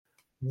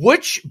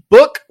Which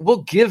book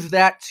will give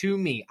that to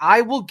me?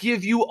 I will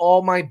give you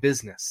all my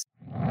business.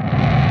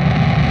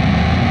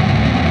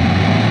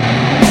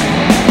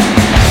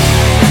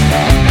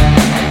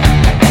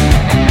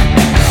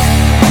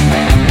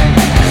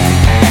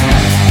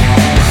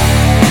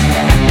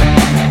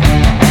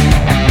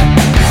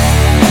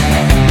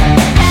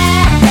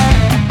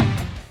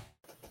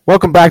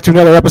 Welcome back to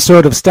another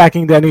episode of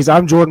Stacking Denny's.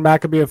 I'm Jordan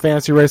Maccabee of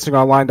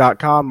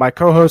FantasyRacingOnline.com. My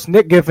co-host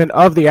Nick Giffen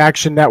of the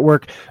Action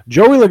Network.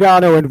 Joey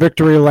Logano in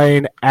victory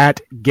lane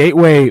at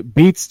Gateway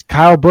beats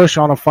Kyle Busch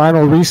on a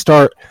final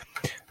restart.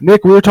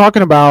 Nick, we were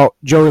talking about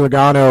Joey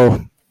Logano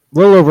a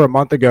little over a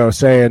month ago,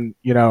 saying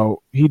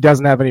he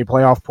doesn't have any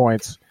playoff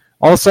points.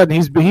 All of a sudden,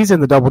 he's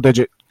in the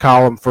double-digit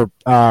column for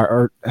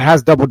or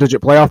has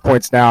double-digit playoff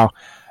points now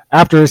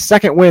after his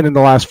second win in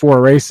the last four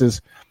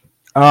races.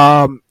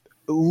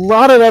 A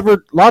lot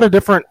of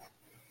different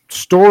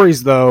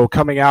stories, though,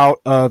 coming out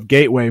of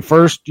Gateway.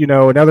 First,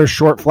 another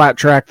short flat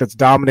track that's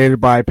dominated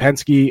by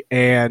Penske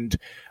and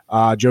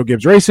Joe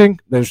Gibbs Racing.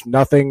 There's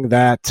nothing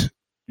that,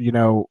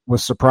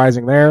 was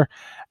surprising there.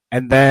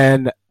 And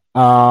then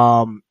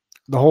the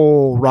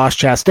whole Ross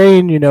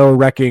Chastain,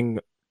 wrecking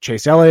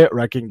Chase Elliott,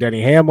 wrecking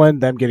Denny Hamlin,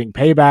 them getting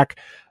payback,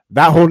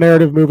 that whole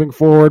narrative moving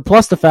forward,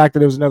 plus the fact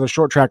that it was another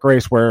short track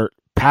race where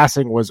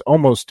passing was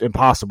almost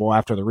impossible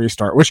after the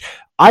restart, which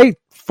I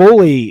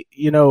fully,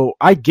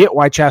 I get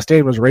why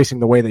Chastain was racing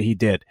the way that he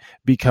did,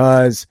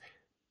 because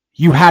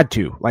you had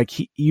to,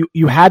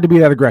 you had to be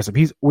that aggressive.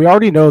 We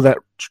already know that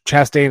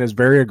Chastain is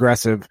very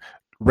aggressive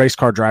race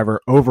car driver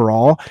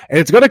overall, and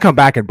it's going to come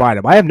back and bite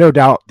him. I have no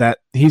doubt that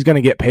he's going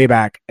to get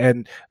payback,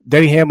 and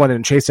Denny Hamlin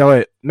and Chase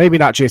Elliott, maybe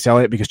not Chase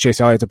Elliott because Chase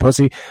Elliott's a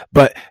pussy,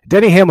 but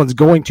Denny Hamlin's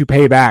going to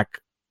pay back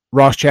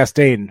Ross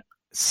Chastain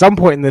some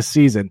point in this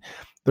season.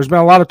 There's been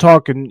a lot of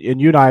talk, and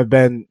you and I have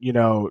been,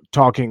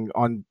 talking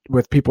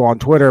with people on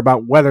Twitter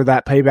about whether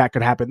that payback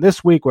could happen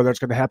this week, whether it's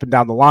going to happen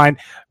down the line.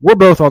 We're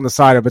both on the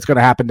side of it's going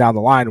to happen down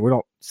the line. We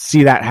don't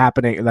see that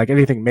happening, like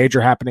anything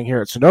major happening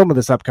here at Sonoma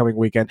this upcoming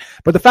weekend.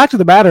 But the fact of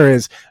the matter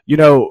is,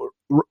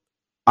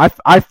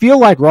 I feel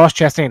like Ross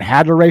Chastain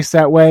had to race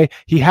that way.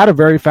 He had a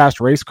very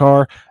fast race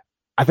car.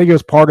 I think it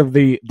was part of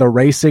the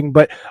racing.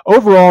 But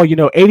overall,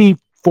 84%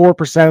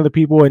 of the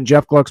people in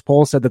Jeff Gluck's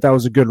poll said that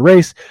was a good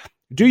race.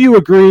 Do you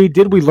agree?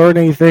 Did we learn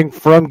anything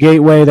from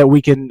Gateway that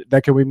we can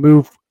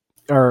move,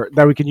 or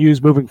that we can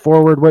use moving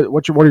forward?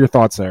 What are your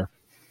thoughts there?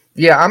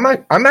 Yeah,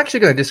 I'm actually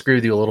going to disagree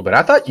with you a little bit.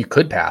 I thought you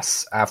could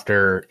pass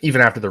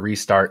even after the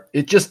restart.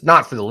 It's just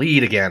not for the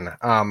lead again.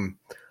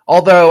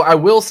 Although I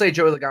will say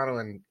Joey Logano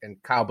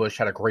and Kyle Busch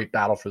had a great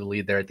battle for the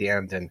lead there at the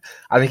end, and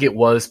I think it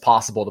was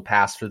possible to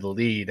pass for the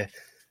lead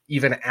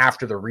even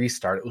after the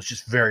restart. It was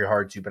just very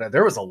hard to, but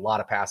there was a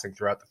lot of passing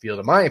throughout the field,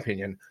 in my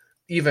opinion.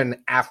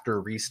 Even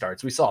after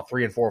restarts, we saw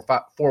 3 and 4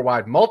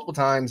 wide multiple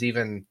times,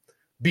 even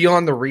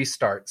beyond the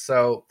restart.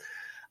 So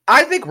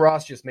I think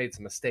Ross just made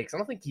some mistakes. I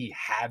don't think he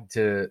had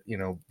to,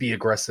 be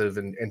aggressive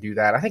and do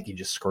that. I think he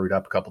just screwed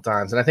up a couple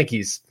times. And I think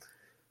you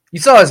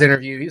saw his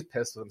interview. He's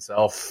pissed with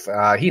himself.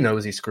 He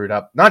knows he screwed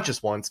up, not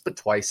just once, but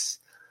twice.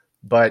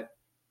 But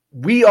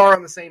we are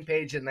on the same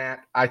page in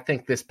that I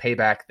think this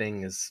payback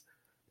thing is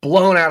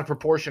blown out of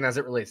proportion as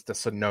it relates to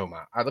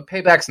Sonoma. The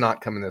payback's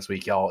not coming this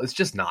week, y'all. It's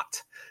just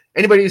not.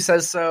 Anybody who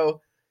says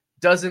so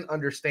doesn't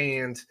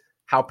understand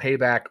how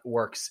payback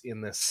works in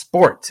this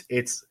sport.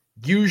 It's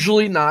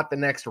usually not the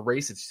next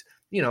race. It's,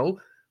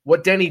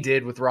 what Denny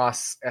did with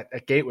Ross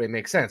at Gateway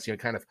makes sense.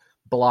 Kind of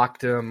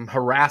blocked him,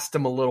 harassed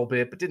him a little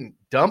bit, but didn't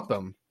dump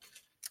him.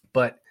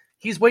 But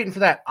he's waiting for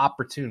that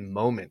opportune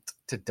moment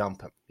to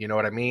dump him. You know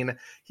what I mean?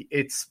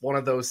 It's one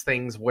of those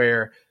things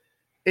where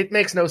it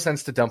makes no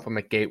sense to dump him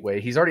at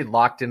Gateway. He's already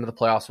locked into the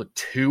playoffs with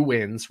 2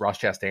 wins. Ross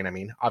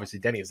Chastain, obviously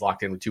Denny is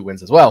locked in with 2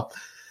 wins as well.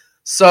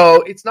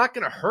 So it's not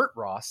going to hurt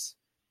Ross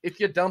if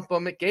you dump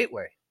him at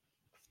Gateway.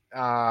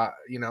 And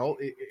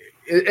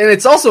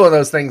it's also one of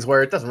those things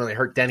where it doesn't really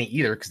hurt Denny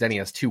either because Denny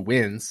has 2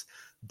 wins.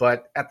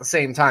 But at the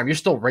same time, you're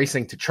still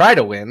racing to try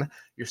to win.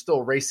 You're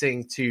still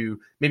racing to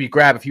maybe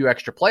grab a few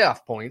extra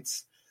playoff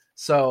points.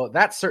 So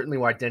that's certainly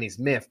why Denny's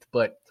miffed.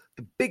 But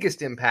the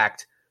biggest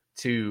impact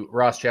to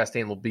Ross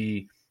Chastain will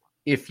be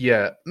if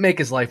you make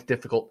his life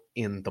difficult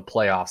in the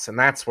playoffs. And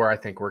that's where I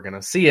think we're going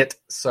to see it.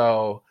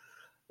 So,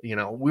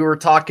 we were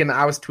talking,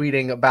 I was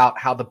tweeting about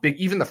how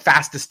even the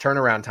fastest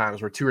turnaround times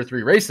were 2 or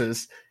 3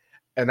 races.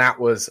 And that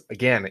was,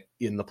 again,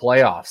 in the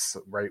playoffs,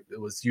 right?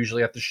 It was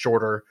usually at the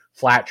shorter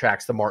flat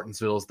tracks, the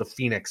Martinsvilles, the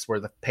Phoenix, where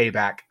the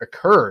payback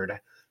occurred.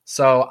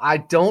 So I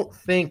don't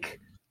think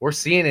we're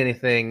seeing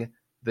anything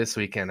this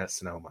weekend at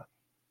Sonoma.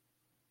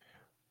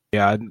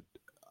 Yeah,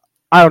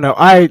 I don't know.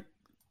 I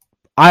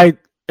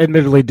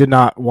admittedly did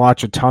not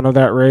watch a ton of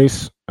that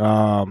race.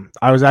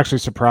 I was actually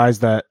surprised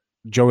that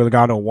Joey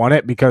Logano won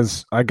it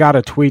because I got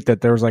a tweet that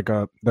there was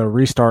the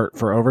restart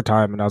for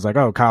overtime, and I was like,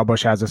 oh, Kyle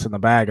Busch has this in the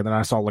bag. And then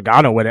I saw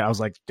Logano win it. I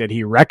was like, did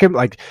he wreck him?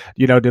 Did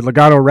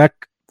Logano wreck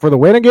for the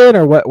win again,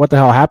 or what the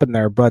hell happened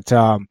there? But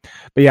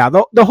yeah,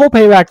 the whole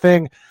payback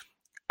thing,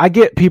 I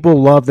get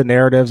people love the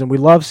narratives, and we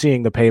love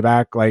seeing the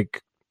payback.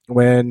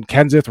 when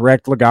Kenseth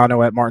wrecked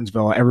Logano at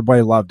Martinsville,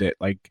 everybody loved it.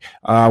 Like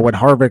when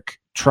Harvick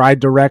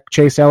tried to wreck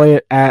Chase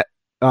Elliott at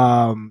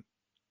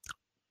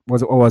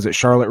was it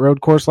Charlotte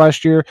Road Course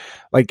last year?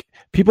 Like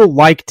people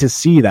like to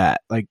see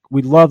that. Like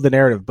we love the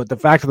narrative, but the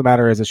fact of the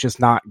matter is it's just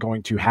not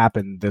going to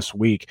happen this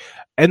week.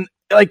 And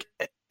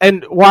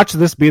watch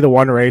this be the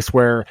one race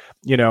where,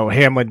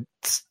 Hamlin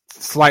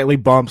slightly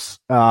bumps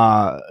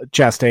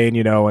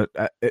Chastain,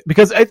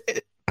 because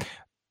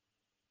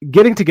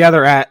getting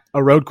together at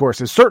a road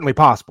course is certainly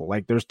possible.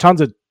 Like there's tons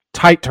of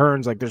tight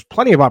turns, like there's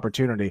plenty of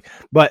opportunity.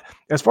 But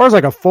as far as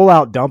like a full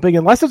out dumping,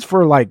 unless it's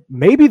for like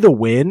maybe the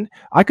win,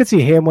 I could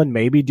see Hamlin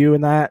maybe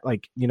doing that,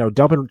 like,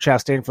 dumping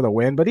Chastain for the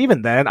win. But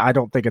even then, I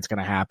don't think it's going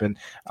to happen.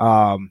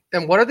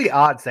 And what are the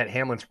odds that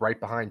Hamlin's right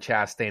behind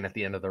Chastain at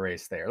the end of the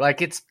race there?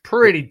 Like it's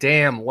pretty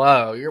damn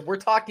low. We're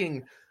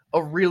talking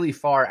a really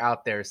far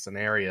out there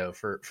scenario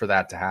for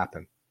that to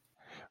happen.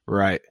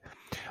 Right.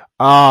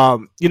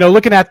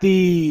 Looking at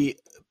the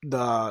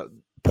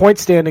point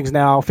standings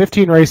now,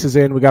 15 races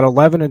in, we got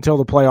 11 until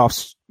the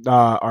playoffs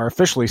are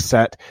officially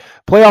set.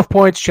 Playoff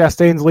points,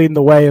 Chastain's leading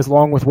the way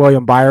along with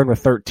William Byron with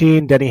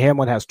 13. Denny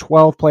Hamlin has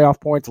 12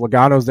 playoff points.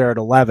 Logano's there at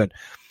 11.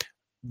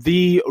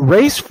 The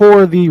race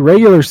for the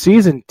regular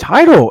season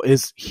title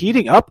is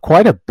heating up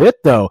quite a bit,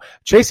 though.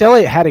 Chase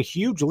Elliott had a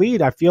huge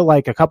lead, I feel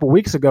like, a couple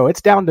weeks ago.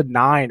 It's down to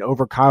 9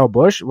 over Kyle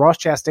Busch. Ross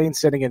Chastain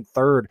sitting in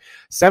third,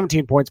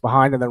 17 points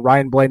behind, and then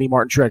Ryan Blaney,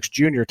 Martin Truex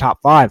Jr.,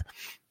 top 5.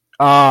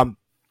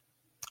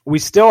 We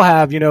still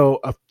have,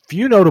 a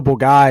few notable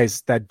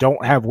guys that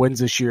don't have wins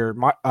this year.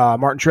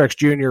 Martin Truex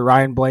Jr.,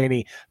 Ryan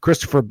Blaney,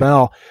 Christopher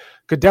Bell.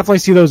 Could definitely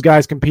see those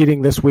guys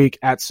competing this week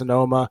at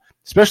Sonoma,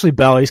 especially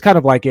Bell. He's kind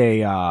of like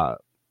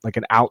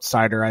an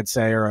outsider, I'd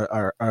say,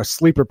 or a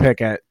sleeper pick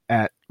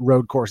at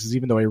road courses,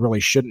 even though he really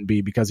shouldn't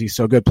be because he's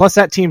so good. Plus,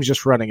 that team's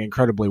just running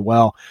incredibly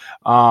well.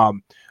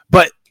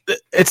 But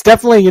it's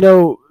definitely,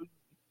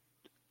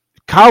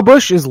 Kyle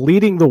Busch is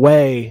leading the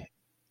way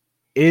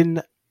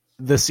in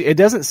it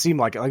doesn't seem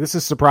like it. Like this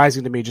is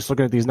surprising to me just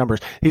looking at these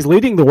numbers. He's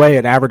leading the way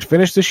in average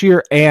finish this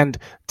year and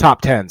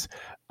top 10s.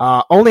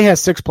 Only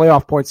has 6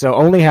 playoff points, so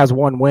only has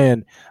 1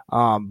 win.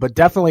 But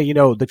definitely,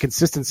 the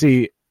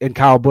consistency in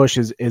Kyle Busch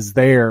is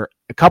there.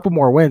 A couple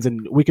more wins,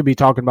 and we could be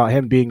talking about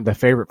him being the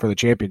favorite for the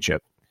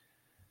championship.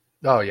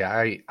 Oh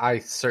yeah, I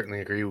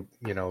certainly agree.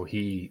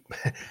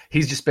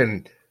 He's just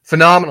been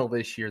phenomenal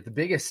this year. The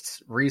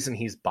biggest reason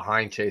he's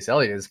behind Chase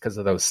Elliott is because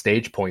of those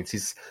stage points.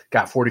 He's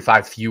got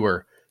 45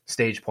 fewer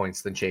stage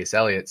points than Chase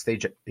Elliott.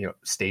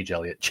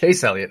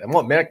 Chase Elliott.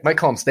 I might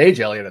call him Stage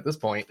Elliott at this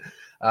point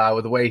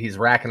with the way he's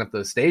racking up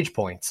those stage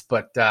points.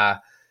 But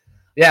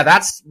yeah,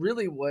 that's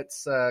really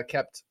what's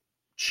kept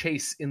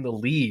Chase in the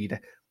lead.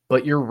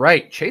 But you're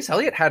right. Chase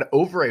Elliott had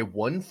over a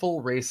 1 full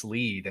race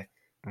lead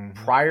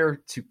prior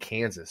to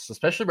Kansas,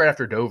 especially right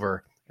after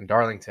Dover and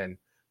Darlington.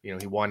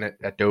 He won it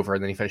at Dover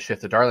and then he finished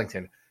 5th at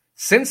Darlington.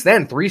 Since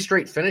then, 3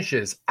 straight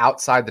finishes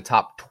outside the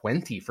top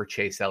 20 for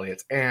Chase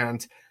Elliott.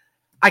 And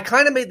I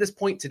kind of made this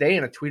point today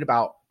in a tweet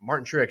about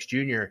Martin Truex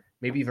Jr.,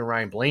 maybe even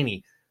Ryan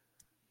Blaney.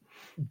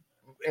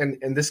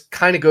 And this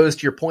kind of goes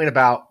to your point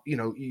about,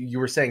 you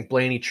were saying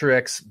Blaney,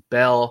 Truex,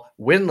 Bell,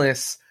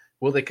 winless.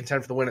 Will they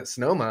contend for the win at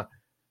Sonoma?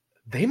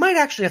 They might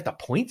actually have the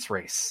points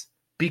race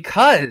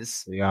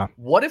because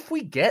What if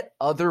we get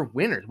other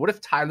winners? What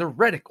if Tyler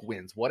Reddick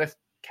wins? What if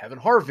Kevin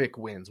Harvick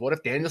wins? What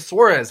if Daniel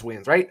Suarez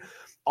wins, right?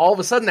 All of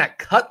a sudden that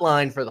cut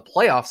line for the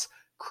playoffs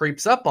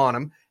creeps up on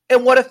them.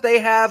 And what if they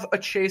have a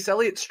Chase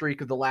Elliott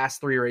streak of the last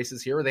 3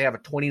 races here where they have a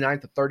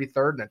 29th, a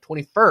 33rd, and a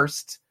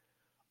 21st?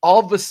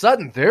 All of a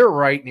sudden, they're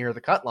right near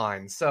the cut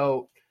line.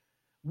 So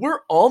we're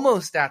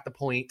almost at the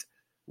point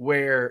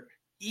where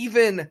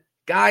even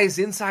guys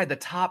inside the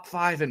top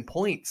 5 in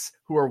points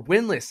who are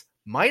winless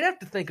might have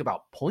to think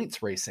about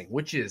points racing,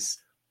 which is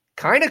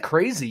kind of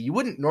crazy. You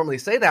wouldn't normally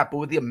say that, but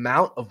with the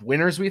amount of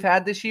winners we've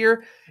had this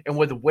year and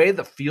with the way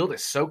the field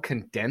is so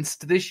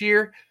condensed this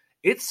year,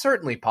 it's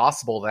certainly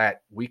possible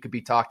that we could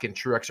be talking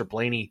Truex or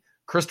Blaney,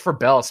 Christopher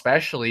Bell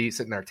especially,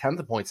 sitting there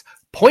 10th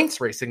points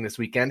racing this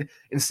weekend,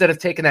 instead of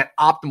taking that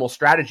optimal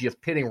strategy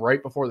of pitting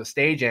right before the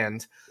stage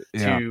end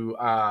to,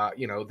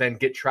 then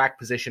get track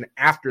position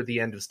after the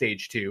end of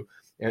stage 2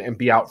 and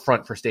be out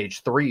front for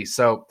stage 3.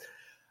 So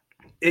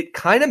it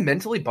kind of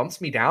mentally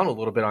bumps me down a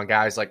little bit on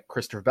guys like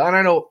Christopher Bell. And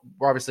I know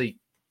we're obviously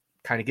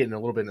kind of getting a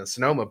little bit into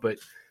Sonoma, but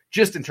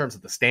just in terms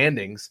of the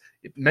standings,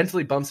 it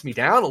mentally bumps me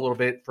down a little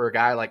bit for a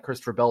guy like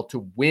Christopher Bell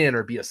to win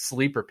or be a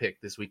sleeper pick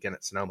this weekend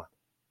at Sonoma.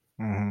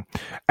 Mm-hmm.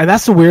 And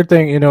that's the weird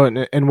thing,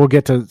 and we'll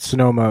get to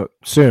Sonoma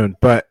soon,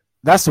 but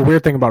that's the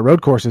weird thing about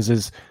road courses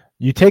is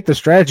you take the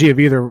strategy of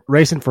either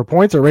racing for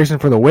points or racing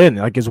for the win.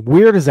 Like as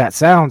weird as that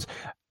sounds,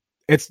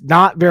 it's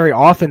not very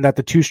often that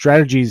the two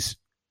strategies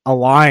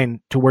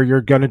align to where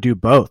you're going to do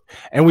both.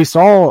 And we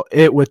saw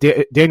it with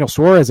Daniel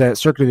Suarez at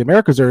Circuit of the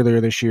Americas earlier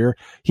this year.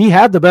 He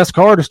had the best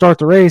car to start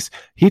the race.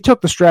 He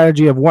took the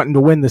strategy of wanting to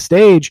win the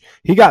stage.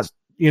 He got,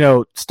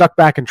 stuck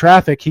back in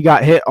traffic. He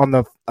got hit on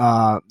the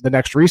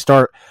next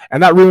restart,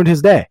 and that ruined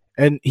his day.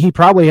 And he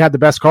probably had the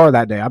best car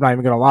that day. I'm not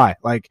even going to lie.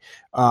 Like,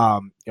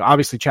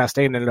 obviously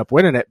Chastain ended up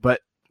winning it,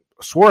 but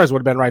Suarez would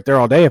have been right there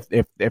all day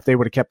if they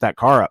would have kept that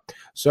car up.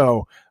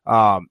 So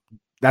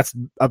that's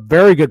a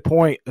very good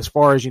point as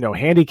far as,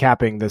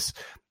 handicapping this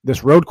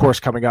road course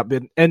coming up.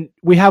 And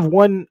we have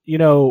one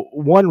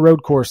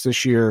road course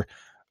this year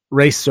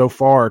race so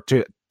far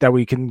that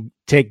we can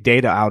take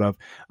data out of.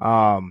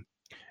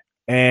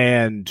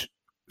 And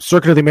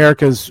Circuit of the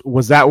Americas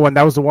was that one.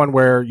 That was the one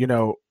where,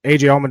 AJ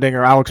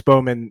Allmendinger, Alex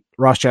Bowman,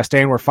 Ross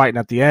Chastain were fighting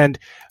at the end.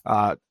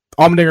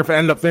 Allmendinger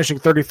ended up finishing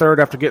 33rd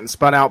after getting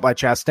spun out by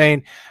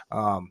Chastain.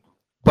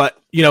 But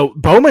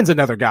Bowman's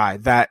another guy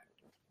that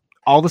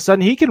all of a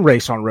sudden he can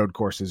race on road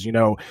courses.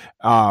 It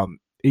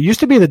used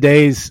to be the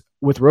days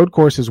with road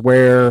courses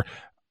where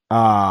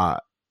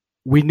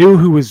we knew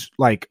who was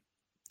like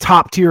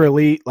top tier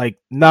elite, like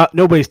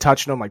nobody's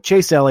touching them, like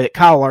Chase Elliott,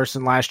 Kyle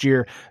Larson last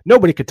year,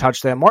 nobody could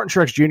touch them. Martin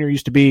Truex Jr.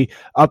 used to be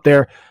up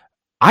there.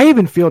 I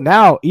even feel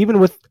now, even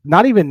with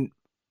not even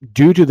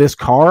due to this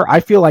car, I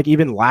feel like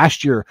even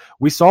last year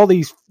we saw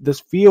this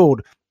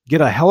field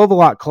get a hell of a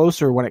lot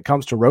closer when it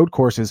comes to road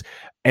courses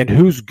and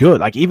who's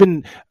good. Like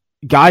even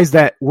guys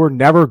that were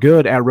never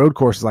good at road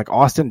courses, like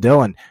Austin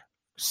Dillon,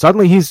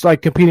 suddenly he's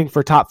like competing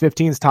for top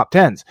 15s, top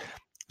 10s.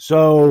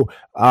 So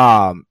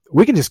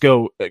we can just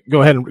go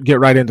ahead and get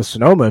right into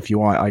Sonoma if you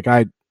want.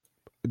 Do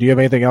you have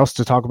anything else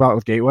to talk about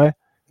with Gateway?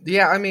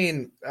 Yeah, I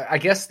mean, I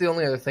guess the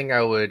only other thing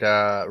I would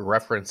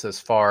reference as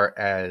far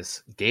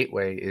as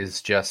Gateway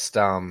is just,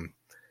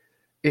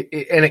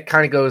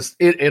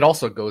 it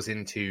also goes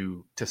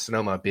into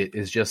Sonoma a bit,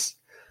 is just,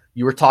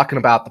 you were talking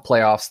about the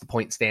playoffs, the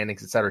point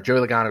standings, etc.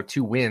 Joey Logano,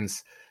 2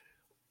 wins.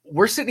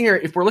 We're sitting here,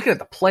 if we're looking at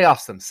the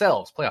playoffs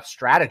themselves, playoff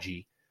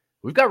strategy,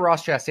 we've got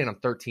Ross Chastain on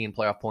 13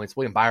 playoff points,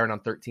 William Byron on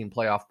 13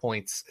 playoff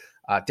points,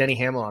 Denny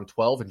Hamlin on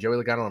 12, and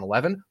Joey Logano on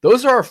 11.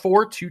 Those are our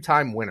 4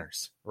 two-time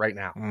winners right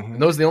now. Mm-hmm.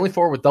 And those are the only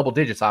 4 with double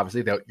digits,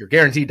 obviously. You're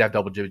guaranteed to have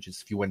double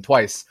digits if you win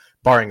twice,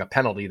 barring a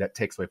penalty that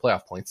takes away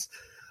playoff points.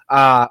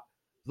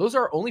 Those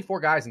are only 4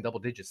 guys in double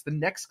digits. The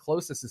next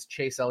closest is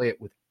Chase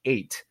Elliott with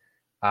 8.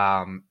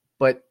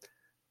 But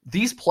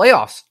these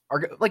playoffs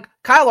are like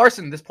Kyle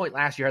Larson at this point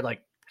last year had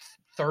like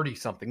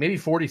 30-something, maybe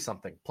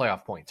 40-something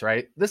playoff points,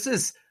 right? This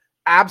is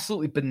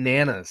absolutely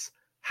bananas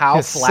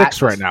how flat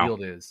this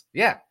field is.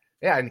 Yeah.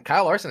 And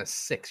Kyle Larson has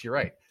 6. You're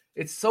right.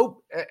 It's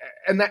so,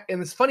 and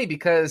it's funny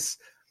because,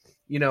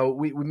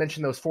 we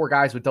mentioned those 4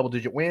 guys with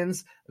double-digit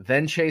wins,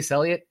 then Chase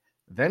Elliott,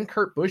 then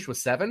Kurt Busch with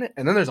 7,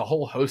 and then there's a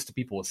whole host of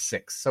people with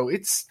 6. So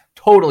it's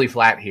totally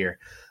flat here.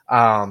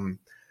 But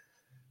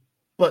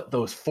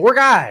those 4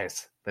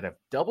 guys that have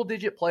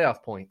double-digit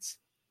playoff points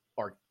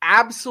are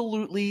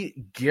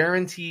absolutely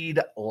guaranteed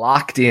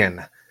locked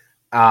in.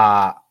 There's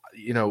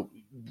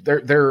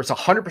a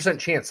 100%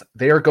 chance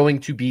they are going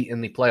to be in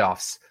the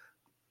playoffs.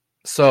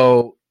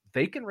 So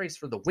they can race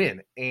for the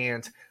win.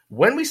 And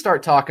when we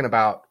start talking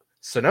about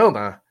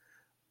Sonoma,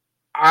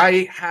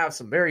 I have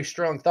some very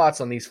strong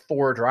thoughts on these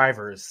 4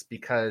 drivers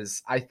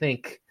because I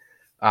think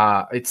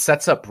it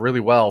sets up really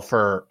well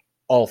for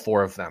all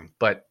 4 of them.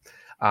 But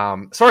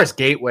as far as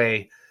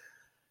Gateway,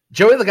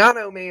 Joey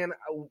Logano, man,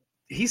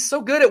 he's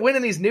so good at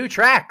winning these new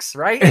tracks,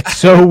 right? It's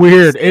so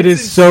weird. It is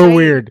insane. So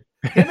weird.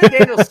 Him and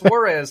Daniel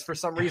Suarez, for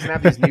some reason,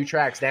 have these new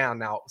tracks down.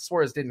 Now,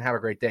 Suarez didn't have a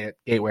great day at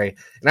Gateway,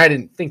 and I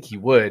didn't think he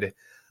would.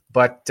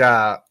 But,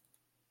 and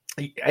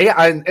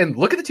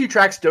look at the 2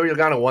 tracks Joey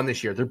Logano won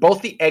this year. They're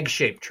both the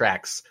egg-shaped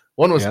tracks.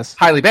 One was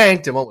highly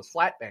banked, and one was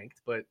flat banked.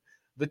 But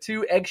the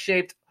 2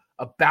 egg-shaped,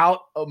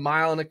 about 1.25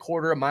 miles,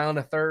 1.33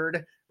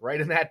 miles,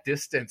 right in that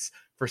distance.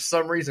 For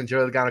some reason,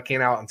 Joey Logano came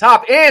out on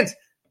top. And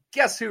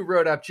guess who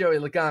wrote up Joey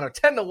Logano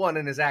 10-1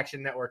 in his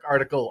Action Network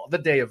article the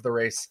day of the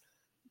race?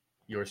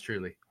 Yours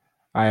truly.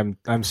 I'm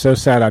so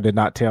sad I did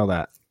not tail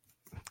that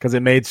because it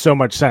made so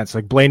much sense.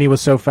 Like Blaney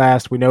was so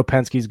fast. We know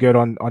Penske's good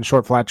on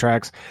short flat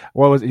tracks.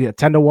 What was it?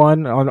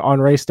 10-1 on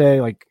race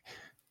day? Like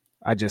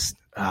I just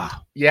I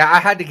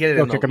had to get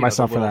it. Kicking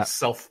myself for that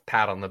self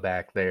pat on the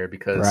back there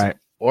because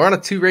we're on a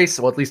 2 race.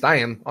 Well, at least I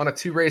am on a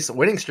 2 race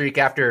winning streak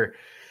after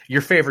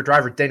your favorite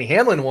driver Denny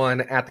Hamlin won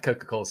at the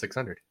Coca-Cola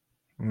 600.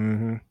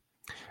 Mm-hmm.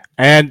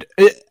 And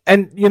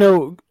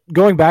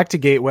going back to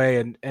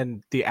Gateway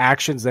and the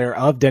actions there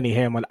of Denny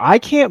Hamlin, I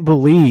can't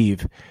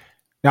believe.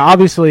 Now,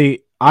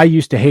 obviously, I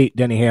used to hate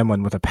Denny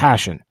Hamlin with a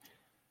passion.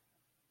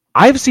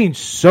 I've seen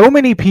so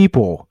many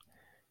people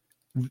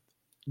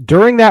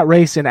during that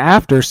race and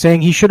after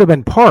saying he should have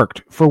been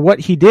parked for what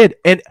he did.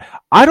 And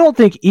I don't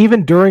think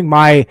even during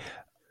my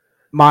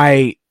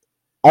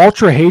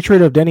ultra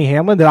hatred of Denny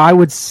Hamlin that I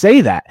would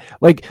say that.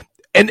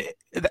 And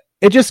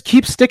it just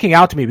keeps sticking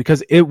out to me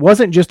because it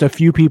wasn't just a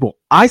few people.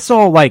 I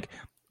saw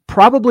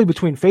probably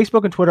between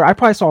Facebook and Twitter, I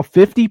probably saw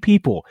 50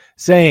 people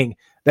saying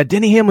that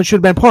Denny Hamlin should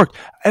have been parked.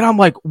 And I'm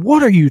like,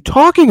 what are you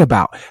talking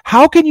about?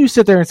 How can you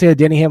sit there and say that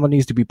Denny Hamlin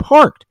needs to be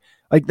parked?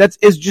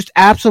 It's just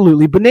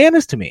absolutely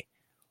bananas to me.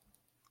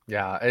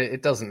 Yeah,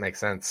 it doesn't make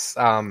sense.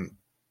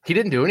 He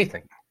didn't do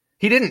anything.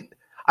 I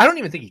don't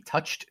even think he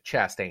touched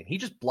Chastain. He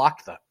just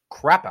blocked the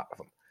crap out of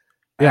him.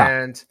 Yeah.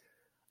 And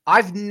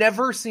I've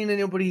never seen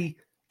anybody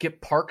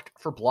get parked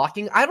for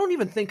blocking. I don't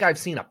even think I've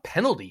seen a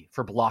penalty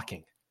for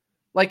blocking.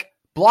 Like,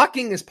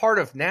 blocking is part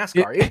of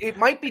NASCAR. It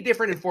might be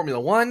different in Formula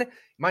One. It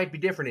might be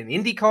different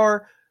in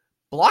IndyCar.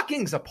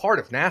 Blocking's a part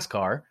of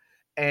NASCAR,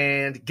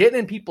 and getting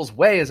in people's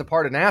way is a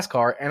part of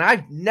NASCAR. And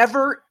I've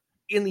never,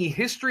 in the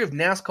history of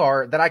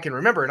NASCAR that I can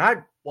remember, and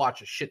I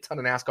watch a shit ton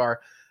of NASCAR,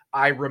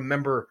 I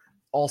remember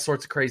all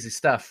sorts of crazy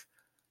stuff.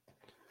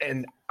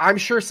 And I'm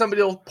sure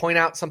somebody will point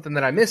out something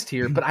that I missed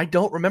here, but I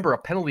don't remember a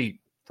penalty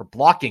for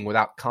blocking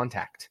without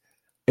contact.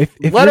 If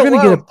let you're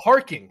alone gonna get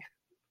parking.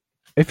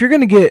 If you're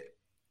going to get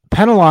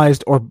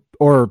penalized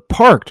or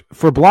parked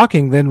for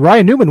blocking, then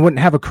Ryan Newman wouldn't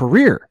have a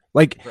career.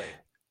 Like,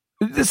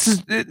 this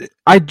is,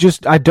 I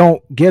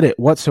don't get it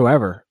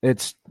whatsoever.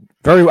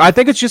 I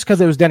think it's just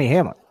because it was Denny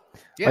Hamlin.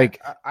 Yeah, like,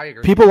 I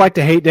agree. People like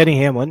to hate Denny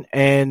Hamlin,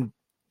 and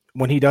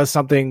when he does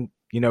something,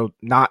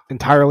 not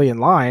entirely in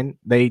line,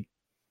 they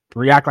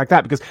react like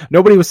that, because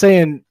nobody was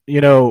saying,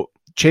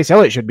 Chase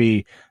Elliott should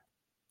be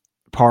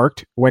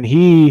parked when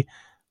he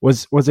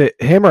was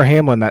it him or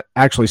Hamlin that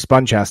actually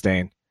spun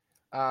Chastain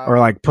or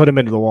like put him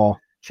into the wall?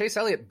 Chase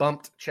Elliott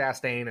bumped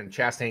Chastain, and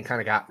Chastain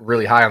kind of got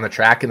really high on the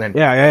track, and then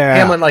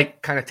Hamlin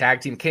like kind of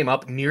tag team came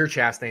up near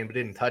Chastain but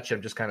didn't touch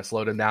him, just kind of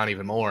slowed him down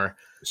even more.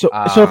 So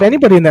if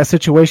anybody in that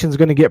situation is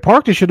going to get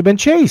parked, it should have been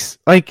Chase,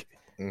 like,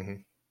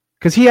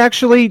 because he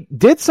actually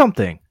did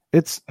something.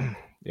 It's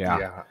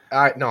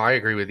I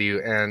agree with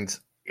you. And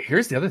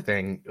here's the other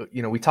thing.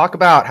 We talk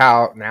about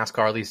how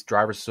NASCAR, these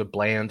drivers are so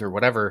bland or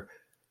whatever.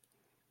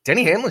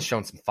 Denny Hamlin's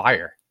shown some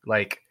fire.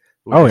 Like,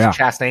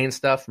 Chastain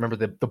stuff. Remember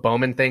the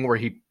Bowman thing where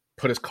he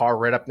put his car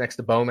right up next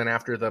to Bowman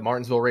after the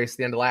Martinsville race at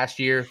the end of last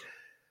year?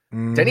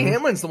 Denny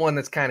Hamlin's the one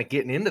that's kind of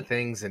getting into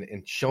things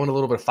and showing a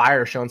little bit of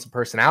fire, showing some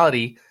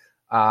personality.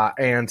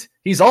 And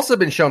he's also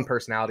been shown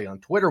personality on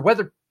Twitter,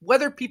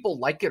 whether people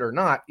like it or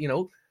not.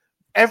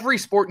 Every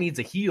sport needs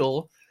a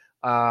heel.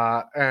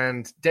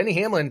 And Denny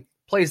Hamlin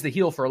plays the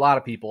heel for a lot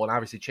of people. And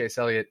obviously Chase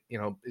Elliott,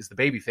 is the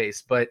baby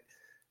face, but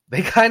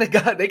this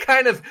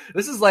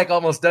is like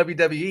almost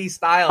WWE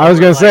style. I was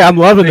going to say, I'm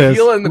loving this.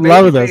 The heel and the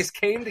baby face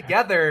came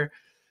together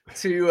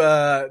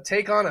to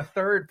take on a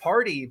third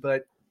party.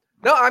 But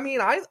no, I mean,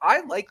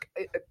 I like,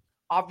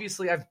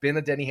 obviously I've been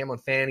a Denny Hamlin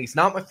fan. He's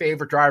not my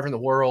favorite driver in the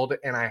world.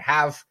 And I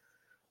have,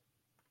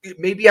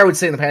 maybe I would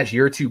say in the past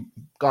year or two,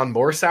 gone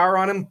more sour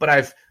on him, but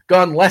I've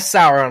gone less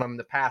sour on him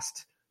the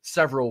past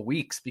several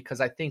weeks,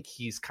 because I think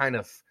he's kind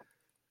of,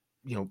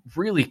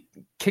 really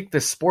kicked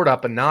this sport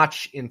up a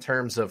notch in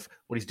terms of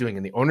what he's doing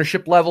in the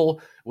ownership level,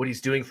 what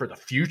he's doing for the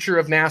future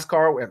of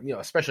NASCAR,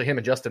 especially him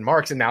and Justin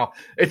Marks. And now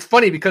it's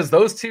funny because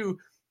those two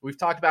we've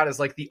talked about as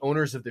like the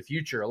owners of the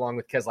future, along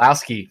with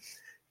Keselowski.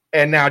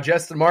 And now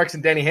Justin Marks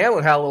and Denny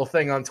Hamlin had a little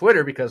thing on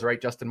Twitter because,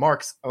 Justin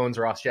Marks owns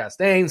Ross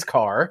Chastain's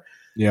car.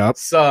 Yeah.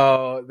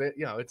 So,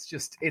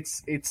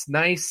 it's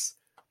nice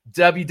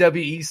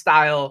WWE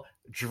style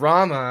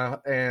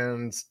drama,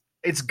 and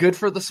it's good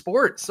for the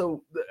sport.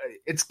 So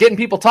it's getting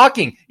people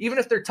talking. Even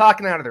if they're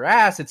talking out of their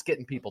ass, it's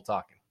getting people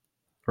talking.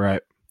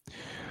 Right.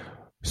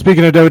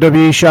 Speaking of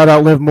WWE, shout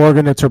out Liv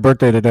Morgan. It's her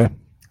birthday today.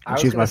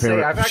 She's my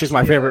favorite. She's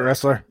my favorite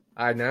wrestler.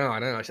 I know.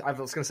 I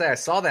was going to say, I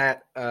saw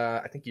that.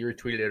 I think you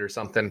retweeted it or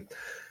something.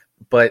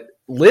 But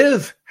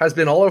Liv has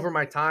been all over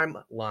my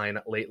timeline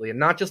lately, and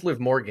not just Liv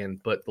Morgan,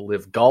 but the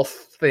Liv Golf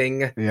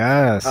thing.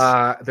 Yes.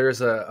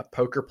 There's a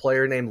poker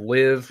player named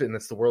Liv, and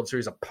it's the World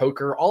Series of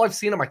Poker. All I've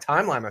seen on my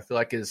timeline, I feel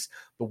like, is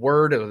the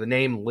word or the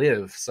name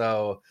Liv.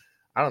 So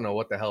I don't know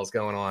what the hell is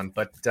going on.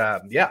 But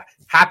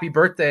happy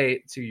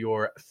birthday to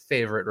your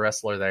favorite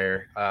wrestler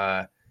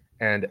there.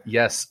 And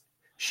yes,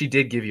 she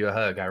did give you a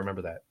hug. I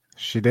remember that.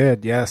 She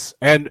did, yes.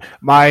 And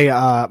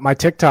my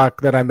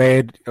TikTok that I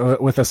made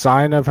with a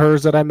sign of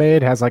hers that I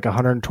made has like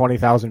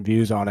 120,000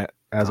 views on it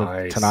as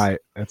of tonight.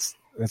 That's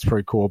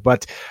pretty cool.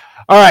 But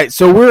all right,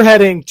 so we're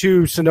heading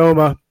to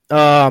Sonoma,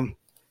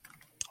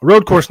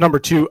 road course number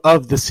 2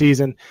 of the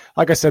season.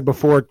 Like I said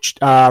before,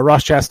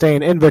 Ross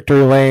Chastain in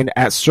Victory Lane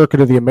at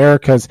Circuit of the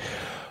Americas.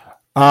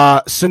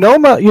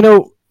 Sonoma,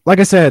 like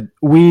I said,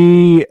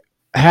 we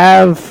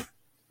have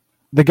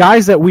the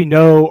guys that we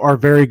know are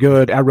very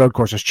good at road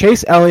courses.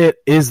 Chase Elliott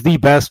is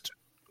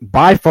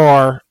by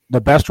far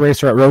the best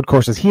racer at road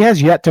courses. He has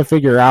yet to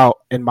figure out,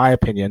 in my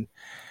opinion,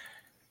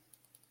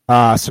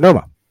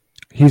 Sonoma.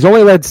 He's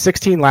only led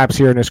 16 laps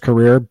here in his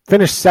career,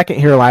 finished second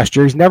here last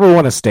year. He's never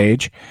won a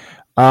stage.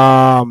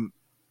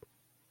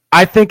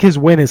 I think his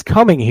win is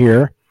coming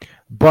here,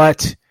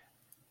 but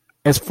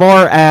as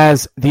far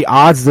as the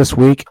odds this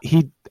week,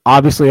 he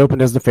obviously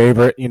opened as the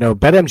favorite.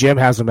 BetMGM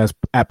has him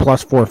at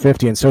plus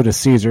 450, and so does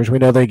Caesars. We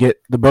know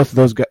both of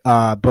those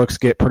books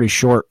get pretty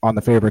short on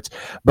the favorites.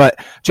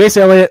 But Chase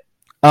Elliott,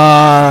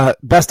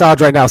 best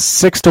odds right now,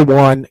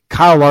 6-1.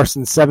 Kyle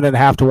Larson,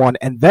 7.5-1.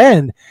 And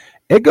then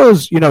it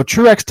goes,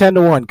 Truex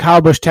 10-1,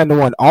 Kyle Busch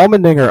 10-1,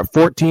 Allmendinger at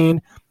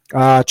 14,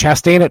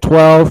 Chastain at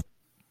 12,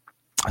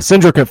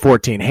 Cindric at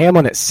 14,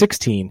 Hamlin at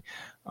 16,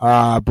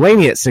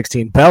 Blaney at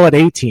 16, Bell at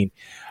 18.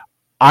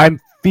 I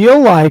feel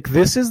like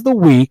this is the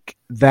week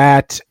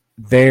that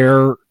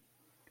there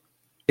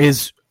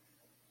is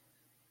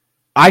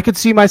I could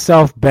see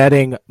myself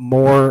betting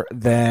more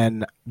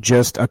than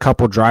just a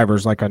couple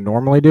drivers like I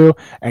normally do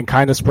and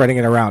kind of spreading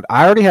it around.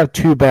 I already have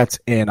 2 bets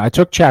in. I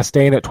took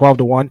Chastain at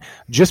 12-1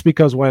 just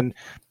because when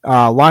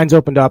lines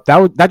opened up,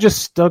 that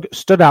just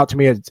stood out to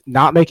me as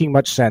not making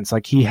much sense.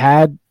 Like, he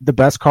had the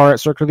best car at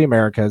Circuit of the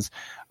Americas.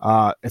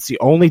 It's the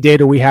only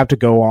data we have to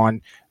go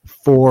on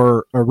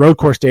for road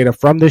course data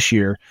from this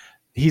year.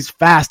 He's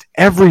fast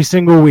every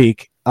single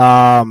week.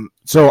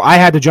 So I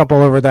had to jump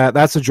all over that.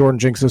 That's the Jordan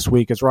Jinx this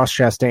week. It's Ross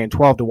Chastain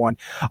 12-1.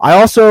 I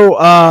also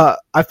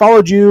I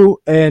followed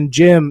you and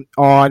Jim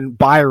on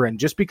Byron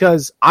just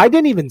because I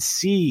didn't even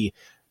see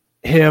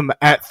him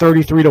at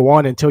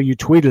 33-1 until you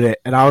tweeted it,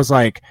 and I was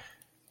like,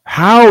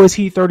 how is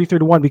he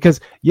 33-1? Because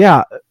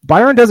yeah,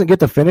 Byron doesn't get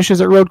the finishes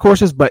at road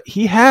courses, but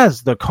he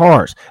has the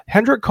cars.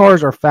 Hendrick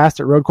cars are fast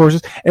at road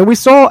courses, and we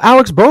saw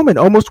Alex Bowman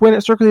almost win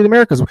at Circuit of the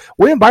Americas.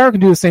 William Byron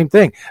can do the same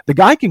thing. The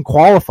guy can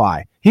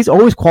qualify. He's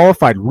always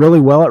qualified really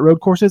well at road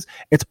courses.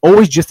 It's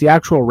always just the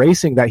actual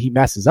racing that he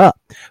messes up.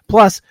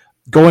 Plus,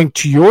 going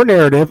to your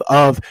narrative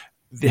of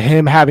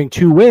him having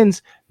 2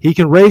 wins, he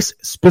can race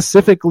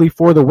specifically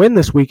for the win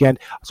this weekend.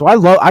 So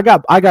I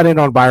got in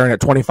on Byron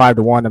at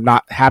 25-1. I'm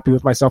not happy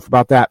with myself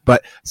about that,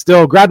 but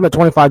still grabbed him at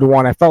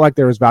 25-1. I felt like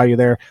there was value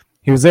there.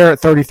 He was there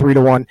at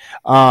 33-1.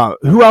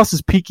 Who else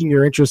is piquing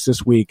your interest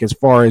this week as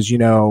far as,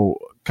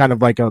 kind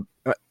of like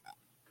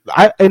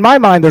in my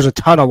mind, there's a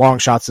ton of long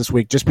shots this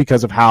week just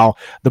because of how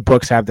the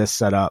books have this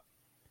set up.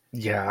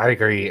 Yeah, I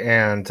agree.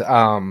 And,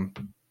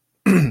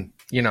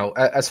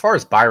 as far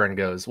as Byron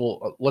goes,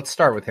 well, let's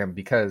start with him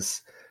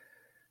because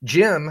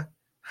Jim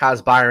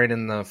has Byron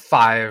in the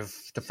 5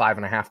 to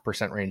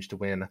 5.5% range to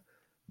win.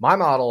 My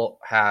model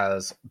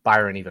has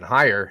Byron even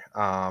higher.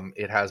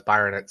 It has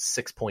Byron at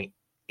 6.8%,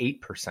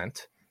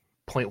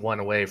 0.1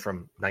 away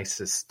from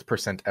nicest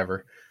percent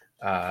ever.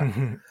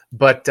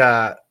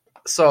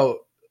 So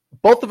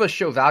both of us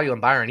show value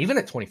on Byron, even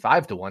at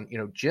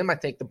 25-1. Jim, I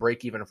think the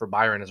break even for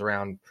Byron is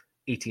around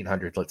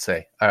 1,800, let's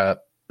say,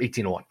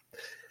 18-1.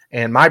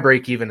 And my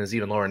break even is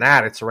even lower than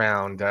that. It's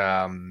around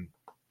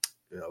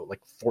like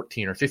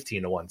 14 or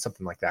 15-1,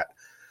 something like that.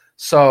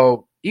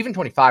 So even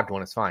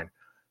 25-1 is fine.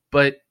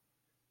 But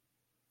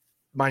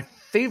my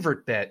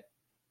favorite bet,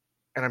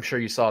 and I'm sure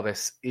you saw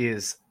this,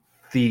 is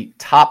the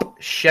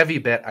top Chevy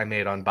bet I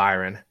made on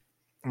Byron.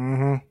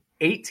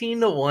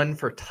 18-1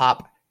 for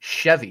top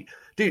Chevy.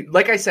 Dude,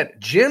 like I said,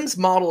 Jim's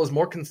model is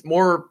more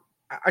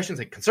I shouldn't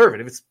say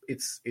conservative.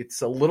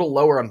 It's a little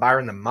lower on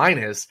Byron than mine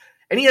is.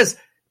 And he has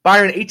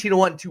Byron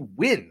 18-1 to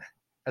win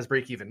as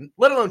break even,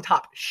 let alone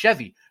top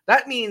Chevy.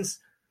 That means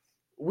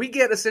we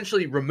get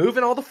essentially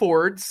removing all the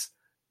Fords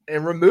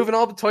and removing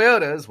all the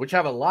Toyotas, which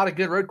have a lot of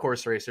good road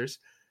course racers.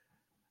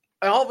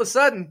 And all of a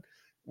sudden,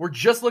 we're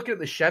just looking at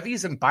the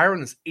Chevys and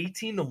Byron is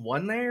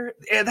 18-1 there.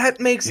 And that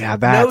makes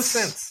no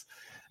sense.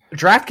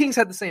 DraftKings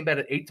had the same bet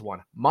at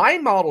 8-1. My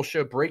model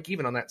showed break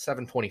even on that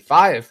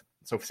 725,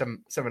 so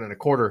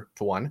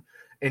 7.25-1,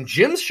 and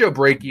Jim's show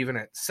break even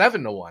at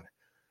 7-1.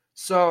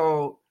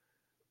 So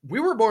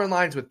we were more in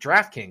lines with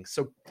DraftKings.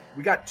 So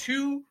we got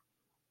 2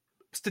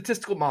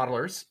 statistical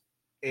modelers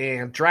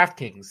and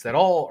DraftKings that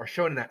all are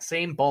showing in that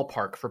same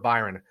ballpark for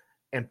Byron,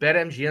 and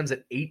BetMGM's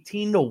at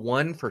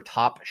 18-1 for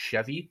top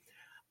Chevy.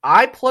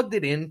 I plugged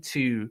it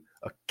into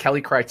a Kelly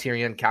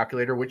Criterion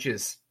calculator, which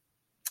is,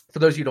 for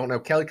those of you who don't know,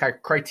 Kelly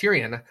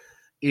Criterion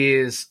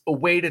is a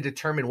way to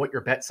determine what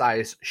your bet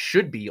size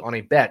should be on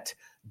a bet,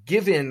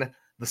 given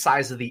the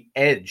size of the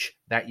edge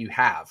that you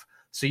have.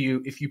 So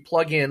if you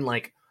plug in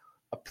like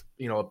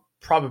a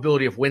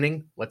probability of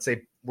winning, let's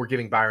say we're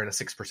giving Byron a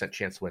 6%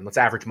 chance to win. Let's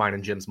average mine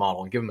and Jim's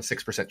model and give him a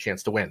 6%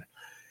 chance to win.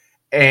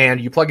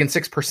 And you plug in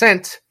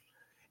 6%,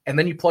 and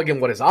then you plug in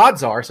what his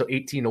odds are. So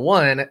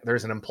 18-1,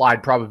 there's an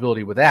implied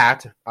probability with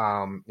that.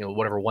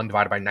 Whatever 1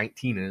 divided by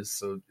 19 is,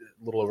 so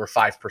a little over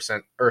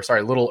 5%, or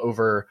sorry, a little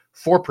over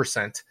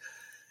 4%.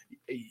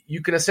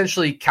 You can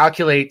essentially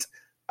calculate,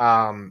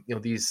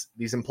 these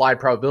implied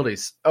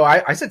probabilities. Oh,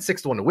 I said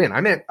 6-1 to win.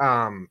 I meant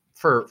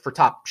for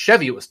top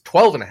Chevy, it was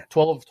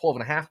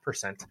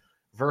 12.5%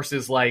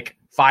 versus like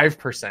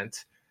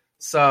 5%.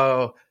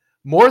 So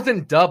more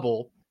than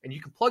double. And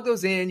you can plug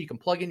those in. You can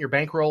plug in your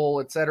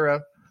bankroll,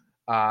 etc.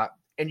 And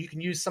you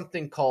can use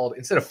something called,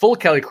 instead of full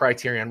Kelly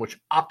Criterion, which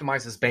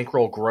optimizes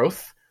bankroll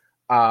growth,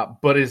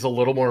 but is a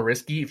little more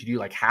risky. If you do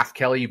like half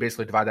Kelly, you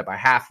basically divide that by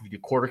half. If you do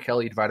quarter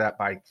Kelly, you divide that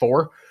by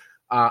 4.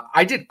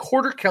 I did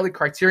quarter Kelly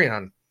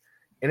Criterion,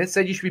 and it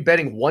said you should be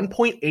betting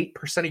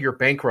 1.8% of your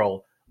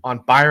bankroll on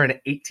Byron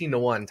at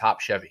 18-1 top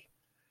Chevy.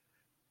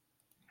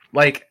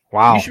 Like,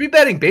 wow. You should be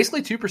betting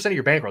basically 2% of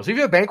your bankroll. So if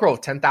you have a bankroll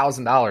of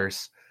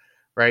 $10,000,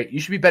 right,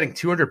 you should be betting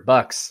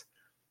 $200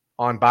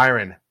 on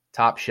Byron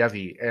top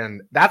Chevy.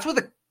 And that's with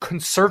a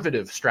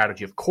conservative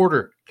strategy of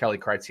quarter Kelly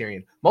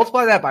Criterion.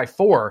 Multiply that by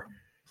 4,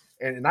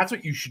 and that's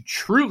what you should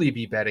truly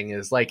be betting,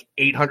 is like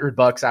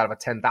 $800 out of a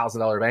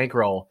 $10,000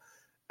 bankroll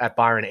at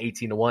Byron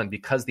 18-1,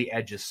 because the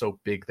edge is so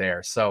big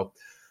there. So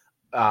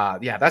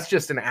that's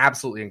just an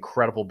absolutely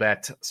incredible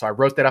bet. So I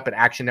wrote that up at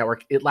Action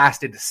Network. It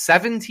lasted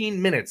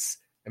 17 minutes,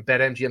 and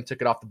BetMGM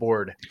took it off the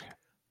board.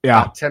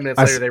 Yeah. 10 minutes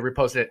later, they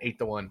reposted it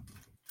 8-1.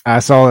 I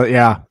saw it.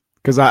 Yeah.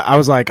 Because I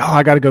was like, oh,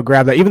 I got to go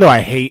grab that. Even though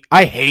I hate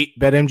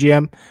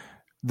BetMGM,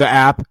 the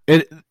app.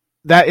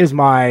 That is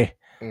my.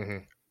 Mm-hmm.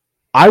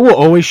 I will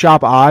always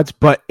shop odds,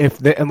 but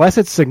unless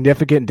it's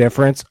significant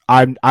difference,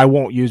 I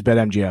won't use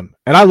BetMGM.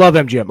 And I love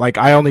MGM. Like,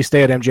 I only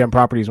stay at MGM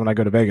properties when I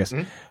go to Vegas.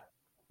 Mm-hmm.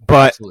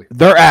 But Absolutely.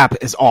 their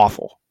app is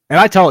awful. And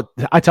I tell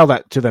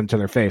that to them to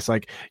their face.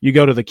 Like, you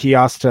go to the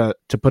kiosk to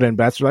put in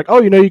bets. They're like,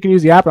 oh, you can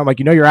use the app. And I'm like,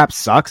 your app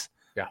sucks.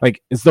 Yeah.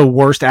 Like, it's the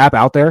worst app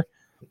out there.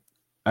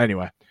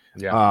 Anyway.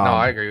 Yeah. No,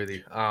 I agree with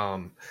you.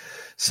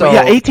 So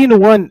yeah,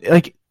 18-1,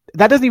 like,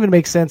 that doesn't even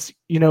make sense.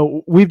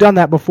 We've done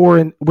that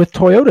before with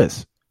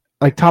Toyotas.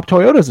 Like, top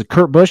Toyotas,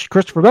 Kurt Busch,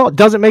 Christopher Bell. It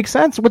doesn't make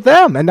sense with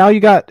them. And now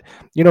you got,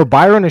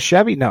 Byron and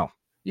Chevy. No.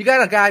 You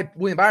got a guy,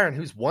 William Byron,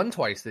 who's won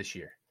twice this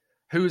year,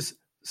 who's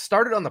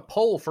started on the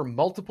pole for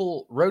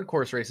multiple road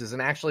course races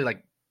and actually,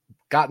 like,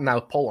 gotten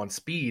out pole on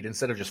speed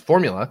instead of just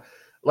formula.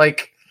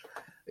 Like,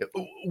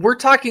 we're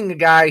talking a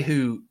guy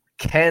who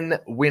can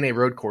win a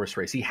road course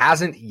race. He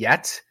hasn't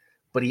yet,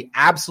 but he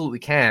absolutely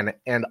can.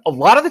 And a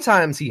lot of the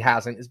times he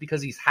hasn't is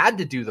because he's had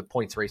to do the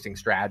points racing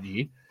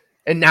strategy,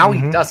 and now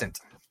he doesn't.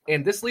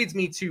 And this leads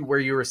me to where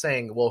you were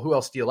saying, well, who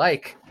else do you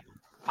like?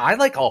 I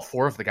like all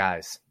four of the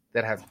guys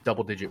that have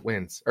double-digit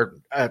wins, or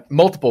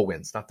multiple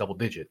wins, not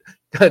double-digit,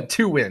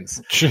 2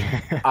 wins.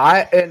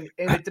 And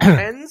it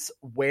depends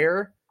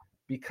where,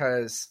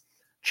 because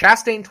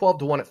Chastain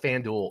 12-1 at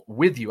FanDuel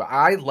with you.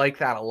 I like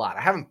that a lot.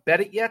 I haven't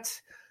bet it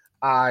yet.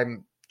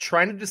 I'm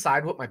trying to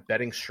decide what my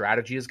betting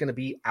strategy is going to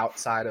be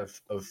outside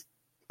of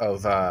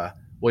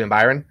William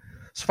Byron.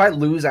 So if I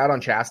lose out on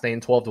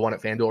Chastain 12-1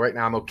 at FanDuel right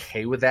now, I'm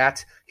okay with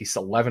that. He's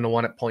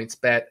 11-1 at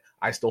PointsBet.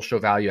 I still show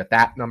value at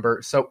that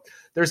number. So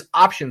there's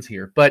options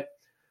here. But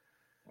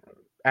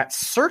at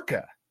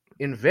Circa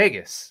in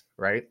Vegas,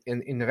 right,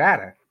 in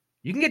Nevada,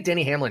 you can get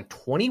Denny Hamlin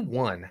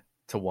 21-1.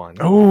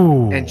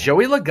 Oh. And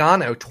Joey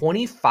Logano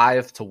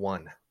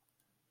 25-1.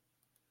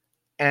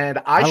 And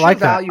I show like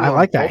value that. I on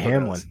like that both of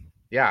Hamlin. those.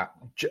 Yeah.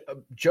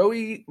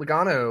 Joey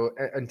Logano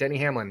and Denny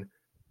Hamlin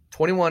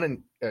 21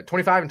 and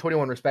 25 and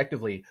 21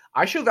 respectively.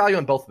 I show value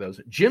on both of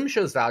those. Jim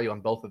shows value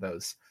on both of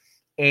those.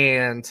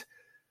 And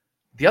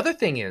the other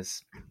thing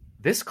is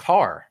this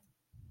car,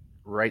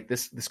 right?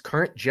 This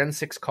current Gen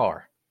 6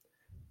 car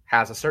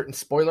has a certain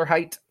spoiler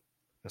height,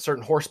 a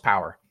certain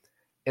horsepower.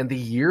 And the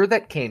year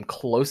that came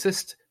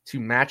closest to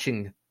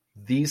matching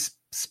these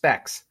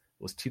specs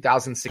was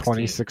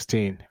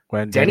 2016.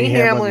 When Denny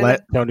Hamlin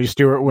let Tony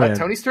Stewart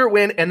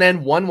win. And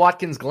then won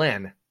Watkins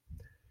Glen.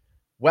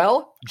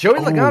 Well, Joey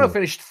Logano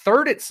finished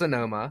 3rd at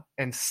Sonoma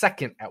and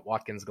 2nd at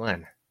Watkins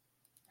Glen.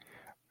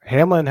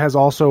 Hamlin has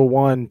also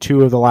won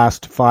 2 of the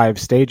last 5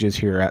 stages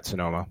here at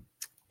Sonoma.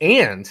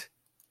 And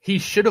he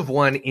should have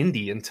won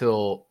Indy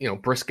until,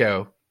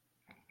 Briscoe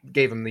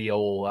gave him the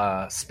old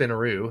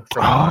spinaroo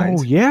from behind.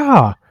 Oh,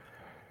 yeah.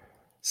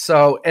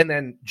 So, and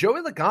then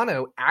Joey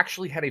Logano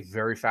actually had a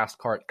very fast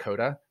car at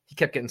COTA. He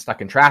kept getting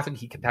stuck in traffic.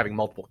 He kept having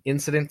multiple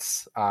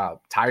incidents,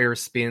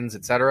 tires, spins,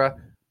 etc.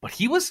 But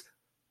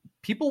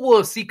people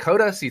will see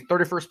COTA, see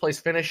 31st place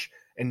finish,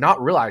 and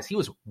not realize he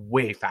was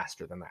way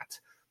faster than that.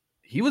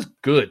 He was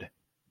good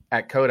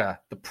at COTA.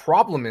 The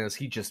problem is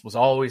he just was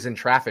always in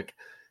traffic,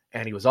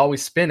 and he was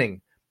always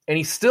spinning, and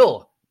he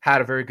still had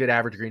a very good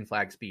average green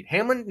flag speed.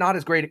 Hamlin, not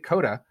as great at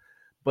COTA,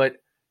 but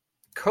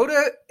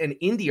COTA and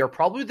Indy are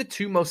probably the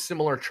 2 most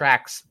similar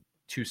tracks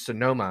to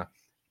Sonoma.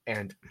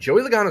 And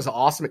Joey Logano is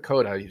awesome at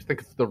COTA. You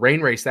think of the rain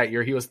race that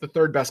year, he was the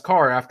 3rd best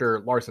car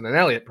after Larson and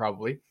Elliott,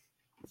 probably.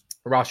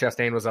 Ross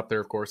Chastain was up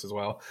there, of course, as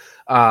well.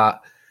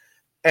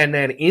 And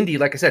then Indy,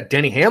 like I said,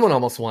 Denny Hamlin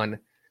almost won.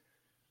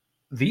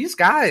 These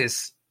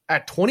guys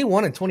at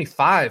 21 and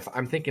 25,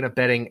 I'm thinking of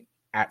betting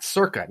at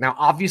Circa. Now,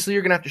 obviously,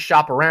 you're going to have to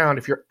shop around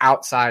if you're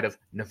outside of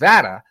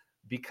Nevada,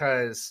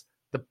 because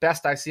the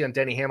best I see on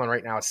Denny Hamlin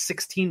right now is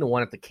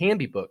 16-1 at the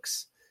Canby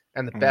books.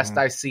 And the best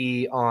I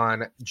see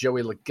on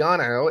Joey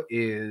Logano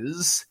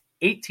is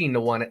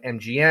 18-1 at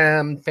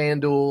MGM,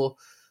 FanDuel,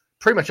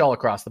 pretty much all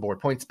across the board.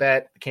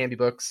 PointsBet, the Canby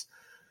books.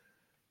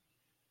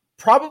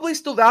 Probably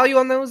still value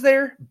on those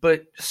there,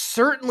 but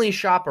certainly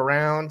shop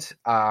around.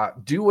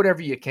 Do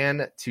whatever you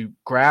can to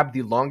grab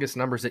the longest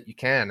numbers that you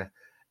can.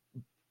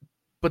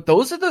 But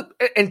those are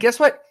and guess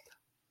what?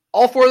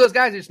 All 4 of those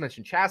guys I just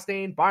mentioned,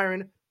 Chastain,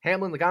 Byron,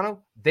 Hamlin, Logano,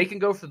 they can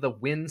go for the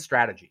win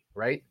strategy,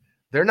 right?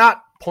 They're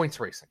not points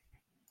racing.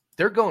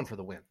 They're going for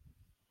the win.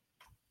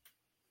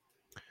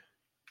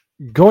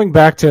 Going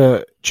back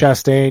to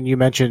Chastain, you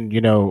mentioned,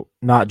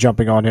 not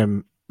jumping on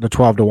him the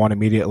 12-1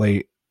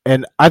 immediately.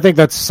 And I think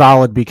that's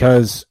solid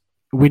because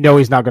we know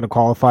he's not going to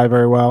qualify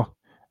very well,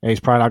 and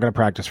he's probably not going to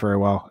practice very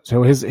well.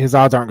 So his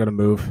odds aren't going to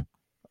move.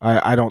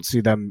 I don't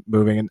see them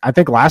moving. And I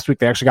think last week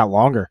they actually got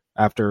longer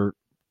after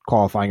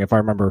qualifying, if I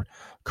remember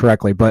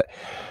correctly. But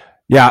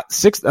yeah,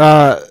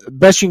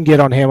 best you can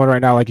get on Hamlin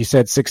right now, like you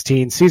said,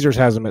 16. Caesars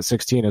has him at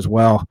 16 as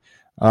well.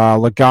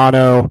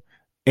 Logano,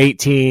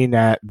 18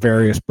 at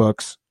various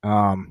books.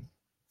 I'm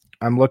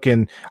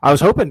looking. I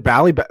was hoping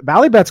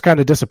Ballybet's kind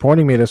of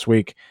disappointing me this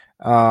week.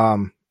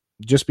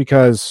 Just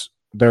because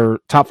their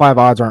top 5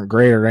 odds aren't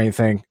great or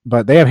anything,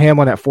 but they have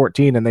Hamlin at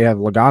 14 and they have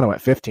Logano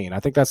at 15. I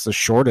think that's the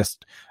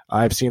shortest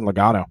I've seen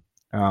Logano.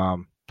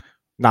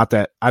 Not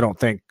that I don't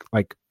think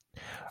like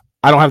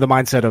I don't have the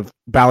mindset of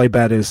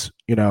Ballybet is,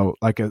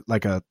 like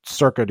a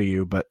circa to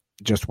you, but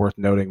just worth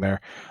noting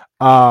there.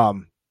 But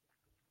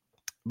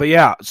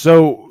yeah,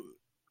 so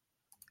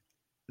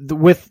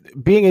with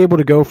being able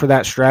to go for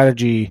that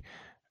strategy,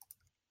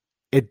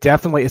 it's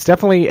definitely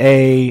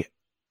an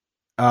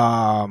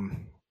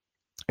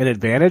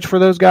advantage for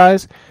those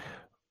guys.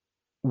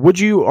 Would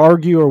you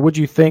argue or would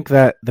you think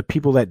that the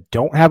people that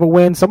don't have a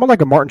win, someone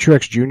like a Martin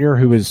Truex Jr.,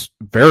 who is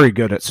very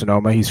good at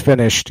Sonoma, he's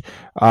finished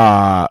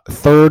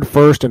third,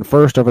 first, and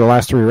first over the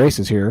last 3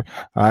 races here,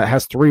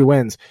 has 3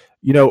 wins.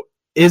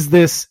 Is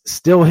this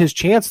still his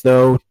chance,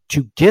 though,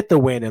 to get the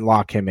win and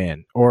lock him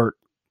in? Or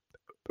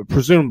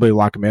presumably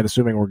lock him in,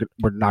 assuming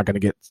we're not going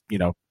to get,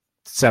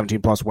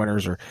 17-plus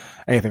winners or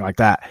anything like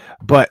that.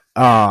 But,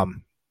 I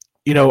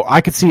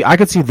could see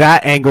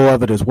that angle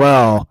of it as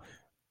well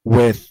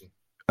with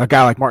a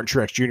guy like Martin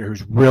Truex Jr.,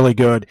 who's really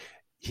good.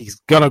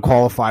 He's going to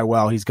qualify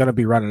well. He's going to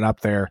be running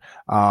up there.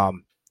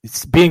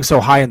 It's being so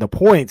high in the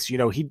points,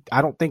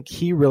 I don't think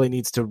he really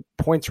needs to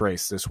points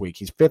race this week.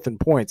 He's 5th in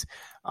points.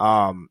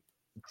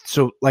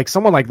 So like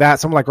someone like that,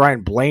 someone like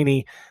Ryan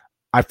Blaney,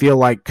 I feel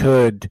like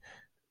could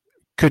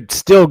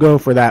still go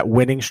for that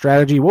winning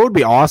strategy. What would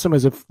be awesome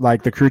is if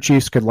like the crew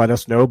chiefs could let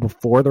us know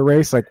before the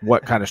race, like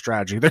what kind of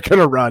strategy they're going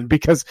to run,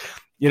 because,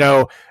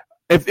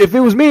 if it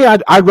was me,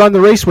 I'd run the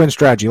race win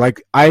strategy.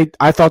 Like I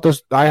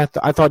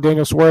thought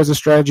Daniel Suarez's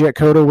strategy at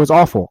COTA was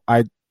awful.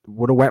 I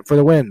would have went for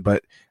the win,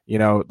 but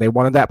they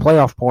wanted that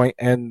playoff point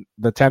and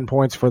the 10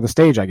 points for the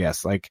stage, I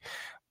guess. Like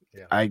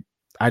yeah.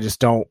 I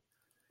just don't,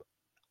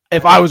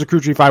 if I was a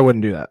crew chief, I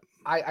wouldn't do that.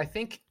 I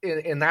think,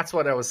 and that's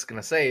what I was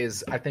going to say,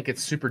 is I think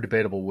it's super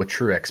debatable with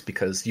Truex,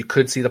 because you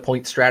could see the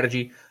point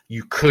strategy,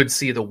 you could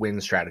see the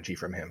win strategy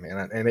from him,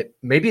 and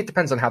maybe it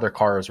depends on how their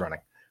car is running,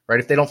 right?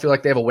 If they don't feel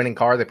like they have a winning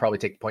car, they probably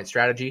take the point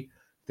strategy.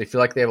 If they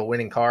feel like they have a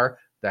winning car,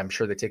 then I'm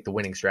sure they take the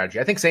winning strategy.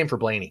 I think same for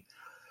Blaney.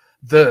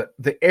 The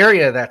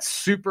area that's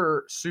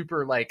super,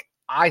 super, like,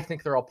 I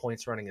think they're all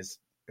points running is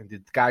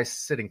the guys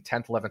sitting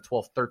 10th, 11th,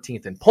 12th,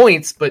 13th in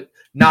points, but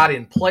not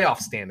in playoff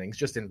standings,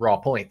 just in raw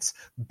points.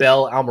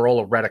 Bell,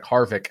 Almirola, Reddick,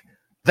 Harvick,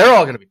 they're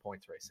all going to be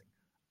points racing.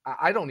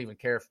 I don't even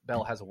care if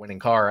Bell has a winning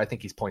car. I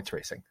think he's points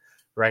racing,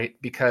 right?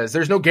 Because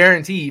there's no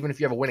guarantee, even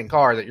if you have a winning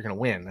car, that you're going to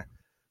win.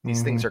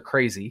 These things are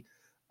crazy.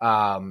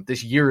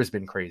 This year has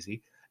been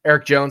crazy.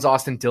 Eric Jones,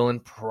 Austin Dillon,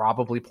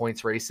 probably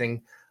points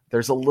racing.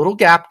 There's a little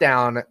gap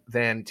down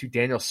then to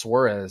Daniel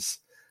Suarez.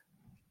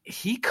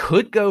 He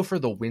could go for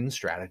the win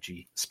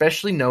strategy,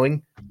 especially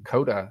knowing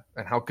COTA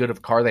and how good of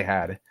a car they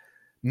had.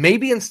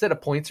 Maybe instead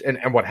of points and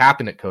what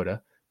happened at COTA,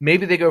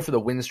 maybe they go for the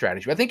win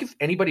strategy. I think if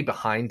anybody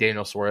behind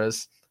Daniel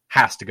Suarez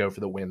has to go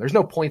for the win, there's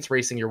no points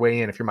racing your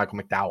way in if you're Michael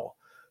McDowell.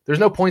 There's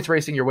no points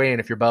racing your way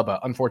in if you're Bubba,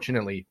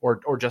 unfortunately,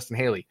 or Justin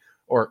Haley,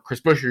 or Chris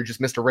Buescher, who just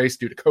missed a race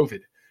due to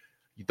COVID.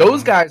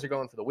 Those guys are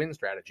going for the win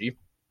strategy.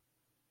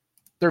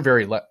 They're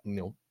very low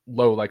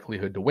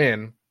likelihood to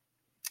win,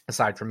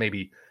 aside from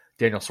maybe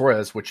Daniel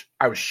Suarez, which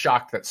I was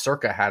shocked that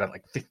Circa had it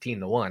like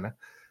 15-1.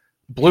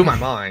 Blew my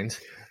mind.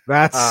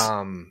 That's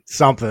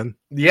something.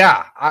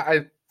 Yeah.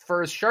 I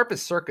for as sharp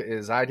as Circa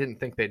is, I didn't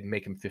think they'd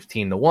make him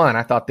 15-1.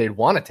 I thought they'd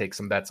want to take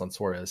some bets on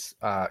Suarez.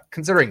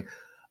 Considering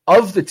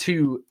of the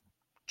 2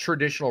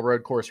 traditional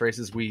road course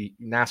races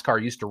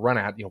NASCAR used to run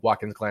at,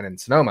 Watkins Glen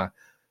and Sonoma,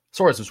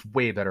 Suarez was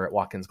way better at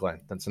Watkins Glen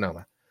than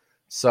Sonoma.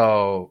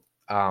 So,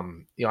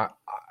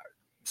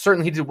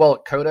 certainly he did well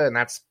at COTA, and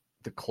that's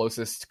the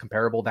closest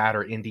comparable, that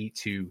or Indy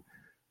to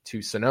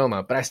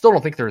Sonoma, but I still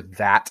don't think they're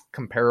that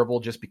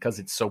comparable just because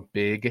it's so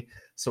big,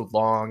 so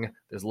long.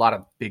 There's a lot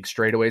of big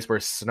straightaways,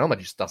 whereas Sonoma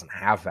just doesn't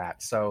have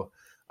that. So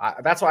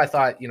that's why I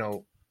thought,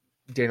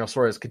 Daniel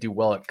Suarez could do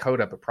well at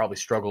COTA, but probably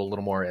struggle a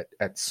little more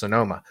at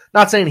Sonoma.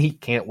 Not saying he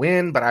can't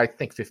win, but I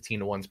think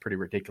 15-1 is pretty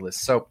ridiculous.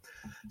 So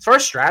as far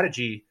as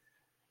strategy,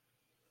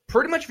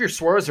 pretty much if your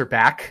Suarez are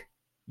back,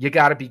 you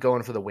got to be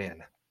going for the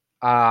win.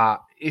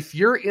 If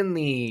you're in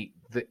the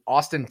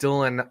Austin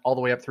Dillon all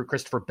the way up through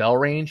Christopher Bell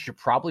range, you're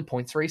probably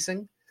points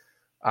racing.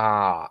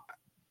 Not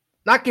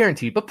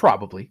guaranteed, but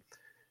probably.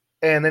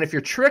 And then if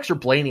you're Truex or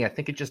Blaney, I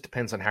think it just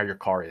depends on how your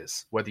car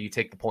is, whether you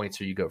take the points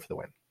or you go for the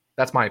win.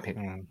 That's my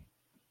opinion.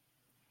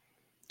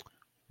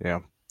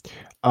 Yeah.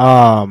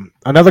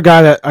 Another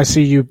guy that I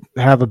see you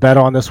have a bet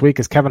on this week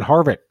is Kevin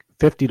Harvick,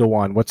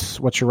 50-1.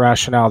 What's your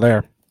rationale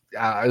there?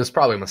 It was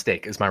probably a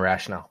mistake, is my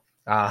rationale.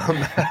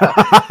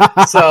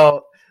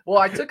 Well,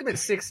 I took him at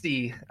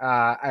 60,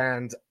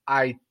 and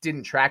I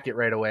didn't track it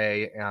right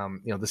away.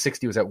 The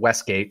 60 was at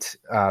Westgate,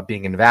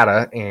 being in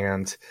Nevada,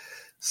 and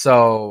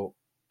so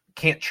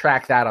can't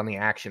track that on the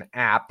Action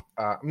app.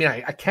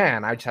 I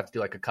can. I just have to do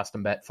like a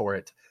custom bet for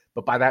it.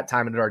 But by that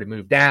time, it had already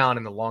moved down,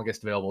 and the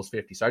longest available was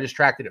 50. So I just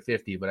tracked it at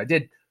 50, but I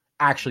did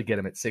actually get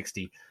him at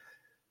 60.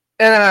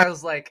 And then I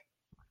was like,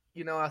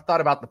 I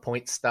thought about the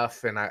point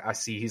stuff, and I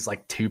see he's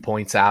like 2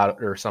 points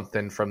out or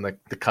something from the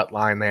cut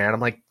line there. And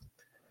I'm like,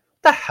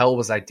 the hell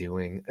was I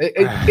doing?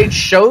 It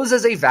shows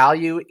as a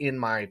value in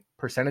my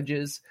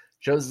percentages,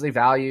 shows as a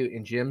value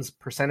in Jim's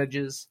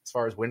percentages as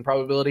far as win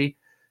probability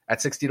at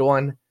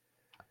 60-1.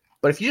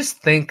 But if you just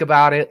think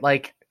about it,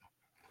 like,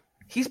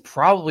 he's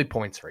probably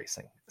points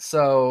racing.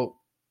 So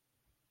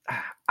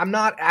I'm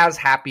not as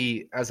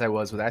happy as I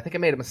was with it. I think I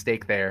made a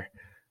mistake there.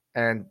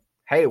 And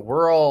hey,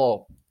 we're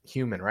all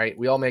human, right?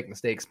 We all make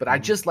mistakes. But I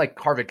just like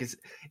Harvick is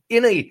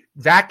in a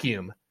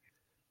vacuum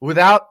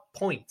without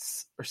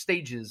points or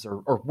stages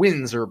or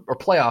wins or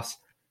playoffs.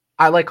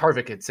 I like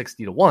Harvick at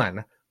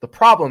 60-1. The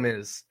problem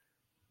is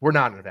we're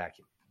not in a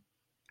vacuum.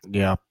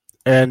 Yeah.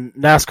 And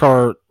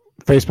NASCAR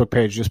Facebook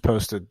page just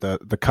posted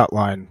the cut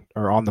line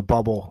or on the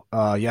bubble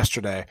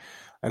yesterday.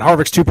 And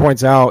Harvick's 2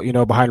 points out,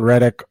 behind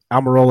Reddick.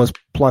 Almirola's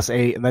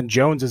 +8. And then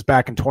Jones is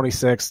back in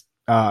 26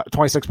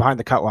 behind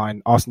the cut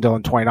line. Austin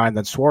Dillon 29.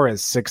 Then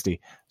Suarez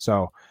 60.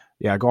 So,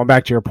 yeah, going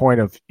back to your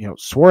point of,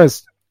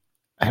 Suarez,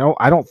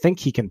 I don't think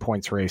he can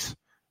points race,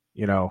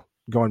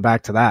 going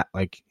back to that.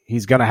 Like,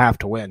 he's going to have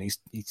to win.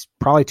 He's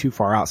probably too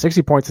far out.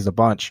 60 points is a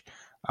bunch.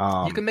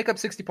 You can make up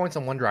 60 points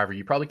on one driver.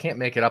 You probably can't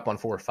make it up on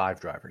 4 or 5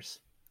 drivers.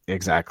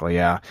 Exactly,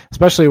 yeah.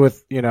 Especially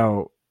with,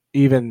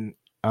 even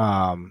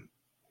a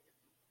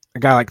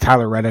guy like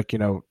Tyler Reddick,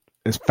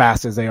 as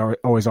fast as they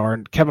always are.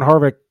 And Kevin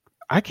Harvick,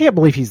 I can't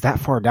believe he's that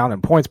far down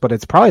in points, but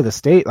it's probably the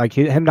state, like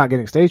him not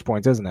getting stage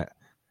points, isn't it?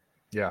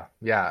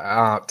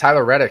 Yeah.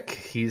 Tyler Reddick,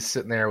 he's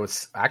sitting there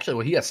with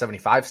he has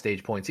 75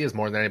 stage points. He has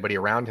more than anybody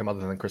around him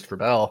other than Christopher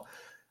Bell.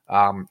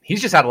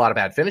 He's just had a lot of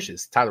bad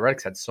finishes. Tyler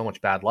Reddick's had so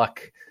much bad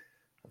luck,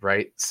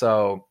 right?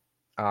 So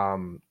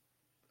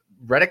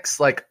Reddick's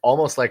like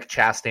almost like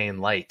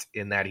Chastain light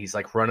in that he's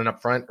like running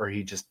up front or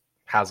he just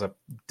has a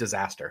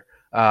disaster.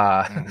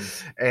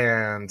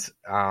 And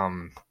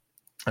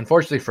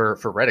unfortunately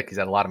for Reddick, he's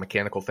had a lot of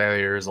mechanical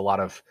failures, a lot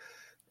of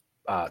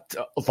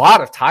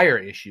tire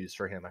issues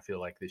for him, I feel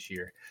like, this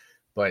year.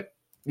 But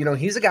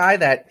he's a guy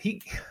that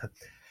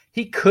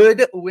he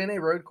could win a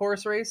road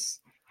course race.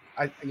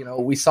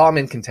 We saw him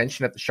in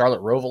contention at the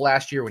Charlotte Roval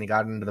last year when he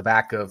got into the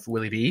back of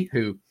Willie B,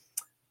 who,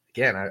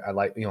 again, I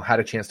like, had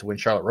a chance to win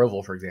Charlotte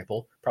Roval, for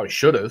example. Probably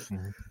should have.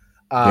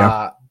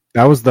 Yeah,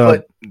 that was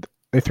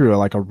they threw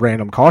a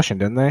random caution,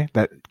 didn't they?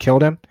 That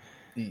killed him.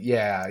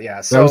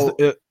 Yeah. So that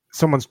was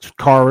someone's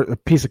car, a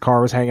piece of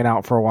car was hanging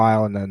out for a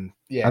while, and then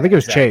I think it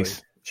was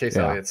exactly. Chase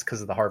Elliott's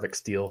because of the Harvick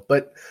steal.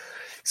 But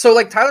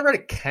so Tyler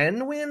Reddick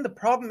can win. The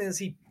problem is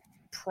he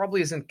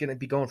probably isn't going to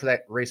be going for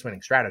that race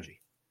winning strategy.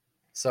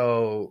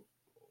 So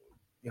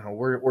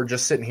we're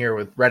just sitting here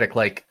with Reddick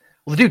like,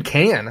 well, the dude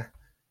can.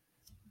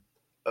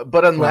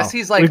 But unless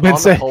he's on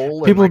the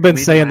pole, people have been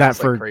saying that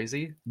for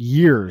crazy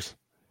years.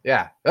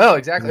 Yeah. Oh,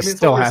 exactly. I mean,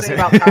 it's what we're saying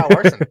about Kyle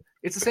Larson.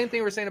 It's the same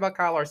thing we're saying about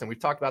Kyle Larson. We've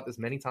talked about this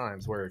many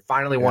times where he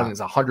finally won his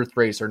 100th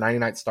race or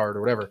 99th start or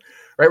whatever.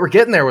 Right? We're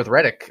getting there with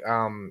Reddick.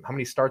 How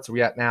many starts are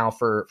we at now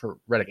for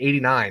Reddick?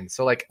 89.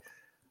 So,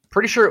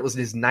 pretty sure it was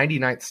his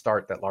 99th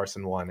start that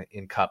Larson won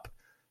in Cup,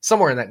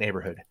 somewhere in that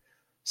neighborhood.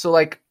 So,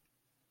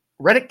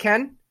 Reddick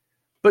can,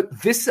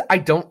 but this I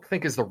don't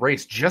think is the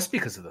race just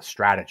because of the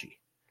strategy.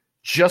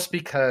 Just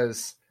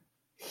because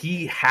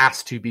he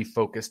has to be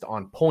focused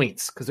on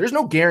points because there's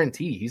no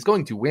guarantee he's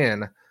going to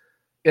win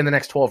in the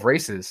next 12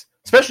 races,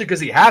 especially because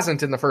he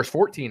hasn't in the first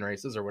 14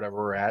 races or whatever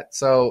we're at.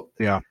 So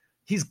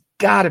he's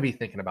got to be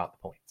thinking about the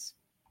points.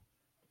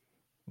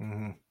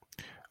 Mm-hmm.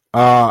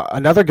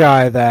 Another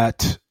guy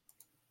that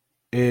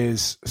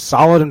is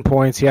solid in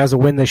points. He has a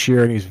win this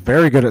year and he's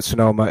very good at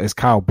Sonoma is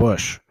Kyle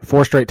Busch.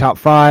 4 straight top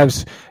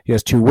 5s. He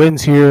has 2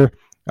 wins here.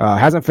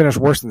 Hasn't finished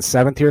worse than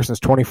 7th here since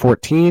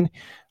 2014.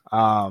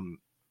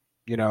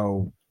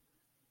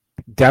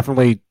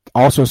 Definitely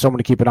also someone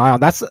to keep an eye on.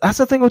 That's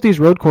the thing with these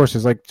road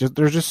courses.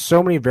 There's just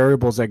so many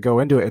variables that go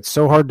into it. It's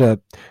so hard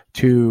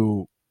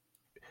to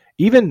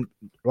even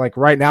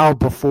right now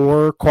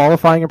before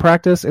qualifying and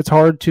practice. It's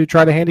hard to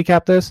try to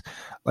handicap this.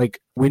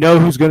 We know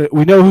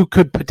who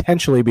could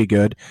potentially be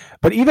good,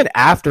 but even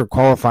after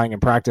qualifying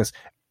and practice,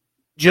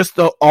 just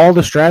all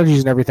the strategies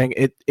and everything,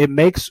 it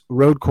makes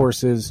road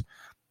courses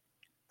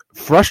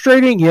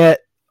frustrating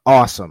yet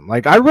awesome.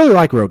 I really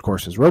like road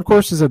courses. Road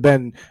courses have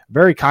been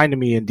very kind to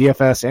me in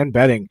DFS and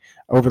betting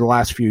over the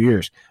last few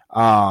years.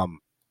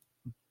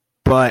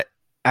 But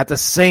at the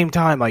same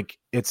time,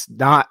 it's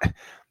not,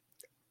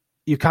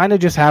 you kind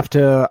of just have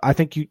to, I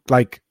think you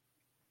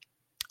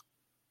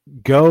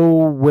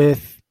go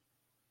with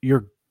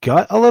your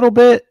gut a little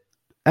bit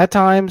at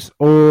times,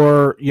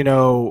 or,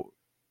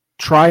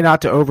 try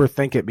not to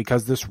overthink it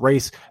because this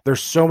race,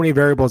 there's so many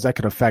variables that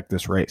could affect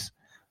this race.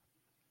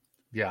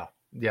 Yeah,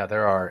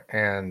 there are.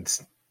 And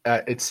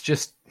it's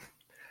just,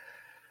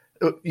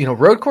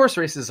 road course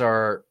races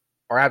are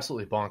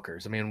absolutely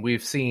bonkers. I mean,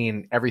 we've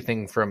seen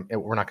everything from,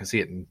 we're not going to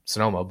see it in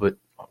Sonoma, but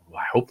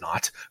I hope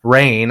not,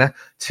 rain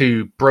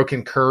to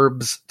broken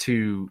curbs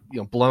to,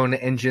 blown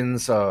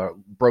engines,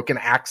 broken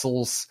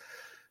axles,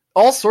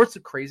 all sorts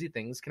of crazy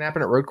things can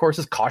happen at road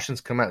courses. Cautions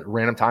come at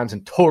random times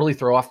and totally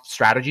throw off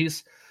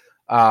strategies.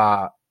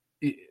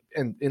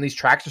 and these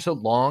tracks are so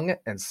long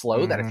and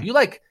slow that if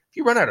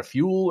you run out of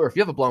fuel or if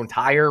you have a blown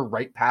tire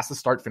right past the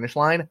start finish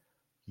line,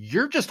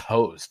 you're just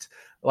hosed.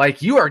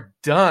 Like, you are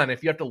done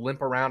if you have to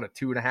limp around a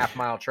 2.5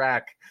 mile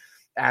track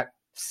at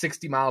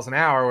 60 miles an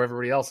hour where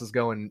everybody else is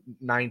going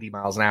 90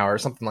 miles an hour or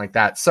something like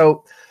that.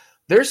 So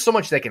there's so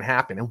much that can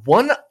happen. And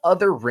one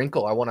other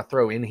wrinkle I want to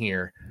throw in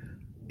here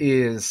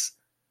is,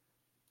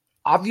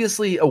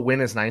 obviously a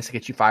win is nice to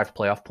get you 5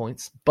 playoff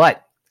points,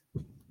 but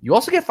you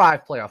also get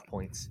 5 playoff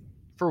points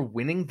for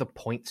winning the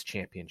points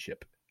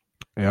championship.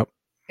 Yep.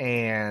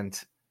 And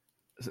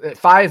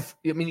 5,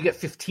 I mean, you get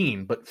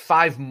 15, but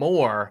 5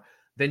 more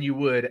than you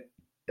would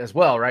as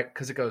well, right?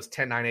 Because it goes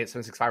 10, 9, 8,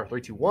 7, 6, 5, or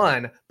 3, 2,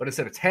 1. But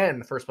instead of 10,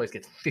 the first place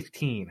gets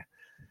 15.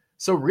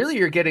 So really,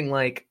 you're getting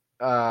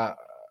I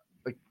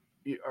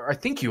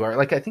think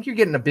you're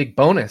getting a big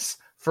bonus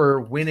for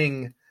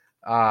winning,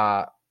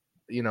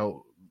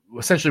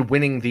 essentially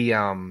winning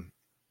the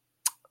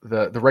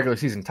regular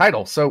season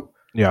title. So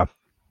yeah,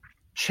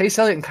 Chase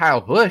Elliott and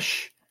Kyle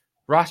Busch,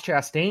 Ross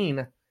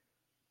Chastain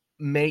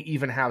may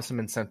even have some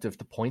incentive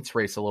to points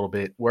race a little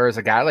bit, whereas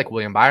a guy like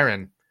William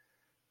Byron,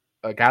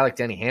 a guy like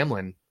Denny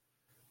Hamlin,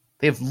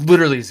 they have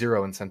literally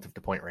zero incentive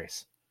to point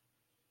race.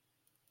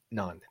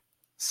 None.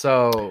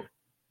 So,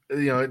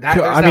 there's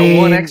that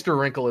one extra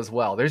wrinkle as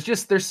well.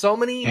 There's so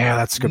many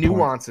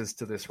nuances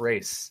to this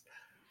race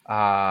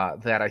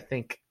that I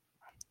think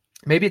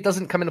maybe it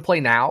doesn't come into play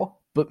now,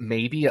 but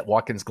maybe at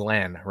Watkins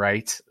Glen,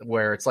 right?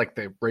 Where it's like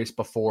the race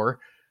before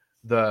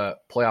the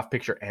playoff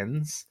picture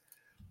ends.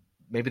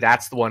 Maybe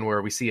that's the one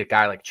where we see a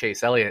guy like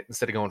Chase Elliott,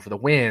 instead of going for the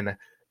win,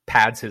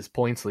 pads his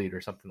points lead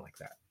or something like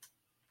that.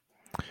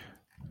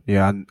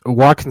 Yeah, and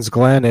Watkins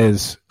Glen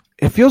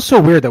it feels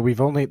so weird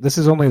that this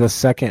is only the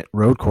second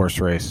road course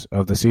race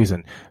of the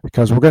season,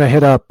 because we're going to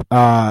hit up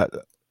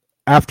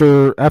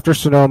after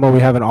Sonoma, we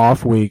have an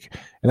off week,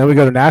 and then we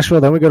go to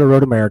Nashville, then we go to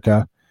Road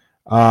America,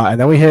 and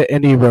then we hit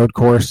Indy Road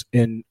Course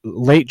in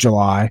late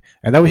July,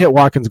 and then we hit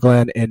Watkins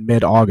Glen in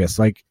mid-August.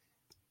 Like,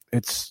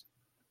 it's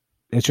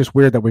just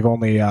weird that we've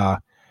only had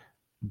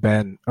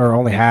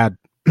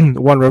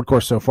one road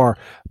course so far.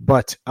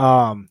 But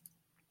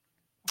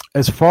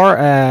as far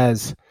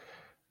as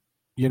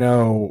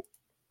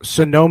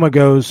Sonoma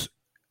goes,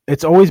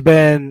 it's always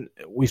been,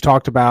 we've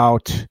talked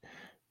about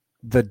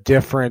the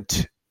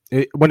different.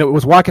 When it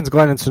was Watkins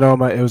Glen and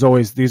Sonoma, it was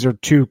always, these are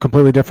two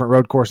completely different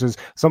road courses.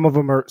 Some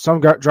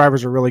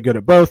drivers are really good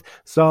at both.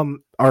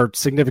 Some are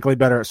significantly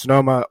better at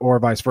Sonoma, or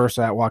vice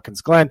versa at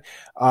Watkins Glen.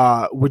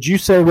 Would you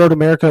say Road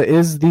America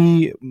is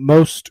the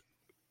most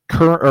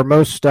current or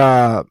most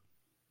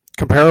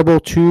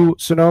comparable to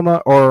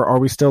Sonoma, or are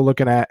we still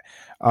looking at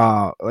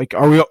are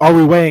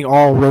we weighing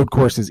all road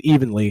courses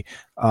evenly?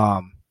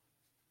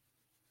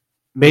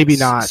 Maybe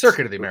not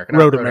Circuit of the America,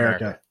 Road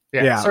America.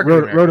 Yeah,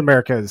 Road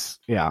America is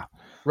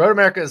Road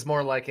America is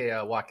more like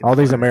a Watkins. All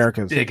these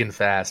Americas, big and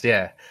fast,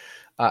 yeah.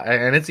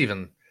 And it's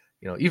even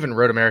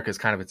Road America is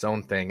kind of its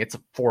own thing. It's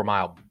a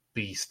 4-mile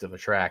beast of a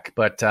track,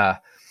 but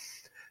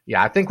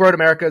I think Road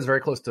America is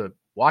very close to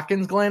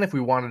Watkins Glen if we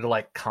wanted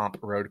to comp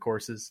road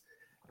courses.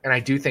 And I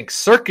do think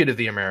Circuit of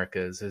the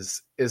Americas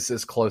is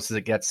as close as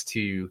it gets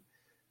to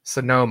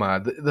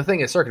Sonoma. The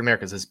thing is, Circuit of the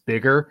Americas is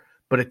bigger,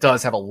 but it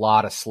does have a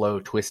lot of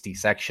slow, twisty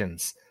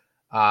sections.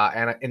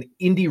 And an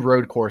Indy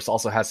road course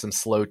also has some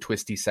slow,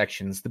 twisty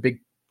sections. The big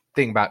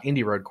thing about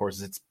Indy road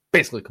courses, it's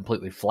basically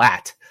completely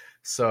flat.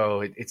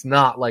 So it's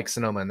not like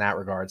Sonoma in that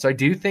regard. So I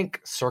do think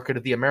Circuit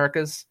of the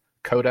Americas,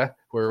 COTA,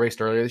 who we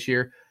raced earlier this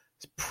year,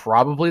 is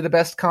probably the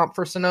best comp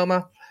for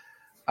Sonoma.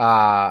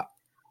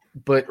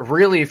 But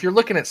really, if you're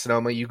looking at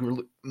Sonoma,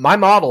 my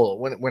model,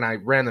 when I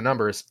ran the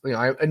numbers,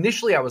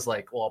 initially I was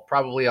like, well,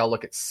 probably I'll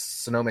look at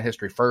Sonoma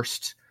history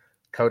first,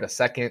 COTA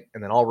second,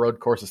 and then all road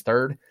courses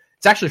third.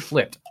 It's actually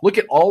flipped. Look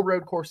at all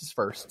road courses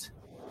first,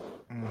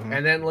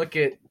 and then look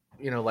at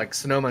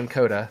Sonoma and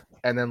COTA,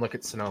 and then look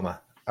at Sonoma.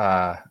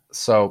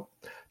 So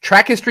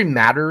track history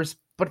matters,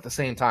 but at the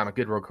same time, a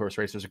good road course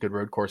racer is a good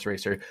road course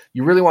racer.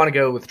 You really want to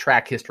go with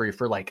track history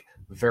for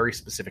very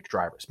specific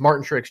drivers.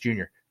 Martin Truex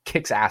Jr.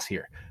 kicks ass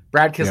here.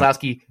 Brad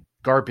Keselowski,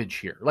 garbage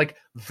here.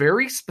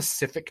 Very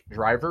specific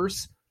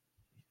drivers,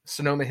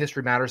 Sonoma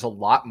history matters a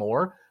lot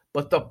more,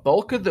 but the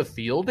bulk of the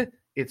field,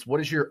 it's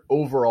what is your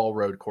overall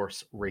road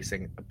course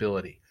racing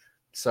ability.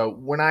 So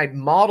when I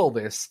model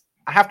this,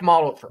 I have to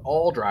model it for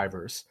all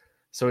drivers.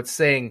 So it's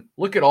saying,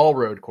 look at all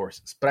road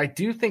courses. But I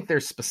do think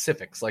there's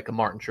specifics like a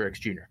Martin Truex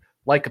Jr.,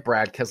 like a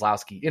Brad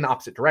Keselowski in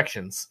opposite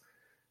directions,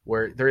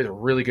 where they're either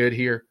really good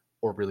here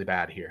or really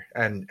bad here.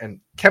 And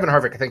Kevin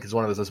Harvick, I think, is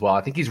one of those as well.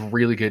 I think he's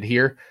really good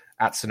here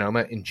at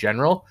Sonoma in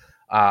general.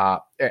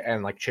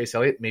 And like Chase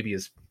Elliott maybe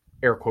is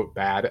air quote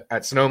bad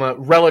at Sonoma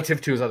relative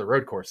to his other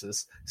road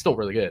courses. Still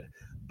really good.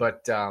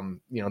 But,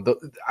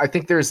 I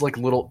think there's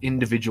little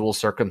individual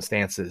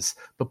circumstances,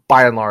 but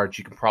by and large,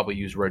 you can probably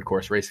use road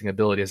course racing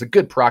ability as a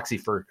good proxy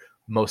for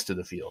most of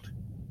the field.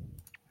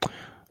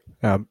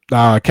 Kevin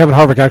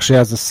Harvick actually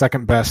has the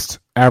second best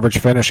average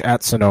finish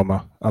at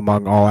Sonoma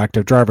among all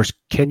active drivers.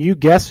 Can you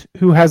guess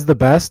who has the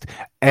best?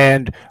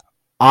 And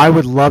I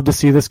would love to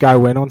see this guy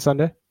win on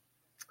Sunday.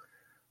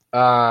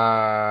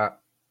 I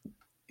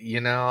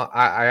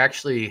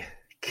actually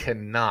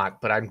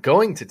cannot, but I'm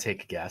going to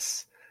take a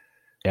guess.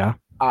 Yeah.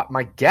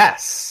 My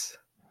guess,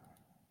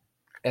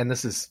 and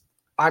this is,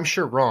 I'm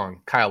sure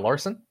wrong, Kyle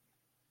Larson?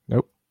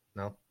 Nope.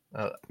 No.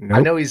 Nope.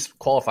 I know he's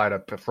qualified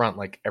up front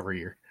like every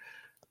year.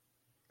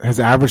 His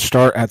average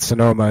start at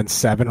Sonoma in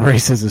 7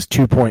 races is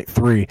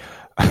 2.3.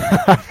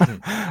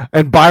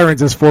 And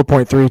Byron's is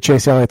 4.3.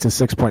 Chase Elliott's is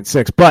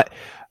 6.6. But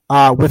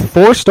with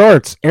 4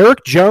 starts,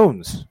 Eric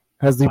Jones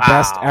has the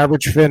best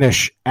average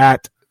finish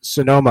at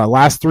Sonoma.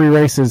 Last 3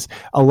 races,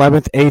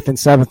 11th, 8th, and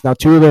 7th. Now,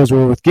 2 of those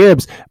were with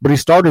Gibbs, but he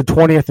started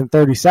 20th and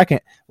 32nd.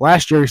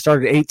 Last year, he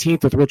started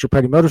 18th with Richard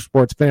Petty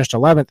Motorsports, finished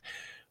 11th.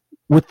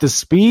 With the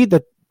speed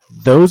that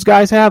those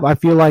guys have, I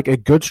feel like a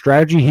good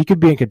strategy, he could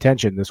be in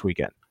contention this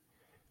weekend.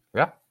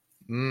 Yeah,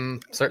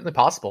 certainly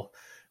possible.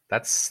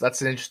 That's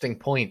an interesting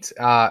point.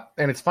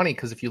 And it's funny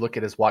because if you look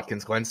at his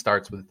Watkins Glen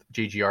starts with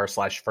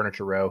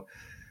GGR/Furniture Row,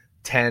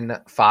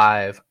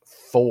 10-5-4.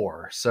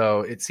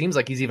 So it seems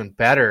like he's even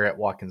better at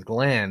Watkins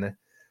Glen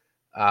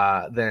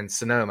than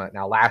Sonoma.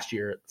 Now, last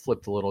year it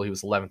flipped a little. He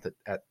was 11th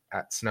at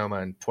Sonoma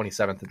and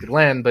 27th at the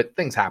Glen, but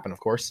things happen, of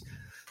course.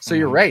 So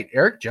you're right.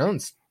 Eric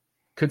Jones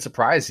could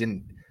surprise.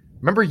 And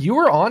remember, you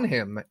were on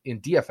him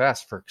in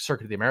DFS for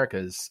Circuit of the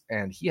Americas,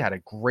 and he had a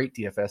great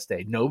DFS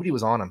day. Nobody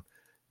was on him.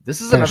 This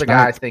is another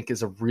guy I think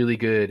is a really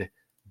good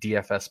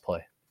DFS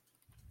play.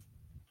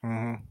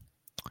 Mm-hmm.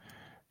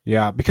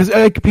 Yeah, because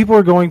people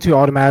are going to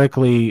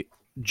automatically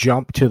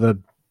jump to the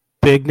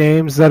big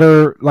names that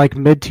are like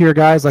mid-tier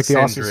guys, like the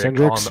Austin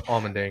Cindrics,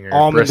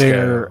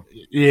 Allmendinger,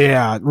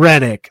 yeah,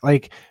 Reddick.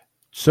 Like,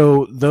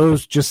 so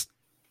those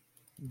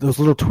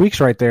little tweaks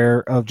right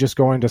there of just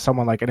going to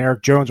someone like an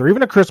Eric Jones or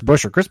even a Chris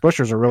Buescher. Chris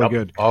Buescher's a really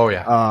good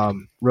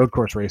road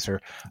course racer.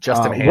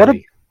 Justin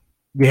Haley.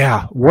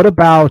 What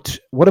about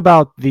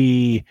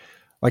the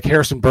like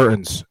Harrison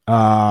Burton's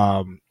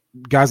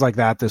guys like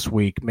that this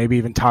week? Maybe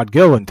even Todd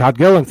Gillen. Todd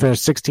Gillen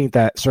finished 16th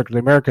at Circuit of the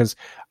Americas.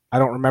 I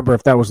don't remember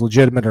if that was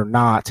legitimate or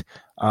not.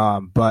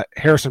 But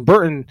Harrison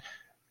Burton,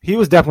 he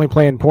was definitely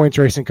playing points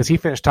racing because he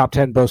finished top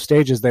 10 both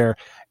stages there.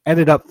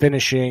 Ended up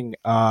finishing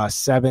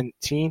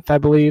 17th, I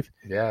believe.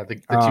 Yeah, the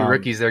 2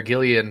 rookies there,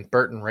 Gilly and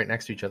Burton, right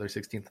next to each other,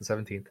 16th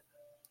and 17th.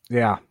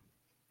 Yeah.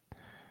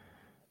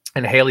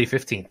 And Haley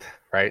 15th,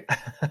 right?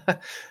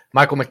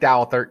 Michael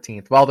McDowell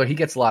 13th. Well, though he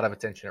gets a lot of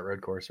attention at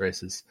road course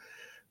races.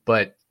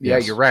 But, yeah,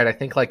 You're right. I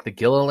think like the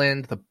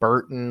Gilliland, the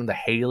Burton, the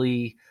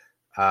Haley,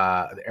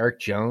 the Eric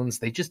Jones,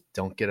 they just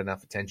don't get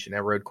enough attention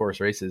at road course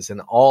races. And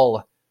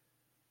all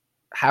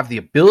have the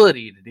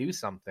ability to do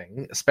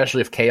something,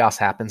 especially if chaos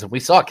happens. And we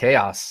saw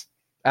chaos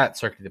at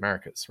Circuit of the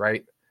Americas,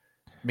 right?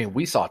 I mean,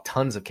 we saw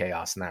tons of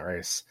chaos in that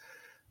race.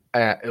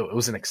 It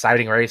was an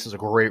exciting race. It was a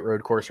great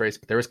road course race,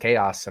 but there was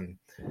chaos. And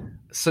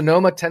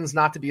Sonoma tends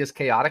not to be as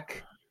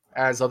chaotic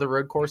as other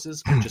road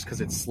courses just because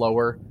it's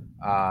slower.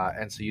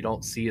 And so you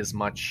don't see as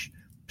much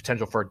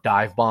potential for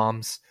dive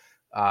bombs.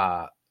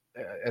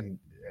 And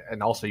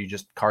also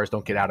cars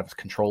don't get out of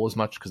control as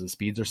much because the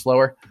speeds are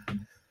slower.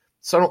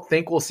 So I don't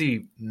think we'll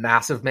see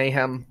massive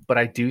mayhem, but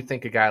I do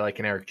think a guy like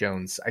an Eric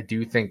Jones, I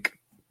do think,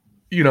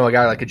 a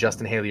guy like a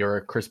Justin Haley or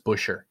a Chris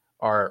Buescher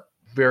are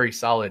very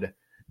solid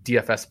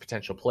DFS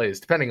potential plays,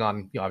 depending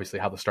on, obviously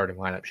how the starting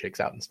lineup shakes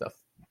out and stuff.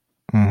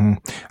 Mm-hmm.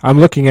 I'm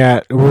looking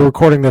we're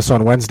recording this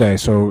on Wednesday,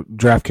 so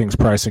DraftKings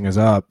pricing is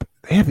up.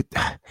 They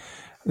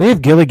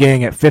have Gilly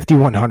Gang at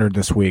 5,100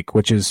 this week,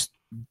 which is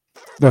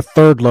the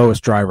 3rd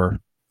lowest driver,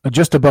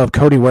 just above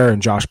Cody Ware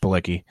and Josh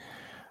Bilicki.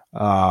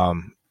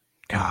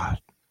 God.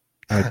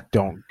 I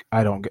don't.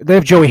 They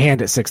have Joey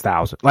Hand at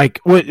 6,000. Like,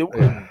 what?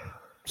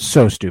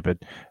 So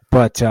stupid.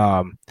 But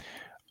I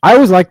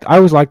always like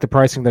the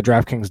pricing that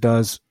DraftKings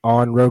does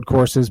on road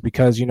courses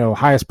because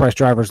highest priced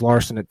drivers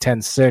Larson at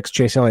 10.6,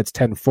 Chase Elliott's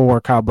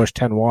 10.4, Kyle Busch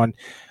 10.1,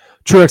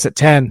 Truex at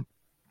 10.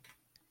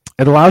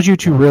 It allows you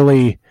to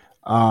really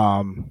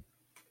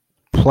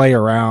play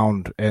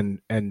around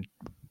and you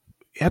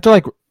have to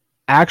like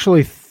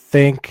actually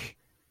think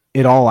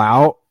it all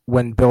out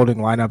when building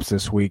lineups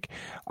this week,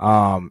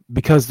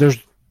 because there's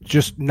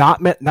just not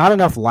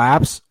enough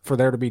laps for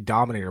there to be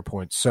dominator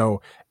points.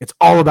 So it's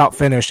all about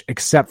finish,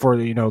 except for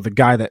the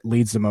guy that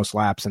leads the most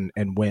laps and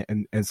win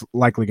and is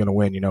likely going to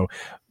win.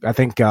 I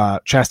think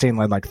Chastain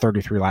led like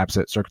 33 laps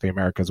at Circuit of the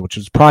Americas, which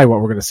is probably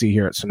what we're going to see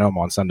here at Sonoma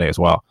on Sunday as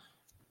well.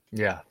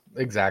 Yeah,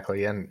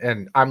 exactly.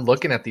 And I'm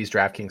looking at these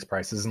DraftKings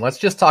prices, and let's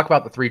just talk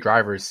about the 3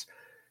 drivers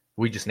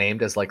we just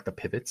named as like the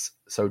pivots.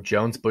 So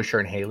Jones, Buescher,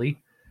 and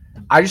Haley.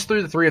 I just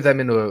threw the 3 of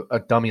them into a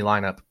dummy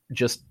lineup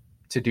just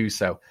to do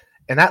so.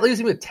 And that leaves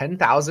me with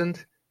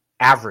 10,000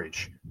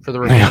 average for the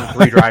remaining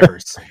 3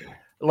 drivers.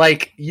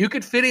 Like, you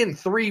could fit in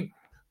 3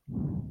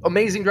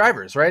 amazing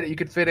drivers, right? You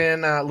could fit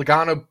in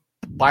Logano,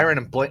 Byron,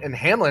 and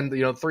Hamlin,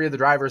 3 of the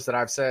drivers that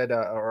I've said,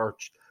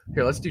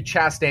 here, let's do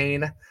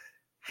Chastain,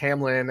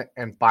 Hamlin,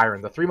 and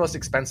Byron, the 3 most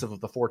expensive of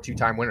the 4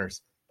 two-time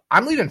winners.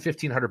 I'm leaving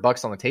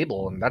 $1,500 on the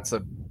table, and that's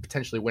a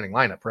potentially winning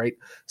lineup, right?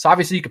 So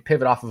obviously you could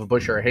pivot off of a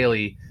Buescher or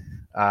Haley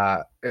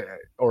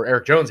or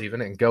Eric Jones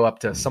even, and go up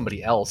to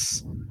somebody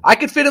else. I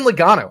could fit in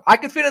Logano. I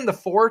could fit in the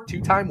 4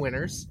 two-time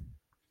winners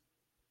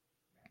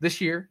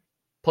this year,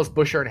 plus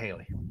Buescher and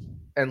Haley,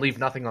 and leave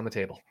nothing on the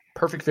table.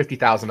 Perfect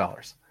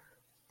 $50,000.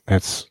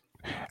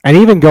 And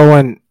even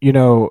going,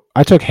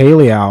 I took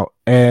Haley out,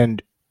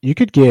 and you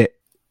could get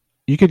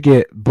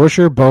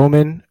Buescher,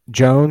 Bowman,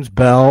 Jones,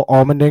 Bell,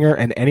 Allmendinger,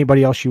 and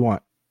anybody else you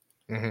want.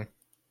 Mm-hmm.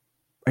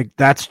 Like,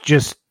 that's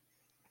just.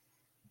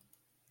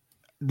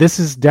 This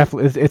is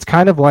definitely, it's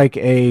kind of like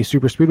a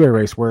super speedway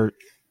race where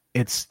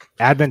it's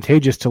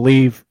advantageous to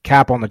leave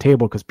cap on the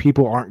table because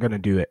people aren't going to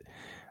do it.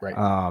 Right.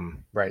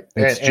 Right.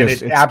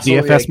 It's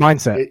absolutely DFS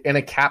mindset. In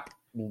a cap,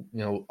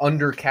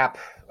 under cap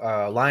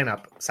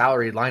lineup,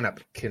 salaried lineup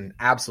can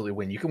absolutely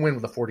win. You can win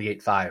with a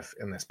 48.5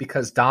 in this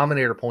because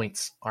dominator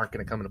points aren't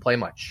going to come into play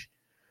much.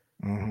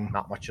 Mm-hmm.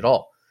 Not much at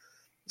all.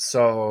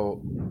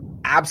 So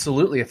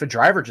absolutely, if a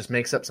driver just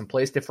makes up some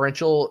place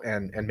differential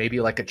and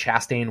maybe like a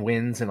Chastain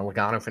wins and a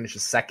Logano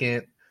finishes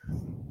second,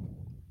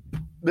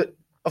 but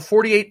a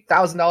 $48,000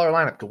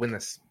 lineup could win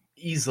this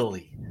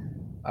easily.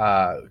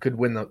 Could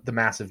win the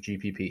massive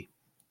GPP.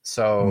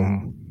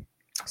 So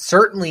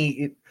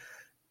certainly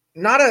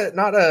not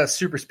a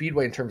super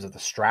speedway in terms of the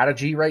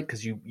strategy, right?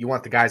 Because you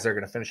want the guys that are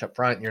going to finish up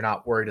front and you're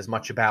not worried as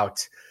much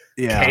about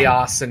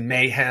chaos and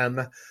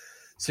mayhem.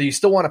 So you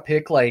still want to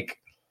pick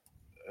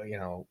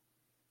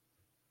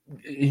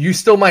you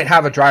still might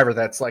have a driver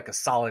that's like a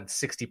solid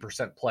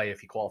 60% play if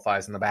he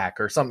qualifies in the back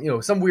or some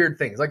weird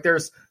things. Like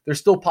there's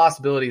still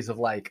possibilities of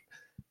like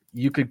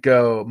you could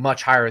go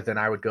much higher than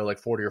I would go, like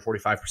 40 or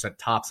 45%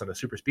 tops on a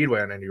super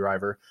speedway on any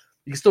driver.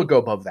 You can still go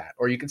above that,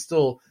 or you can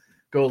still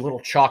go a little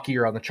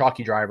chalkier on the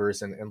chalky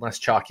drivers and less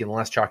chalky and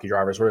less chalky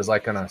drivers. Whereas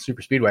like on a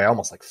super speedway,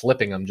 almost like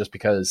flipping them just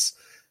because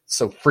it's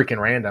so freaking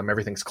random.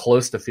 Everything's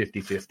close to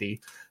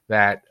 50-50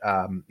 that,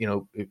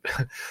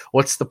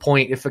 what's the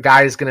point if a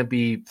guy is going to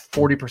be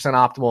 40%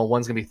 optimal and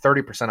one's going to be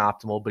 30%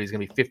 optimal, but he's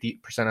going to be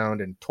 50%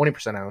 owned and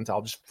 20% owned.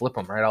 I'll just flip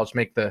them, right? I'll just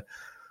make the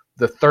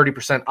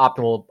 30%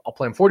 optimal. I'll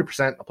play him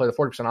 40%. I'll play the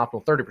 40%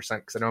 optimal 30%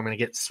 because I know I'm going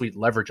to get sweet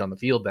leverage on the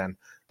field then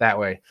that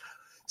way.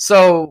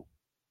 So,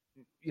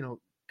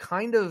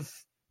 kind of,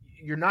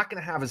 you're not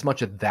going to have as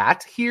much of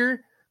that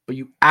here, but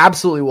you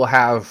absolutely will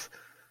have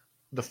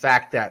the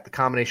fact that the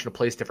combination of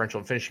place differential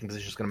and finishing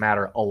position is going to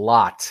matter a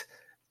lot.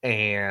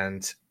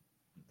 And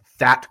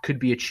that could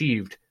be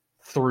achieved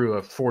through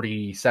a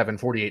 $47,000,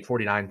 $48,000,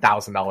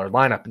 $49,000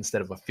 lineup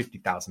instead of a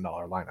 $50,000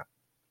 lineup.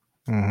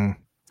 Mm-hmm.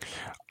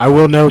 I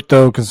will note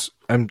though, because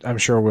I'm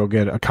sure we'll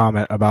get a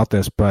comment about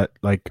this, but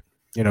Circuit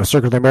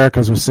of the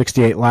Americas was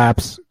 68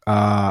 laps.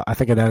 I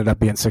think it ended up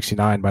being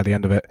 69 by the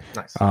end of it.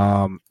 Nice.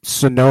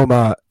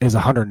 Sonoma is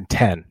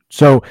 110.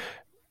 So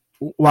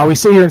while we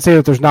sit here and say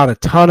that there's not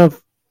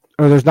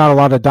a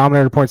lot of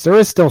dominator points, there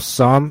is still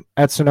some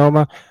at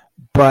Sonoma,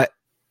 but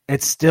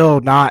it's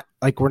still not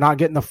like we're not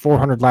getting the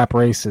 400 lap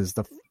races,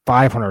 the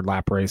 500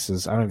 lap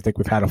races. I don't even think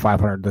we've had a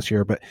 500 this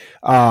year, but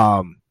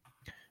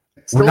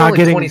we're not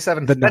getting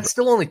 27. That's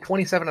still only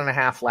 27 and a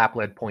half lap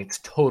led points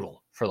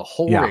total for the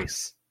whole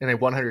race in a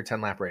 110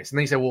 lap race. And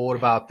then you say, well, what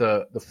about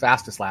the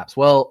fastest laps?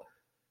 Well,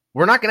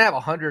 we're not going to have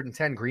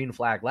 110 green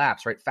flag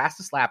laps, right?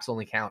 Fastest laps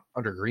only count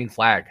under green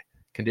flag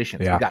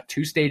conditions. Yeah. We've got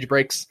 2 stage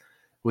breaks.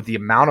 With the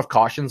amount of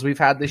cautions we've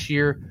had this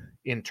year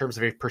in terms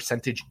of a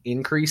percentage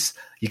increase,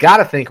 you got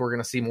to think we're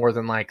going to see more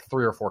than like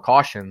 3 or 4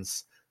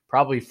 cautions,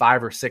 probably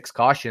 5 or 6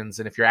 cautions.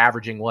 And if you're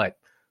averaging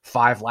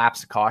 5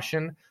 laps of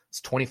caution,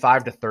 it's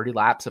 25 to 30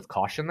 laps of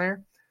caution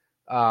there.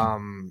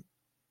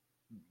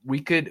 We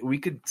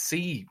could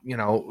see,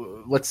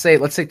 let's say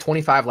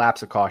 25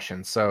 laps of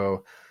caution.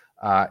 So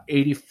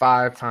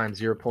 85 times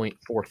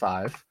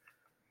 0.45,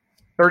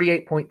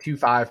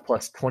 38.25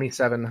 plus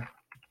 27.5.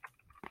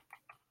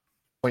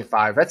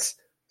 That's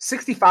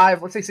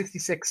 65, let's say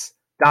 66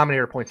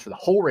 dominator points for the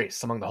whole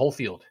race among the whole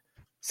field.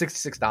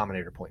 66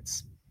 dominator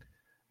points.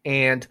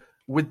 And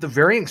with the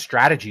varying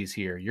strategies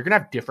here, you're going to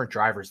have different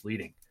drivers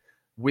leading.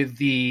 With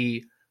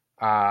the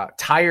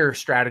tire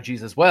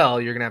strategies as well,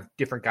 you're going to have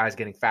different guys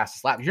getting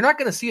fastest lap. You're not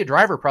going to see a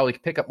driver probably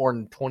pick up more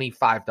than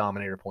 25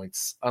 dominator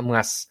points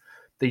unless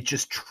they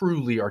just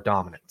truly are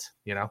dominant,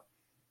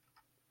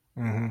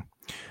 Mm-hmm.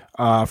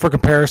 For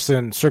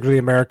comparison, Circuit of the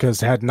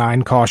Americas had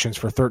 9 cautions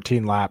for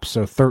 13 laps,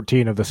 so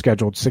 13 of the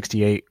scheduled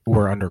 68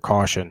 were under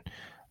caution.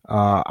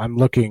 I'm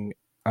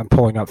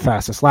pulling up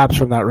fastest laps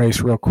from that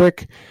race real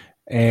quick,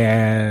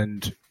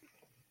 and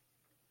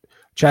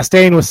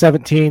Chastain was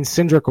 17,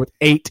 Cindric with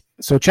 8.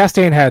 So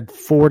Chastain had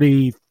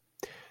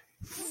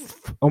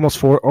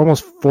almost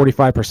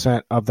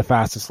 45% of the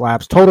fastest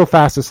laps. Total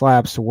fastest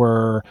laps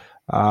were,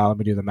 let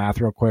me do the math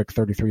real quick,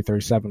 33,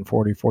 37,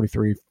 40,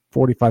 43,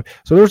 45.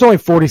 So there's only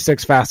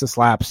 46 fastest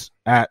laps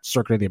at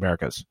Circuit of the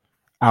Americas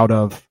out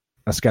of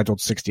a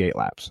scheduled 68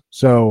 laps.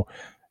 So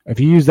if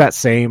you use that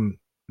same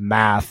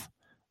math,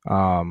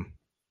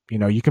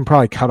 you can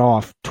probably cut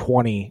off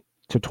 20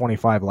 to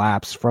 25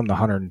 laps from the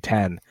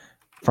 110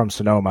 from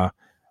Sonoma,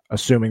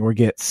 assuming we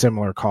get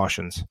similar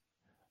cautions.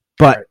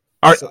 But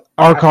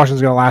our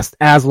caution's going to last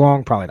as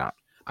long? Probably not.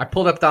 I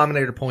pulled up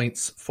Dominator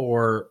points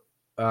for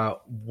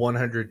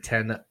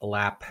 110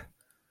 lap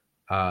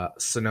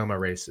Sonoma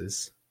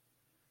races.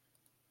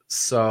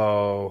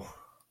 So,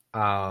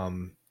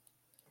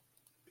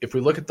 if we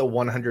look at the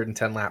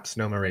 110 lap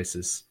Sonoma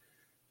races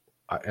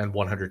and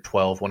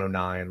 112,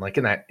 109, like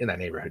in that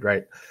neighborhood,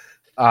 right?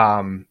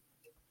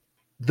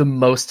 The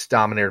most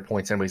Dominator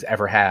points anybody's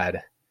ever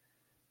had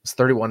was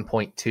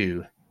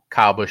 31.2,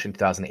 Kyle Busch in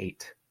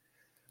 2008.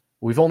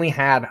 We've only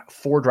had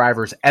 4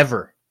 drivers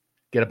ever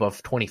get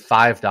above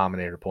 25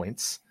 Dominator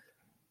points,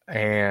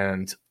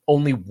 and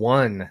only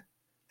one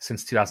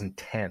since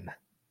 2010,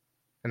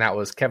 and that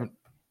was Kevin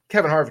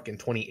Harvick in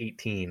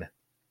 2018.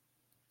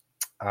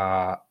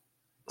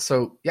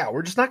 So yeah,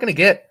 we're just not going to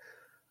get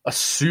a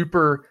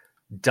super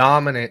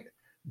dominant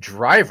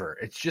driver.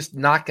 It's just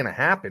not going to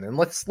happen. And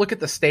let's look at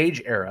the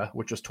stage era,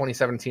 which was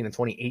 2017 and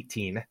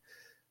 2018,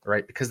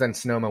 right? Because then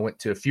Sonoma went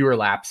to fewer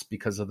laps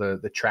because of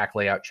the track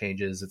layout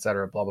changes, et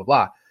cetera, blah, blah,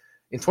 blah.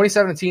 In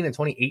 2017 and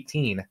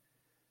 2018,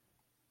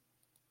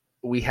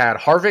 we had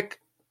Harvick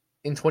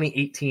in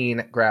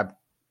 2018 grab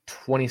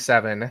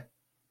 27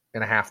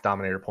 and a half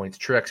Dominator points.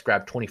 Truex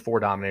grabbed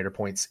 24 Dominator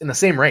points in the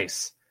same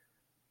race.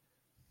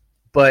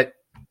 But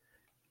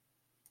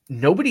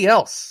nobody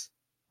else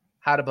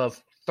had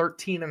above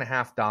 13 and a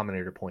half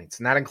Dominator points.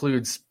 And that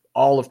includes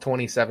all of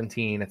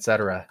 2017, et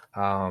cetera.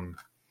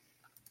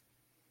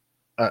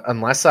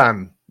 Unless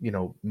I'm,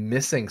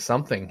 missing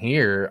something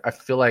here, I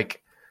feel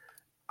like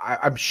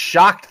I'm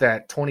shocked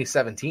that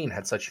 2017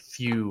 had such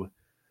few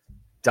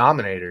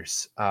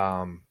Dominators.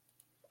 I'm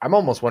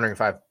almost wondering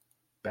if I have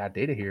bad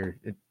data here.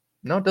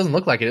 No, it doesn't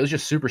look like it. It was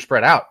just super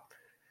spread out,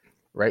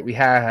 right? We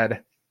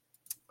had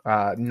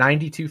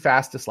 92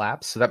 fastest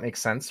laps, so that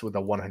makes sense with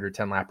a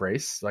 110 lap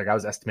race. Like I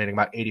was estimating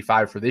about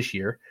 85 for this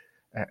year,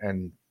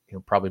 and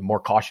probably more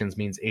cautions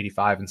means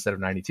 85 instead of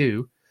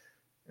 92.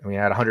 And we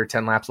had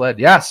 110 laps led.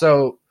 Yeah,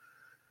 so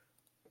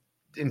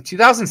in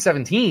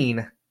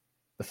 2017,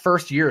 the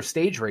first year of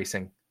stage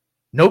racing,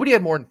 nobody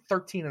had more than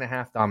 13 and a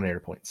half Dominator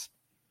points.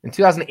 In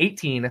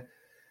 2018,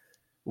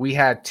 we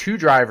had 2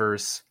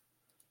 drivers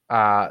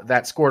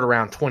that scored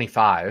around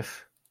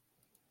 25,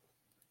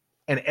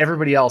 and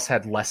everybody else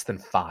had less than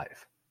 5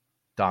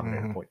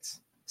 Dominator points.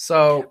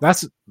 So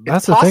that's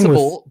it's the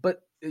possible, thing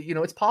but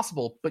it's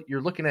possible, but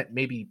you're looking at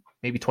maybe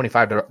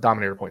 25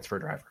 Dominator points for a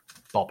driver,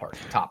 ballpark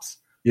tops.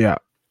 Yeah.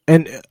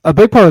 And a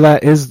big part of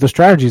that is the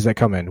strategies that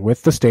come in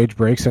with the stage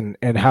breaks and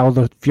how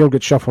the field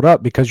gets shuffled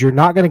up, because you're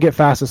not going to get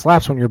fastest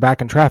laps when you're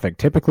back in traffic.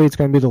 Typically, it's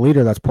going to be the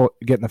leader that's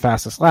getting the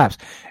fastest laps.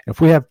 If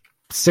we have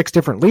 6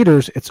 different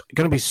leaders, it's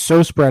going to be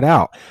so spread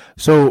out.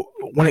 So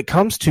when it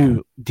comes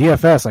to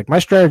DFS, like my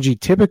strategy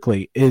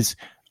typically is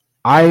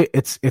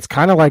it's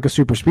kind of like a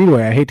super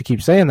speedway. I hate to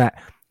keep saying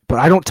that, but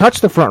I don't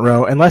touch the front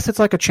row unless it's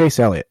like a Chase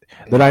Elliott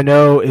that I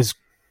know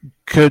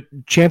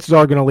chances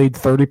are going to lead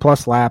 30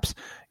 plus laps,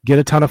 get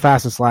a ton of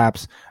fastest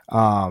laps.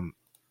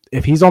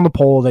 If he's on the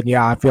pole, then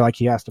yeah, I feel like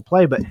he has to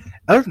play. But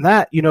other than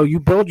that, you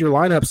build your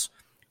lineups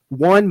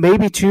 1,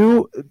 maybe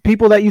 2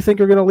 people that you think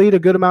are going to lead a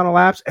good amount of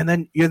laps, and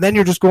then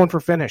you're just going for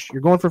finish.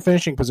 You're going for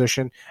finishing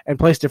position and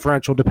place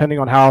differential depending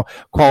on how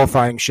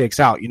qualifying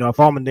shakes out. If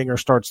Allmendinger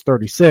starts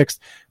 36th,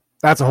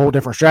 that's a whole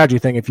different strategy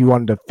thing if you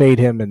wanted to fade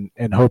him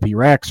and hope he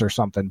wrecks or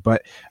something.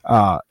 But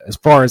as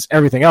far as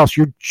everything else,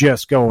 you're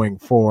just going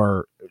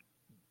for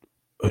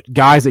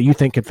guys that you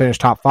think can finish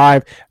top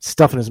 5,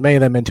 stuffing as many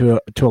of them into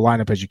a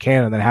lineup as you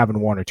can, and then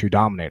having 1 or 2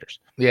 Dominators.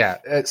 Yeah.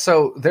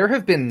 So there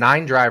have been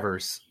 9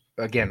 drivers.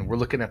 Again, we're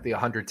looking at the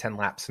 110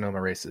 lap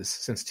Sonoma races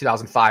since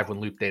 2005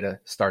 when loop data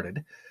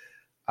started.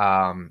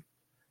 There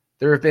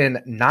have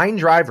been 9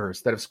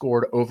 drivers that have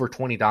scored over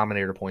 20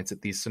 Dominator points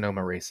at these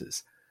Sonoma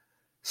races.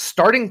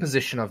 Starting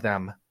position of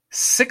them,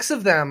 6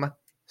 of them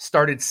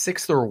started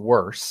 6th or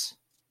worse,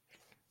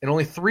 and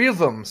only 3 of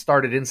them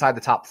started inside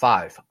the top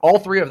 5. All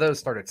 3 of those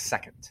started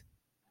 2nd.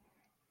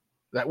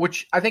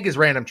 Which I think is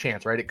random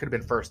chance, right? It could have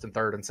been 1st and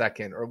 3rd and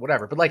 2nd or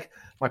whatever. But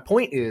my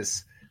point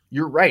is,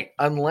 you're right.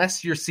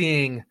 Unless you're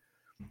seeing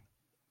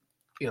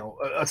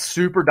a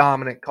super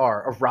dominant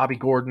car of Robbie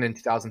Gordon in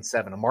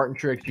 2007, a Martin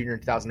Truex Jr. in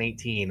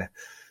 2018,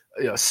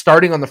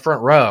 starting on the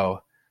front row,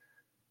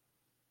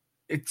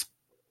 it's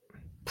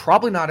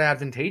probably not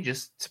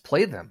advantageous to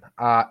play them.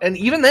 And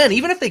even then,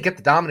 even if they get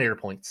the Dominator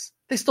points,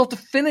 they still have to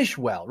finish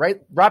well,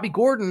 right? Robbie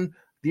Gordon,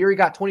 the year he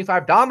got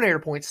 25 Dominator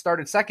points,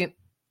 started 2nd,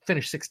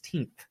 finished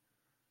 16th.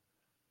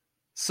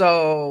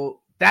 So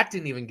that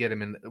didn't even get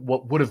him in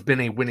what would have been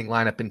a winning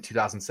lineup in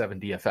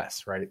 2007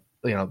 DFS, right?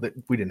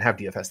 We didn't have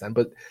DFS then,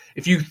 but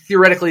if you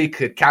theoretically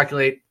could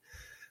calculate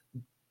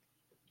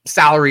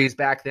salaries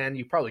back then,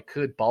 you probably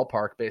could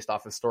ballpark based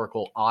off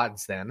historical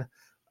odds then.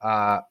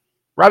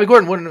 Robbie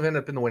Gordon wouldn't have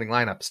ended up in the winning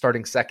lineup,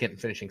 starting 2nd and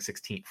finishing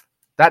 16th.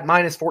 That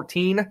minus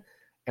 14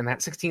 and that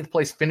 16th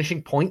place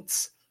finishing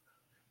points,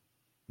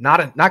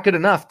 not good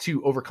enough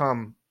to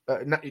overcome.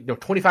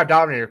 25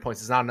 Dominator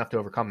points is not enough to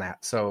overcome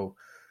that. So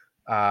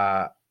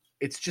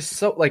it's just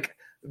so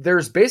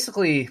there's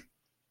basically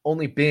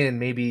only been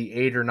maybe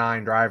 8 or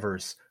 9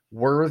 drivers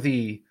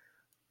worthy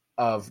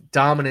of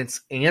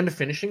dominance and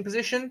finishing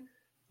position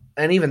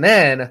And even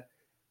then,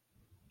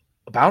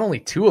 about only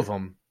 2 of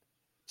them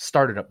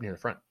started up near the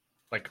front,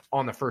 like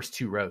on the first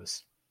 2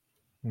 rows.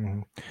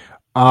 Mm-hmm.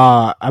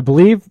 I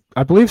believe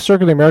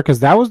Circuit of the Americas,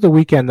 that was the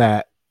weekend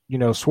that,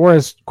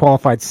 Suarez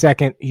qualified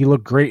second. He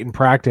looked great in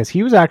practice.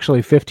 He was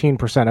actually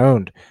 15%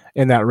 owned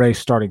in that race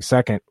starting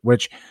second,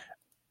 which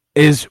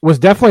was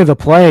definitely the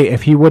play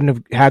if he wouldn't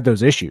have had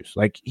those issues.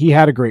 Like, he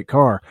had a great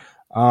car.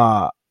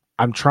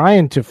 I'm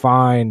trying to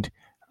find,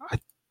 I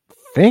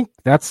think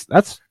that's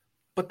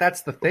but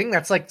that's the thing.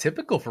 That's like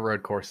typical for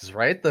road courses,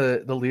 right?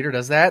 The leader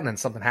does that, and then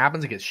something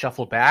happens, it gets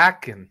shuffled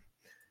back, and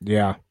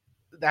yeah,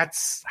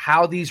 that's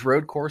how these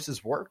road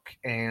courses work.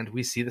 And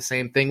we see the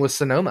same thing with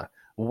Sonoma.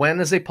 When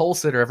has a pole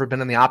sitter ever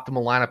been in the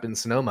optimal lineup in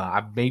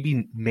Sonoma?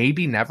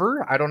 Maybe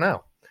never. I don't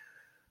know.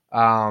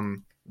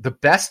 The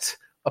best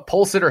a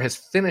pole sitter has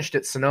finished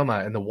at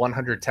Sonoma in the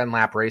 110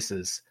 lap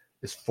races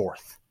is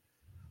 4th.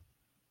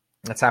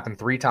 That's happened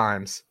 3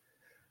 times.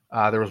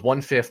 There was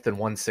 1 5th and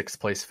 1 6th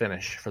place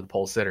finish for the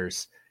pole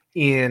sitters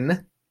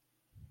in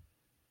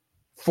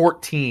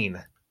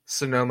 14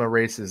 Sonoma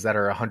races that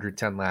are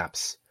 110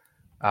 laps.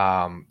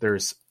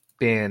 There's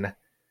been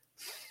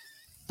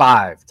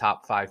 5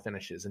 top 5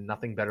 finishes and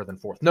nothing better than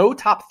 4th. No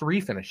top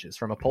 3 finishes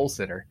from a pole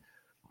sitter.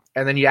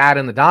 And then you add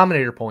in the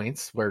Dominator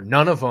points, where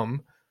none of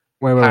them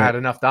had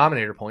enough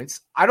Dominator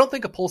points. I don't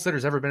think a pole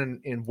sitter's ever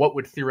been in what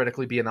would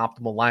theoretically be an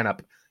optimal lineup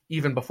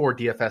even before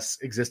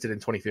DFS existed in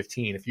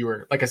 2015. If you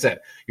were, like I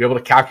said, you're able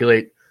to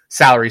calculate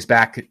salaries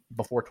back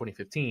before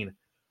 2015.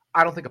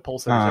 I don't think a pole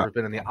sitter's ever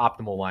been in the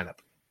optimal lineup.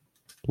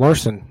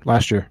 Larson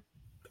last year.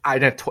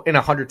 In a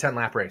 110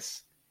 lap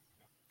race.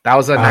 That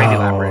was a 90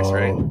 lap race,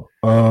 right?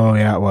 Oh,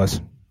 yeah, it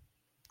was.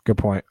 Good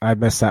point. I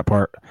missed that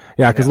part.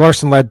 Yeah, because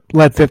Larson led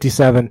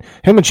 57.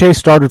 Him and Chase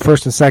started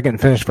first and second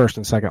and finished first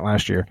and second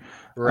last year.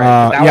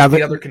 Right. That was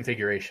the other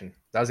configuration.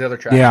 That was the other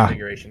track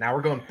configuration. Now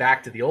we're going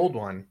back to the old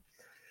one.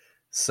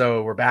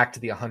 So we're back to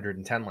the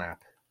 110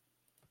 lap.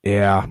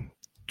 Yeah.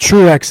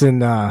 Truex in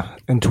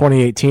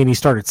 2018, he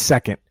started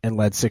second and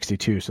led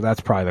 62. So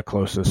that's probably the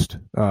closest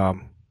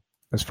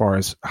as far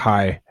as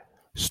high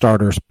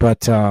starters.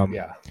 But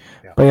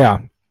yeah,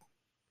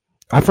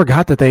 I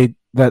forgot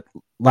that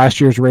last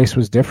year's race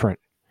was different.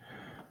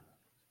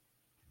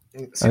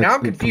 See, now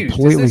I'm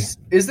confused.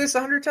 Is this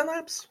 110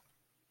 laps?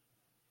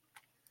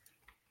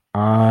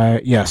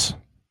 Yes.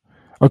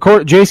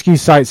 According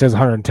J-Ski's site says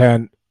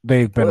 110.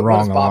 They've been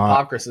wrong a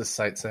lot. What does Bob Procris'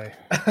 site say?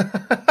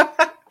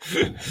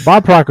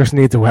 Bob Procris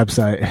needs a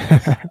website.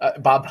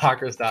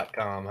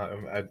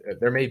 BobProcris.com.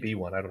 There may be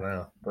one. I don't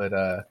know. But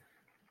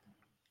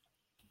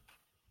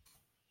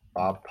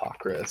Bob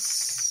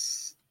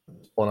Procris.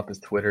 Pulling up his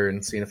Twitter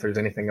and seeing if there's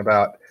anything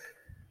about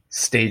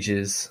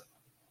stages.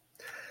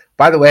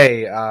 By the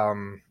way, a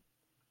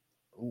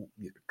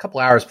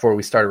couple hours before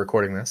we started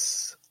recording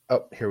this.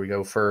 Oh, here we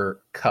go for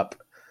Cup.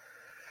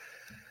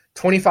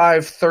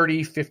 25,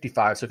 30,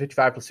 55. So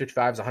 55 plus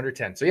 55 is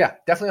 110. So yeah,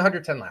 definitely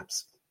 110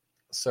 laps.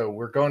 So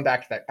we're going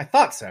back to that. I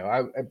thought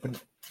so.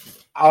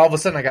 All of a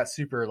sudden I got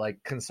super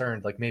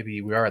concerned,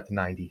 maybe we are at the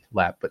 90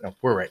 lap, but no,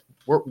 we're right.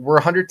 We're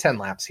 110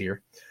 laps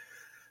here.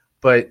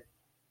 But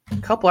a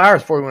couple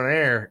hours before we went on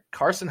air,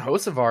 Carson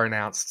Hocevar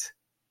announced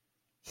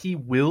he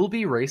will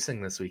be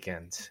racing this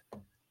weekend,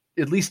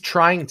 at least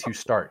trying to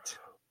start.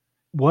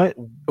 What?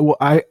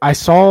 I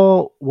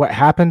saw what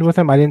happened with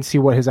him. I didn't see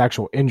what his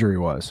actual injury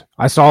was.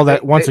 I saw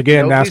that once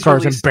again,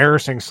 NASCAR is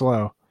embarrassing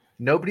slow.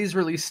 Nobody's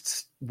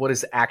released what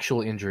his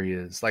actual injury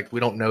is. We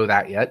don't know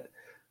that yet.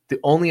 The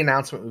only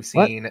announcement we've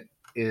seen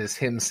is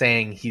him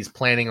saying he's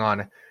planning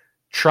on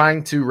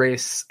trying to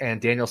race,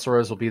 and Daniel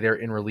Suarez will be there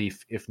in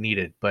relief if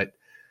needed. But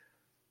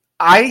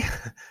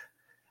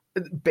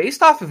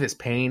based off of his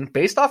pain,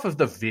 based off of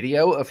the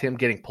video of him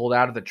getting pulled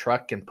out of the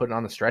truck and put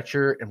on the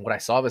stretcher and what I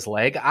saw of his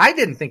leg, I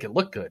didn't think it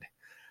looked good.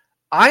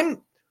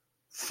 I'm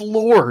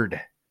floored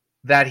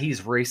that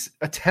he's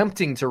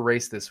attempting to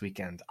race this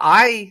weekend.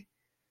 And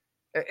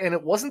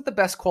it wasn't the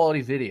best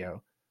quality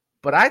video,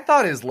 but I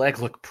thought his leg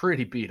looked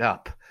pretty beat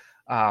up.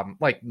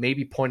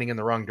 Maybe pointing in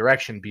the wrong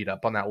direction, beat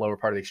up on that lower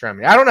part of the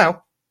extremity. I don't know.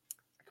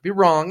 I could be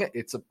wrong.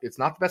 It's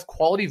not the best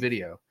quality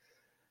video.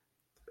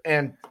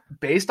 And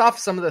based off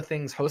some of the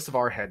things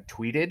Hocevar had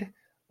tweeted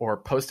or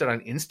posted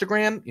on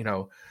Instagram,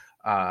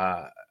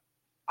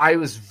 I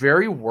was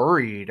very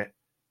worried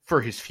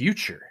for his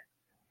future,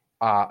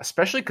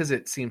 especially because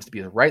it seems to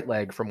be the right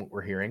leg from what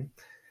we're hearing,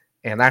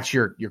 and that's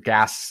your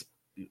gas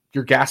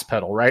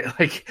pedal, right?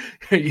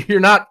 You're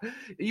not,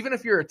 even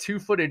if you're a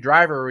 2-footed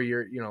driver or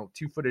you're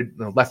 2-footed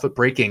left foot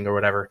braking or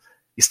whatever,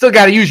 you still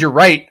got to use your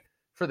right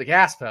for the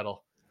gas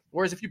pedal.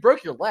 Whereas if you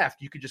broke your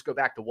left, you could just go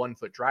back to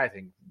 1-foot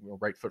driving,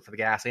 right foot for the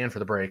gas and for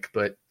the brake.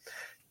 But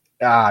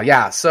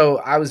so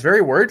I was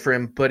very worried for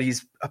him, but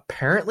he's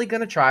apparently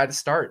going to try to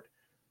start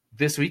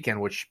this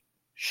weekend, which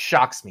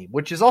shocks me,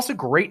 which is also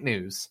great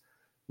news.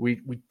 We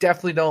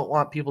definitely don't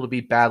want people to be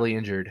badly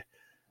injured,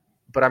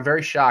 but I'm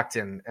very shocked.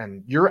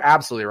 And you're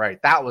absolutely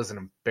right. That was an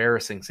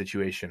embarrassing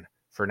situation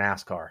for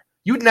NASCAR.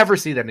 You would never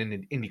see that in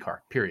an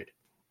IndyCar, period.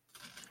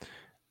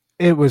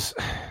 It was...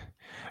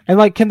 And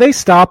like, can they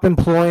stop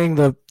employing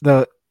the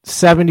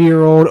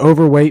 70-year-old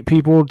overweight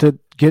people to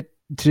get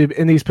to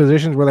in these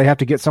positions where they have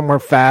to get somewhere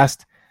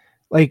fast?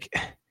 Like,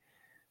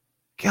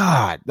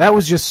 God, that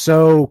was just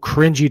so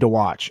cringy to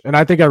watch. And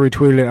I think I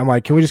retweeted it. I'm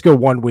like, can we just go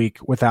 1 week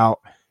without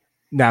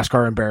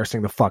NASCAR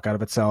embarrassing the fuck out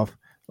of itself?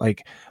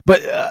 Like,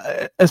 but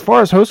as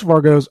far as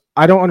Hocevar goes,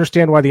 I don't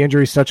understand why the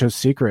injury is such a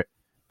secret.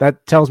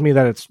 That tells me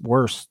that it's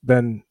worse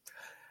than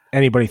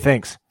anybody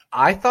thinks.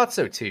 I thought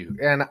so too.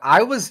 And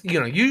I was,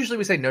 usually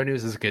we say no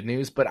news is good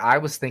news, but I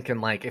was thinking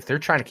like, if they're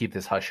trying to keep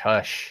this hush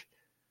hush,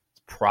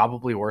 it's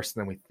probably worse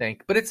than we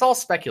think. But it's all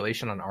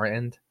speculation on our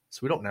end. So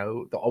we don't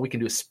know. All we can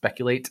do is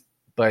speculate.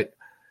 But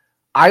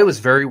I was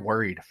very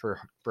worried for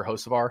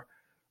Hocevar.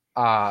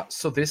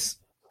 So this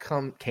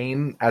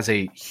came as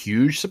a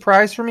huge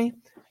surprise for me.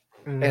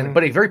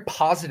 But a very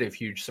positive,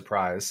 huge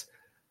surprise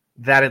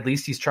that at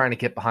least he's trying to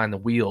get behind the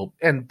wheel.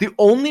 And the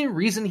only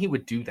reason he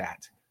would do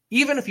that,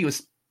 even if he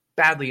was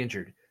badly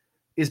injured,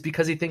 is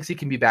because he thinks he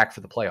can be back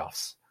for the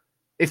playoffs.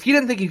 If he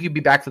didn't think he could be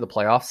back for the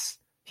playoffs,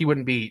 he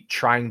wouldn't be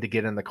trying to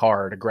get in the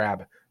car to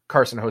grab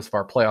Carson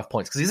Hocevar playoff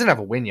points because he doesn't have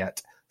a win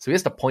yet. So he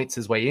has to points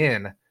his way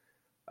in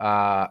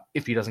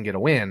if he doesn't get a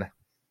win.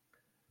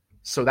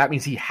 So that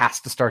means he has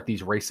to start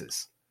these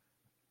races.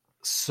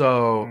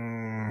 So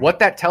what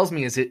that tells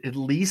me is at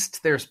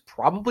least there's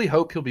probably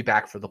hope he'll be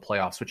back for the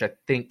playoffs, which I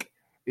think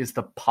is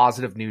the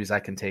positive news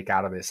I can take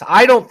out of this.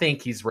 I don't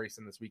think he's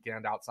racing this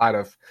weekend outside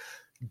of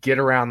get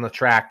around the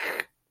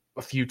track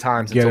a few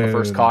times until the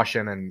first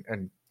caution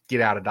and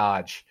get out of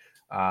Dodge.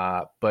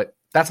 But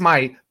that's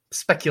my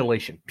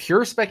speculation,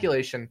 pure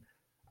speculation.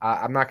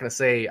 I'm not going to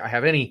say I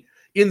have any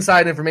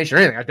inside information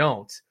or anything. I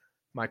don't.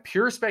 My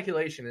pure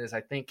speculation is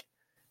I think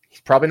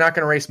he's probably not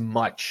going to race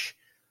much.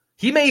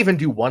 He may even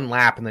do one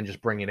lap and then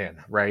just bring it in,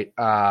 right?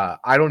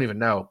 I don't even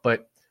know.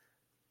 But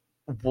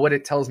what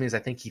it tells me is I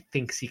think he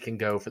thinks he can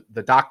go.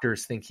 The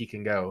doctors think he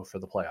can go for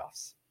the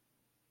playoffs.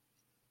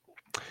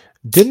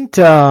 Didn't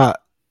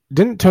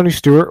Tony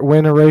Stewart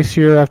win a race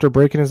here after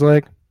breaking his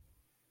leg?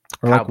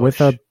 Or Kyle like Busch.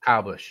 with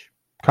Kyle Busch.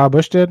 Kyle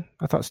Busch did?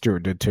 I thought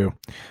Stewart did too.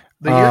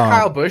 The year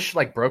Kyle Busch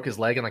broke his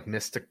leg and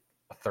missed a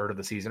third of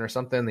the season or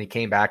something, and he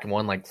came back and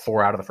won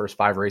 4 out of the first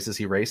 5 races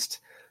he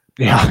raced.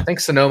 Yeah, I think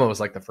Sonoma was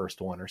the first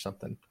one or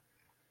something.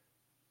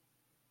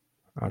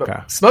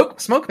 Okay. But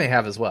Smoke may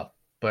have as well.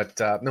 But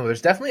no,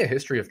 there's definitely a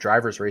history of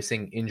drivers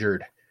racing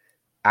injured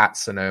at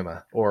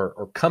Sonoma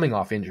or coming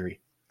off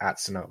injury at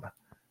Sonoma.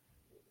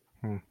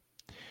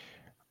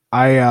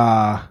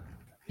 Yeah,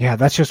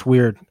 that's just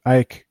weird.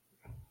 I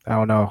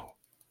don't know.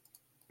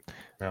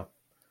 No.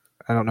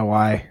 I don't know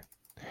why.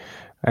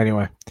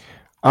 Anyway.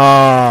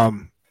 As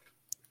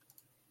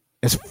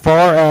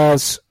far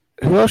as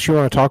who else you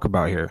want to talk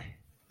about here?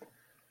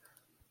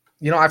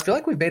 I feel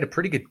like we've made a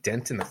pretty good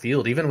dent in the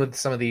field, even with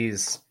some of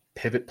these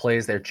pivot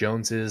plays there,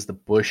 Joneses, the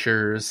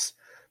Buschers.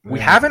 We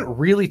haven't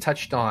really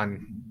touched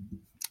on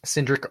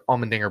Cindric,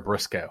 Allmendinger,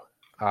 Briscoe.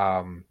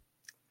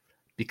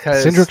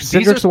 Because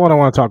Cindric's the one I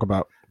want to talk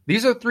about.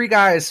 These are 3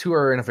 guys who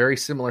are in a very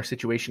similar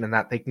situation in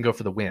that they can go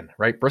for the win,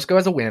 right? Briscoe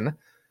has a win,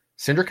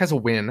 Cindric has a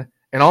win,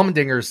 and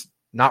Allmendinger's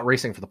not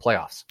racing for the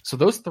playoffs. So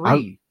those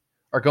 3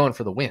 are going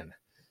for the win.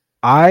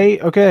 I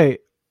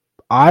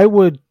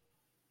would,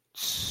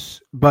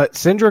 but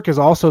Cindric is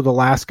also the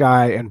last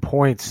guy in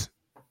points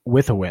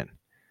with a win.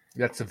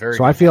 That's a very.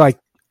 So I feel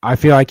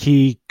like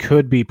he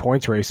could be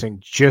points racing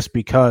just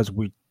because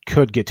we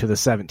could get to the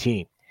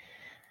 17.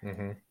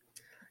 Mm-hmm.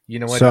 You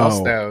know what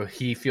else though?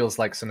 He feels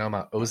like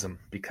Sonoma owes him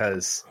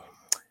because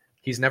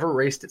he's never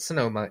raced at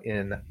Sonoma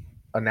in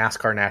a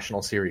NASCAR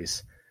National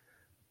Series,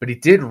 but he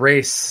did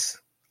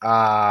race.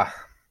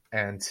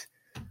 And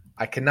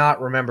I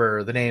cannot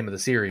remember the name of the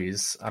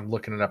series. I'm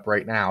looking it up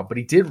right now, but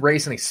he did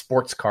race in a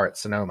sports car at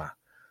Sonoma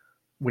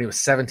when he was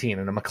 17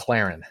 in a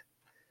McLaren.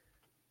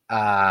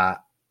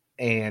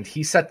 And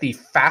he set the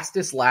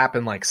fastest lap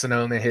in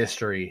Sonoma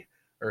history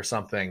or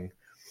something,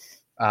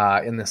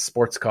 in this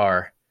sports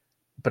car,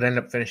 but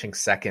ended up finishing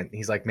second.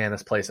 He's like, man,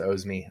 this place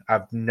owes me.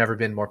 I've never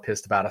been more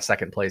pissed about a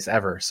second place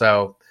ever.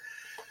 So,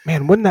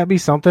 man, wouldn't that be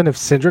something if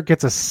Cindric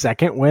gets a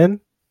second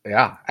win?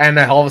 Yeah. And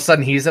then all of a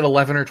sudden he's at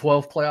 11 or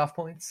 12 playoff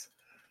points.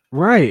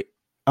 Right.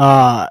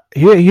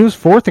 He was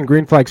 4th in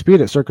green flag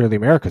speed at Circuit of the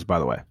Americas, by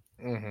the way.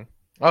 Mm-hmm.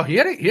 Oh, he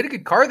had a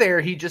good car there.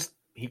 A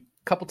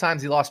couple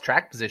times he lost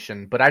track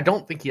position, but I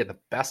don't think he had the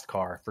best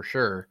car for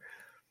sure.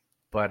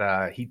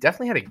 But he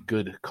definitely had a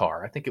good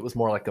car. I think it was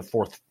more like a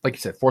 4th, like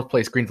you said, 4th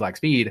place green flag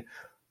speed.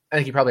 I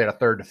think he probably had a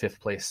 3rd to 5th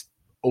place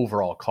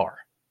overall car.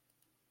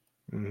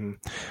 Mm-hmm.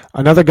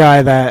 Another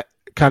guy that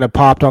kind of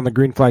popped on the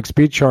green flag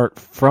speed chart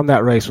from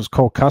that race was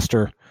Cole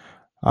Custer.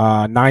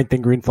 9th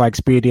in green flag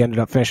speed. He ended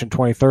up finishing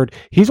 23rd.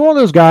 He's one of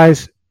those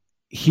guys.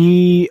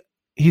 He's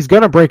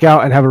going to break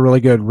out and have a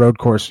really good road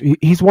course.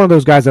 He's one of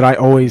those guys that I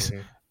always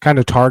kind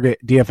of target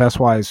DFS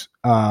wise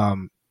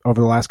over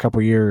the last couple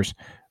of years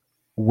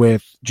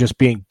with just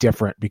being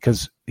different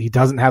because he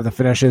doesn't have the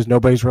finishes.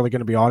 Nobody's really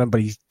going to be on him,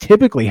 but he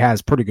typically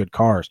has pretty good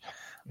cars.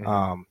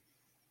 Yeah,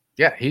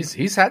 Yeah,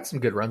 he's had some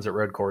good runs at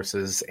road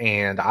courses,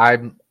 and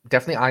I'm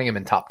definitely eyeing him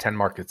in top 10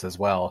 markets as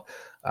well.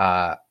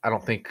 I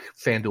don't think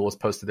FanDuel has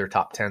posted their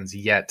top 10s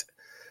yet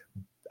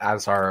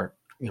as our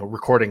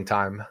recording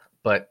time,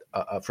 but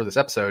for this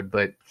episode,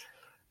 but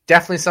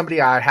definitely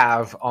somebody I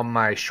have on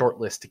my short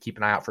list to keep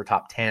an eye out for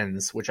top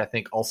 10s, which I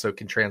think also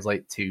can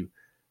translate to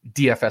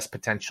DFS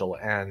potential.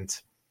 And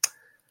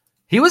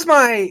he was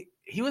my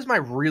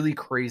really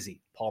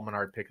crazy Paul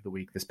Menard pick of the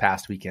week this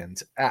past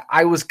weekend.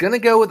 I was going to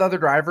go with other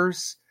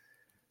drivers,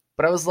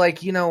 but I was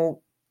like,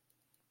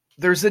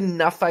 there's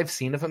enough I've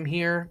seen of him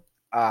here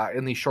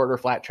in these shorter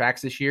flat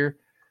tracks this year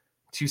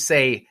to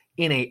say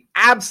in a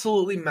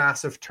absolutely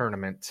massive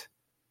tournament,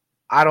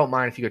 I don't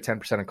mind if you go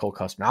 10% on Cole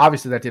Custer. Now,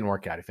 obviously that didn't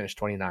work out. He finished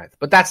 29th,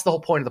 but that's the whole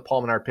point of the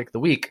Paul Menard pick of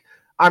the week.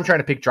 I'm trying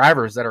to pick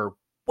drivers that are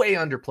way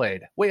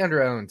underplayed, way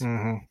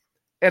underowned,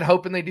 and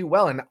hoping they do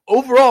well. And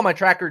overall, my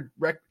track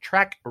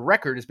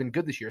record has been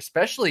good this year,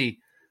 especially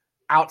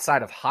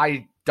outside of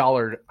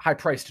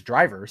high-priced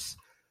drivers.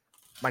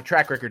 My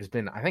track record has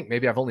been, I think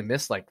maybe I've only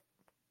missed like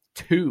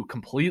 2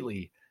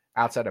 completely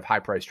outside of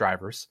high-priced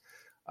drivers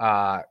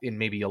in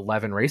maybe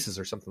 11 races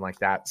or something like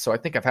that. So I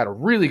think I've had a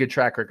really good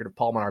track record of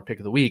Paul Menard pick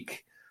of the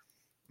week.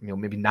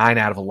 Maybe 9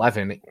 out of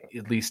 11,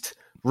 at least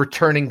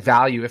returning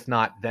value, if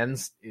not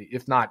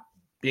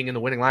being in the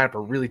winning lineup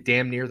or really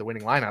damn near the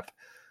winning lineup.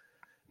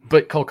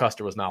 But Cole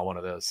Custer was not one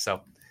of those.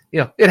 So,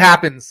 it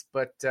happens,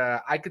 but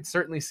I could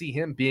certainly see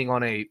him being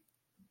on a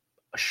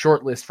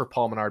short list for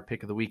Paul Menard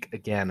pick of the week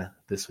again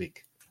this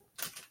week.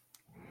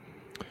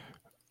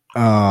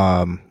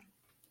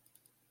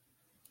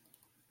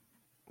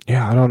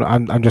 Yeah, I don't know.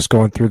 I'm just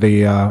going through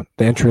the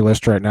entry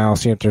list right now,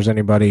 seeing if there's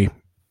anybody.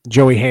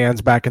 Joey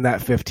Hands back in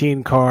that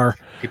 15 car.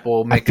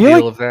 People make a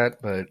deal of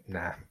that, but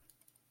nah.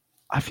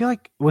 I feel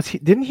like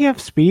didn't he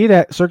have speed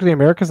at Circuit of the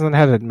Americas and then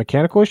had a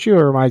mechanical issue,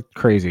 or am I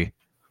crazy?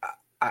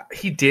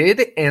 He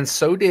did, and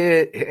so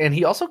did, and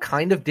he also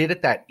kind of did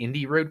at that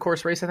Indy road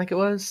course race, I think it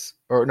was.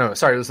 Or no,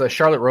 sorry, it was the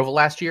Charlotte Roval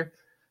last year.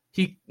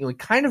 He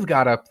kind of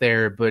got up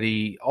there, but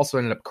he also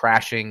ended up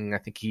crashing. I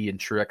think he and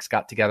Truex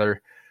got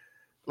together.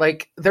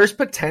 Like, there's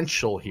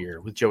potential here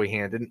with Joey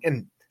Hand,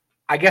 and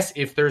I guess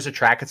if there's a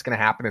track that's going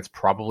to happen, it's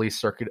probably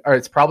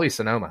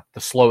Sonoma,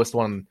 the slowest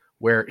one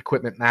where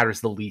equipment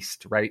matters the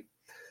least, right?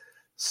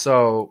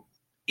 So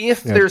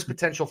if there's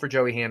potential for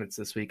Joey Hand, it's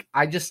this week.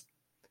 I just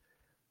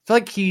feel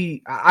like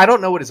I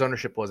don't know what his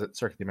ownership was at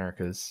Circuit of the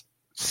Americas.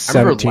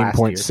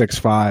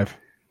 17.65.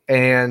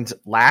 And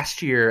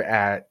last year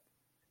at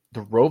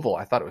the Roval,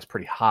 I thought it was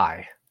pretty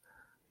high.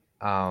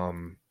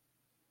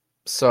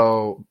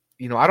 So,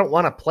 I don't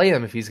want to play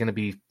him if he's going to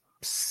be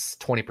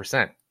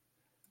 20%.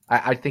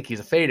 I think he's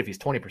a fade if he's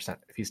 20%.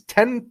 If he's 5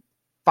 to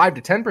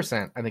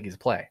 10%, I think he's a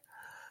play.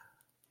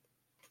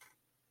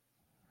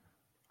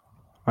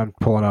 I'm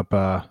pulling up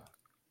I'm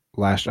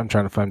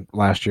trying to find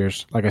last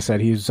year's. Like I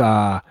said, he's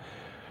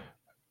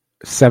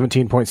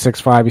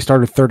 17.65. He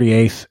started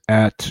 38th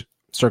at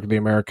Circuit of the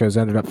Americas,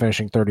 ended up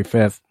finishing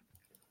 35th.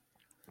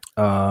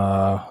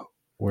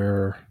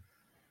 Where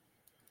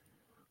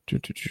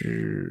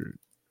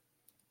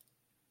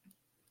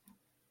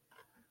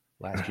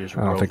last year's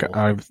I don't think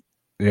Roval.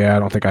 I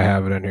don't think I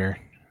have it in here.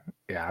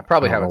 Yeah, I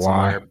probably have it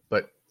somewhere, why.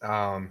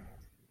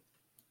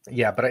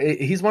 but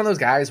he's one of those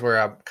guys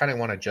where I kind of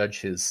want to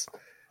judge his,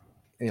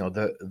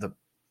 the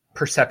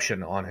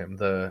perception on him,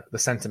 the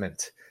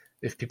sentiment.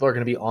 If people are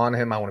going to be on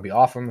him, I want to be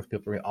off him. If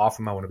people are going to be off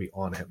him, I want to be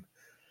on him.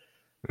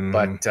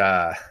 But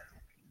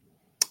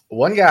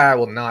one guy I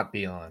will not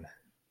be on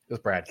is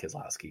Brad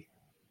Keselowski.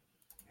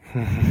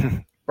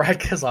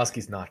 Brad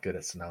Keselowski's not good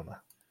at Sonoma.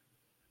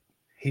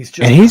 He's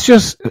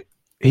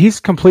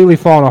completely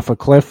fallen off a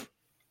cliff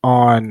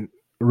on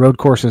road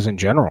courses in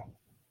general.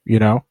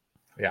 Yeah,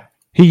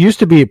 he used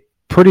to be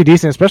pretty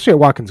decent, especially at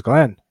Watkins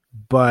Glen.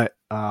 But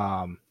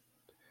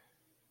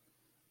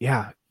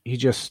he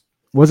just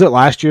was it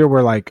last year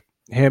where like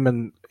him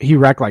and he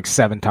wrecked like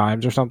 7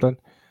 times or something.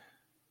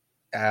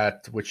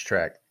 At which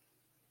track?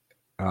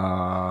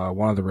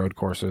 One of the road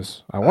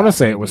courses. I want to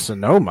say it was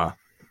Sonoma.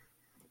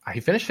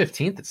 He finished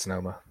 15th at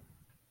Sonoma.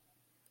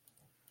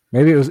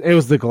 Maybe it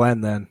was the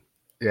Glen then.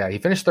 Yeah, he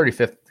finished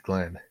 35th at the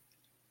Glen.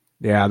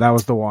 Yeah, that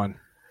was the one.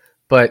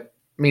 But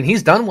I mean,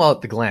 he's done well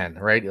at the Glen,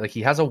 right? Like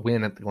he has a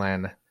win at the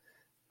Glen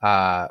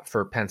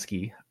for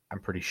Penske, I'm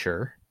pretty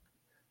sure.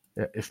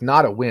 If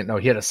not a win, no,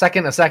 he had a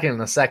second,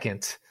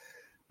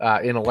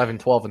 in 11,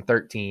 12, and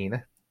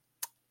 13.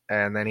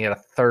 And then he had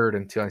a third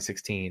in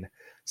 2016.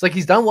 So like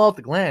he's done well at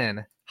the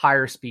Glen,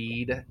 higher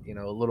speed,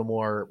 a little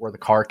more where the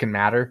car can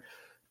matter.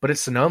 But at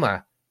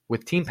Sonoma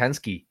with Team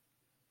Penske,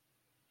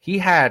 he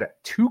had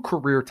 2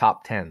 career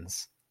top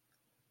 10s.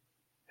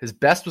 His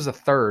best was a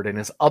third, and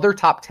his other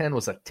top 10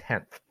 was a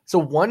 10th. So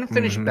one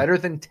finished better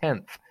than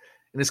 10th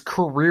in his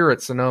career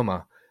at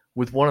Sonoma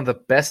with one of the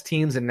best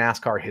teams in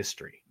NASCAR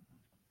history.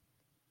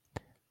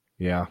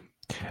 Yeah.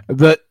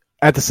 But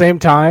at the same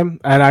time,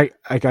 and I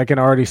can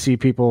already see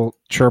people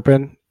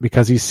chirping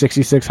because he's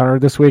 6,600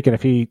 this week, and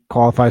if he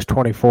qualifies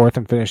 24th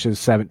and finishes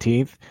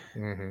 17th,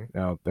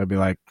 they'll be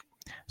like,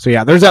 so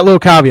yeah, there's that little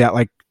caveat.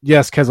 Like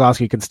yes,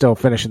 Keselowski can still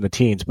finish in the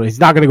teens, but he's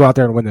not going to go out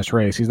there and win this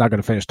race. He's not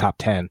going to finish top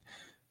 10.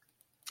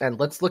 And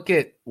let's look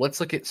at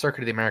Circuit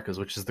of the Americas,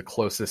 which is the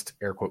closest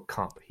air quote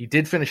comp. He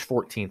did finish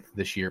 14th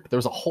this year, but there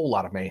was a whole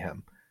lot of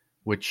mayhem,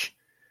 which,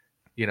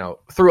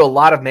 through a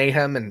lot of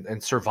mayhem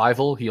and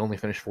survival, he only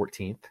finished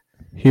 14th.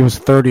 He was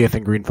 30th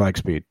in green flag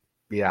speed.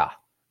 Yeah,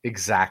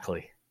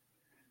 exactly.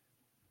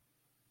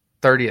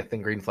 30th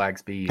in green flag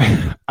speed.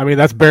 I mean,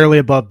 that's barely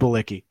above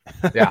Bilicki.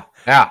 Yeah.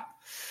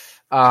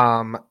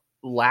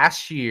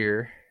 Last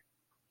year,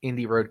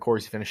 Indy Road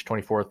Course, he finished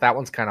 24th. That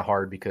one's kind of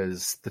hard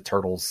because the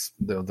turtles,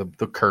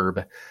 the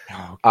curb.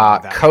 Oh,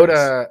 God,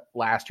 Coda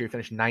last year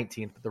finished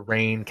 19th with the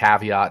rain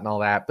caveat and all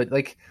that. But,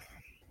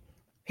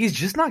 he's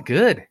just not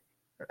good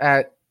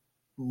at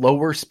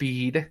lower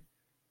speed,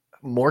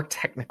 more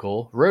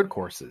technical road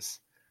courses.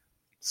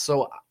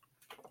 So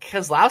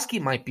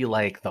Keselowski might be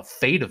the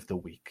fate of the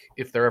week,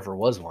 if there ever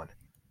was one,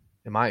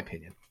 in my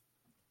opinion.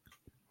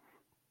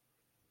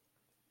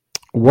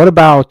 What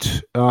about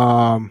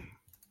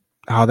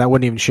that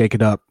wouldn't even shake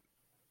it up.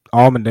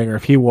 Allmendinger,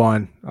 if he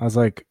won, I was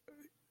like,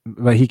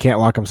 but he can't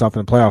lock himself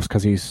in the playoffs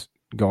because he's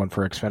going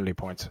for Xfinity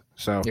points.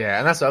 So yeah,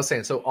 and that's what I was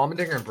saying. So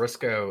Allmendinger and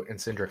Briscoe and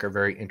Cindric are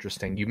very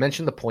interesting. You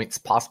mentioned the points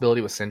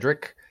possibility with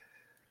Cindric,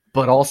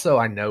 but also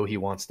I know he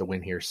wants to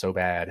win here so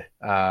bad.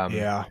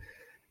 Yeah.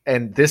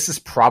 And this is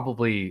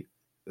probably,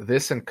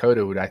 this and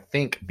Coda would, I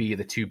think, be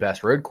the two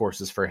best road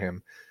courses for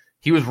him.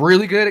 He was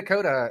really good at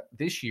Coda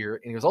this year,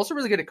 and he was also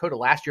really good at Coda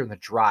last year in the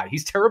dry.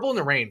 He's terrible in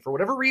the rain. For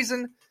whatever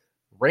reason,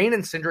 rain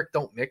and Cindric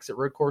don't mix at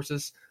road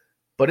courses,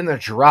 but in the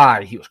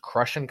dry, he was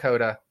crushing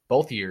Coda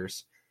both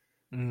years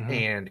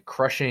and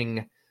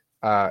crushing,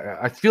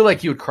 I feel like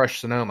he would crush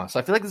Sonoma. So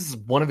I feel like this is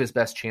one of his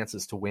best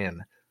chances to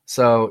win.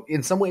 So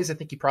in some ways, I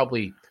think he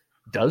probably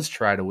does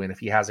try to win if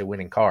he has a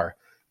winning car,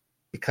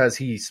 because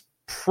he's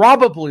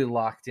probably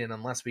locked in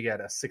unless we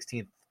get a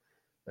 16th,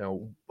 a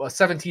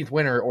 17th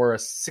winner or a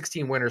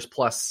 16 winners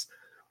plus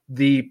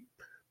the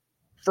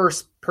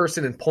first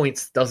person in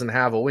points doesn't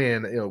have a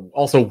win,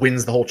 also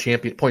wins the whole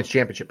points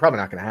championship. Probably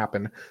not going to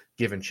happen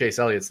given Chase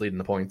Elliott's leading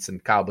the points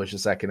and Kyle Busch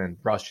is second and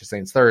Ross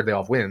Chastain's third. They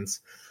all have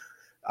wins.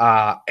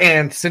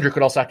 And Cindric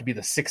could also have to be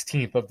the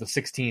 16th of the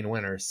 16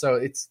 winners.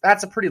 So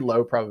that's a pretty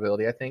low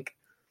probability, I think.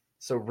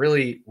 So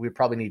really, we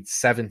probably need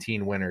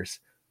 17 winners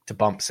to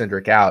bump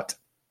Cindric out.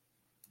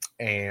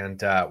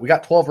 And we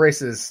got 12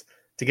 races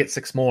to get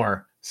 6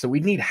 more. So we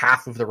need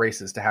half of the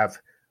races to have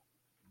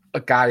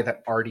a guy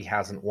that already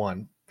hasn't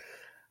won.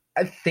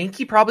 I think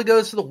he probably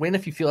goes for the win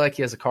if you feel like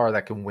he has a car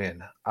that can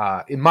win,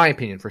 in my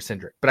opinion, for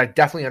Cindric. But I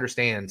definitely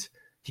understand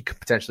he could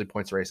potentially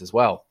points the race as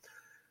well.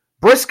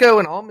 Briscoe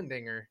and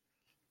Allmendinger,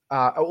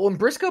 and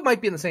Briscoe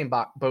might be in the same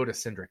boat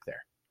as Cindric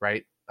there,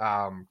 right?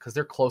 Because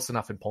they're close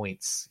enough in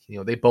points.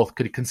 They both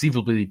could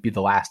conceivably be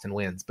the last in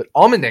wins. But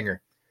Allmendinger,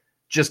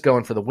 just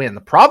going for the win.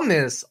 The problem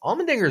is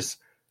Allmendinger's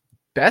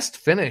best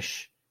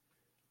finish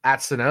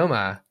at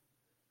Sonoma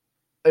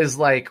is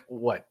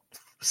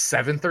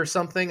 7th or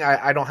something.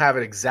 I don't have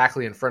it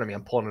exactly in front of me.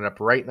 I'm pulling it up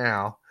right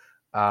now.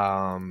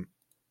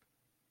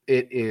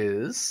 It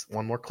is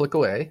one more click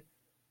away.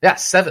 Yeah,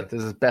 7th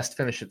is his best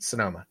finish at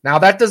Sonoma. Now,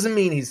 that doesn't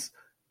mean he's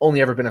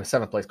only ever been a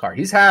 7th place car.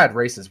 He's had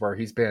races where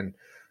he's been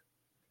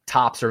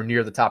tops or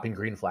near the top in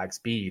green flag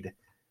speed,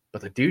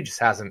 but the dude just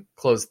hasn't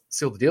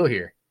sealed the deal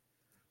here.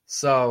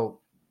 So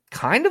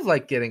kind of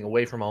like getting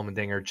away from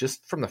Allmendinger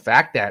just from the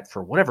fact that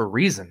for whatever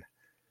reason,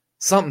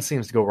 something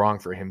seems to go wrong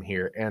for him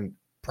here. And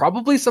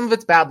probably some of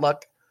it's bad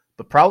luck,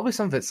 but probably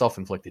some of it's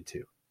self-inflicted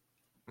too.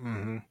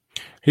 Mm-hmm.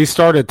 He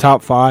started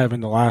top 5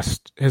 in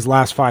his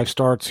last 5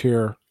 starts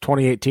here,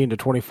 2018 to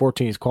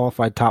 2014. He's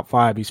qualified top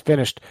 5. He's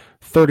finished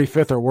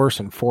 35th or worse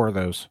in 4 of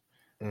those,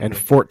 and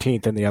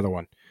 14th in the other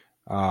one.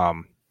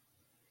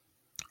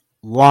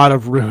 Lot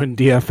of ruined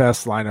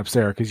DFS lineups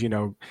there because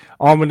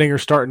Allmendinger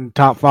starting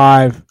top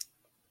 5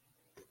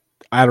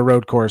 at a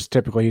road course.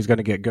 Typically, he's going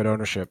to get good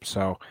ownership.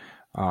 So,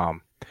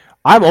 I'm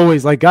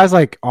always guys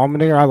like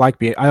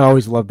Allmendinger. I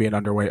always love being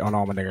underweight on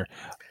Allmendinger.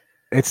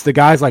 It's the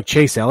guys like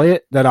Chase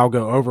Elliott that I'll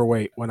go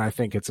overweight when I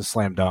think it's a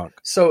slam dunk.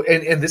 So,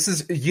 and this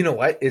is,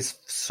 what is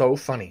so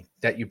funny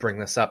that you bring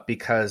this up,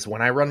 because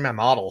when I run my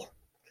model,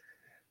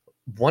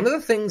 one of the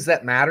things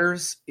that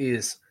matters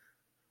is,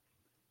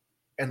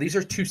 and these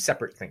are 2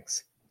 separate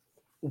things.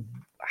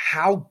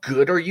 How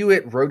good are you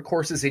at road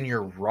courses in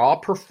your raw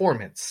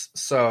performance?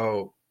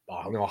 So,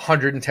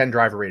 110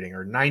 driver rating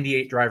or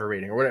 98 driver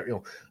rating or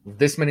whatever,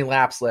 this many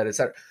laps led,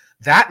 etc.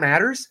 That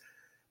matters.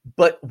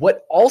 But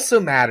what also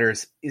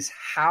matters is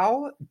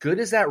how good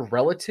is that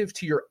relative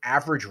to your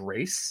average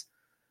race?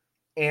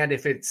 And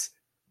if it's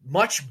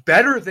much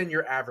better than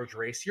your average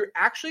race, you're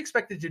actually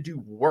expected to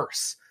do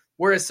worse.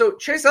 Whereas, so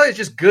Chase Elliott is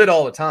just good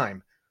all the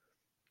time.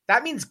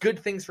 That means good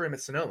things for him at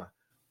Sonoma.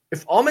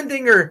 If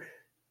Allmendinger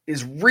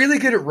is really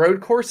good at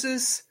road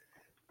courses,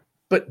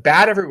 but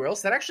bad everywhere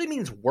else, that actually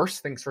means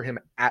worse things for him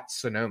at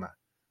Sonoma,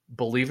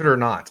 believe it or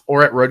not,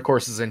 or at road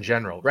courses in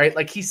general, right?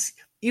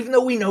 Even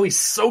though we know he's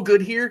so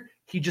good here,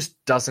 he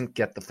just doesn't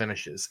get the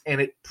finishes.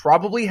 And it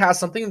probably has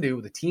something to do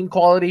with the team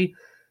quality,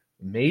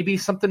 Maybe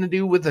something to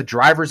do with the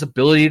driver's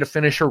ability to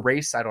finish a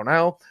race. I don't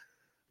know.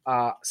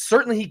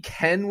 Certainly he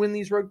can win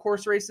these road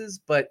course races,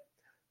 but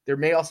there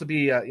may also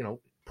be a,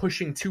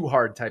 pushing too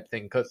hard type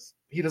thing because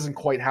he doesn't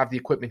quite have the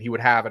equipment he would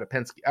have at a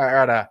Penske or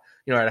at a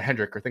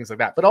Hendrick or things like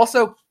that. But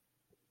also,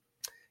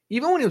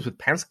 even when he was with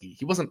Penske,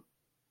 he wasn't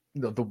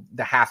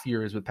the half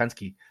year is with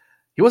Penske.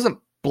 He wasn't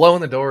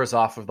blowing the doors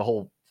off of the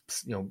whole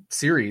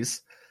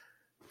series.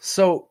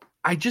 So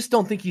I just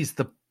don't think he's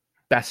the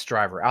best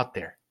driver out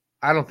there.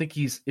 I don't think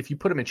if you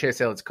put him in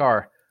Chase Elliott's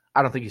car,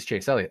 I don't think he's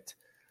Chase Elliott.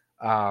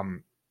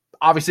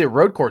 Obviously at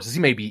road courses, he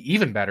may be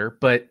even better,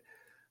 but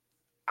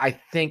I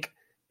think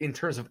in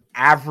terms of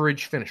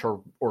average finish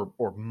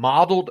or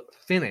modeled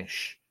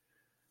finish,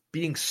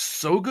 being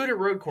so good at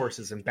road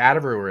courses and bad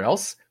everywhere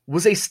else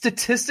was a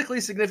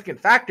statistically significant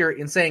factor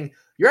in saying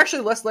you're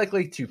actually less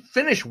likely to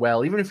finish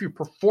well, even if you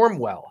perform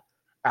well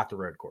at the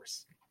road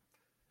course.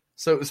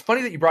 So it was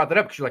funny that you brought that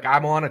up because you're like,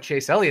 I'm on a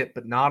Chase Elliott,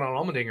 but not on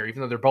Allmendinger,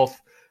 even though they're both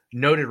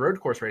noted road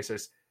course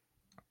racers.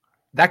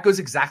 That goes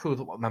exactly with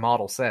what my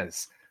model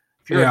says.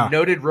 If you're a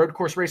noted road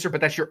course racer,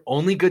 but that's your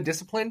only good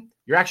discipline,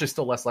 you're actually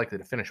still less likely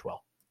to finish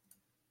well.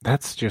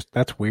 That's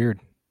weird.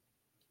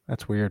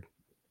 That's weird.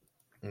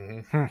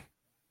 Mm-hmm.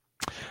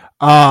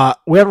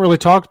 We haven't really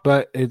talked,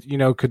 but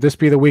could this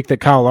be the week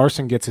that Kyle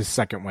Larson gets his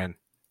second win?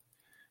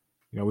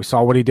 We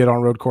saw what he did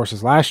on road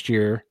courses last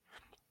year.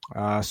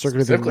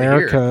 Circuit of the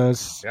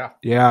Americas.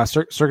 Yeah.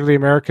 Circuit of the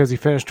Americas, he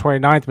finished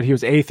 29th, but he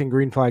was 8th in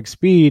green flag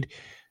speed.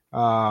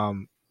 I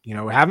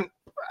haven't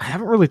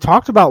really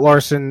talked about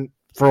Larson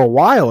for a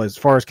while as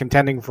far as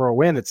contending for a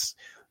win. It's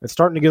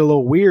starting to get a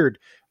little weird.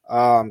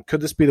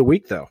 Could this be the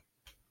week though?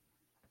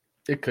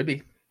 It could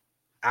be.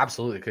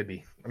 Absolutely could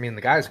be. I mean,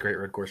 the guy's a great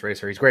road course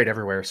racer. He's great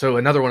everywhere. So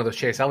another one of those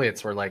Chase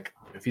Elliott's where, like,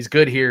 if he's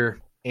good here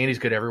and he's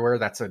good everywhere,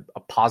 that's a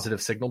positive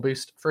signal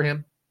boost for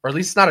him. Or at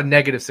least not a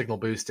negative signal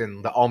boost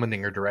in the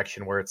Allmendinger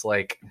direction where it's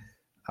like,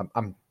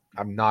 I'm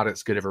not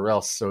as good everywhere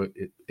else, so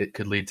it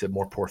could lead to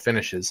more poor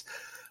finishes.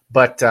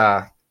 But,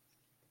 I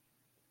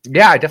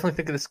definitely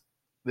think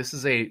this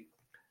is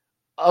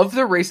of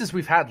the races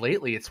we've had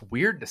lately, it's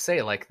weird to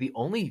say, like, the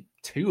only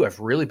two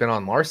I've really been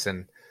on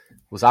Larson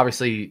was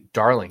obviously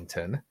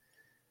Darlington.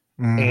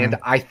 Mm-hmm. And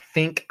I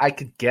think I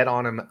could get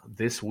on him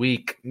this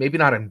week, maybe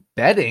not in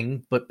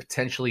betting, but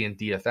potentially in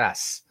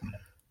DFS,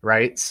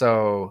 right?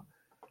 So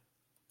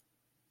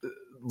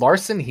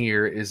Larson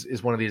here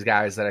is one of these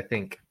guys that I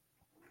think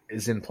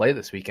is in play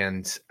this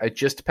weekend. It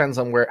just depends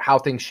on how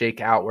things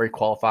shake out, where he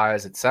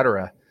qualifies,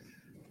 etc.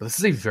 But this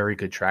is a very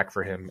good track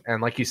for him.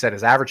 And like you said,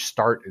 his average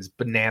start is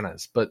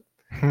bananas, but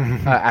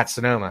at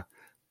Sonoma.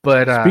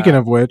 But speaking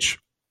of which,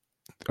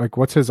 like,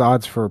 what's his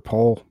odds for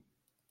pole?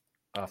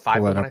 5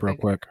 Pull that up real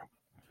quick.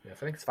 Yeah, I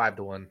think it's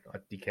 5-1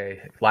 at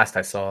DK. Last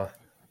I saw.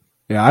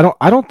 Yeah,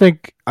 I don't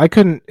think I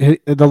couldn't.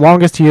 The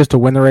longest he is to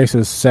win the race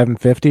is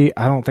 750.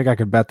 I don't think I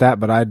could bet that,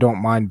 but I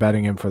don't mind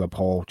betting him for the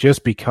pole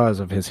just because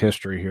of his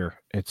history here.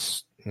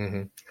 It's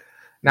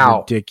now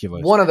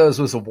ridiculous. One of those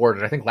was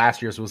awarded. I think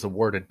last year's was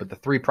awarded, but the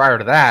three prior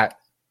to that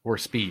were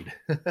speed.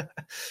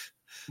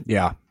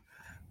 Yeah,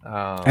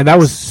 and that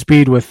was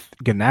speed with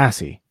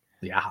Ganassi.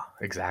 Yeah,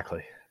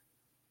 exactly.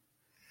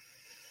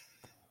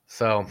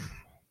 So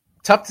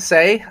tough to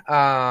say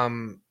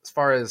as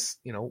far as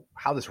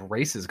how this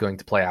race is going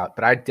to play out,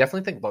 but I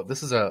definitely think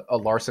this is a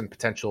Larson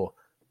potential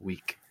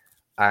week,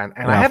 and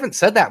I haven't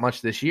said that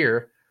much this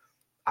year.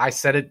 I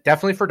said it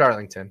definitely for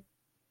Darlington,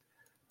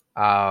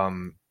 but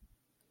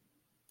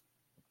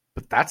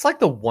that's like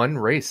the one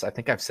race I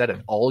think I've said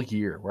it all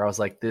year where I was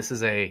like, this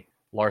is a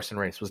Larson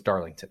race, was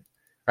Darlington,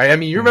 right? I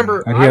mean, you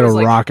remember and he had a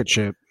rocket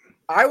ship.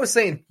 I was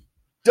saying,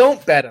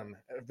 don't bet him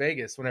at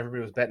Vegas when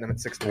everybody was betting him at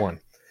 6-1.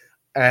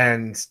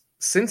 And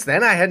since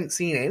then, I hadn't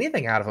seen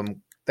anything out of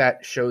him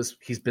that shows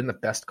he's been the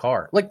best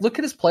car. Like, look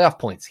at his playoff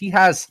points. He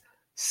has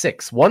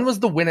 6. One was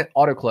the win at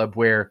Auto Club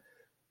where,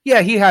 he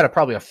had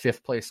probably a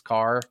 5th place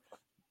car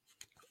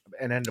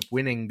and ended up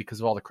winning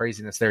because of all the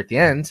craziness there at the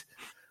end.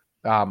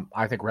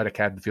 I think Reddick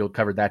had the field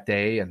covered that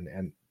day,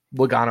 and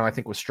Logano, I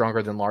think, was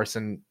stronger than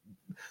Larson.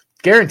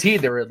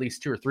 Guaranteed there were at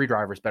least 2 or 3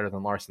 drivers better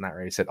than Larson that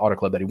race at Auto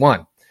Club that he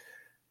won.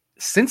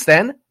 Since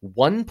then,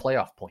 1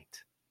 playoff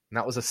point. And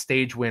that was a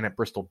stage win at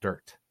Bristol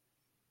Dirt.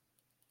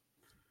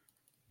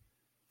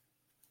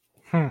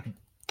 1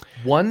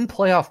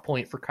 playoff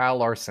point for Kyle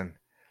Larson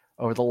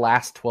over the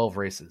last 12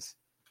 races.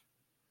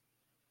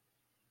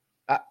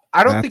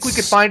 I don't think we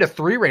could find a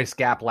 3-race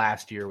gap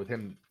last year with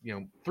him,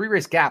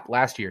 3-race gap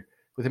last year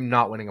with him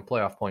not winning a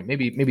playoff point.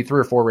 Maybe 3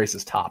 or 4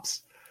 races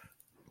tops.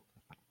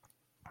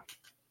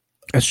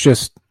 It's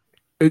just,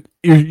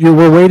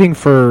 we're waiting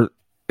for,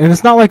 and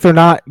it's not like they're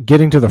not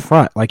getting to the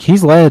front. Like,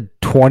 he's led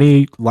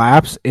 20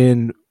 laps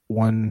in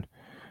 1,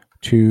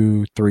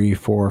 2, 3,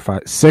 4,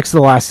 5, 6 of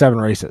the last 7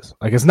 races.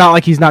 Like, it's not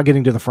like he's not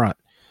getting to the front.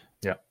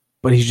 Yeah.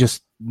 But he's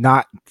just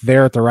not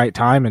there at the right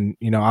time, and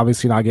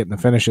obviously not getting the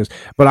finishes.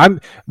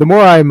 But the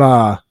more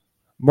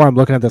I'm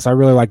looking at this, I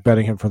really like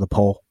betting him for the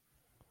pole.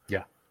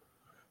 Yeah.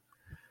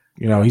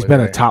 He's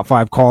been a top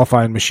 5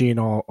 qualifying machine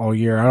all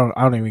year.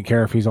 I don't even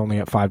care if he's only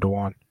at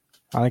 5-1.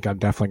 I think I'm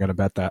definitely going to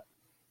bet that.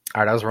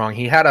 All right, I was wrong.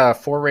 He had a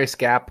 4-race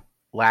gap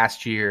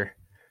last year,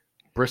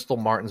 Bristol,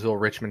 Martinsville,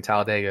 Richmond,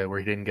 Talladega, where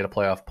he didn't get a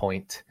playoff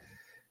point.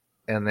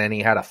 And then he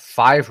had a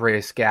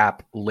 5-race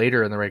gap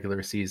later in the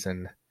regular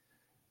season,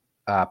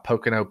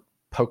 Pocono,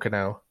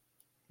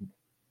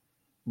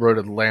 Road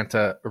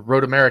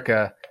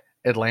America,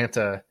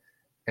 Atlanta,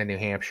 and New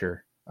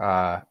Hampshire.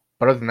 But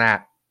other than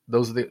that,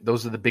 those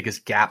are the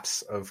biggest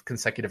gaps of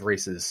consecutive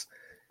races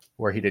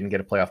where he didn't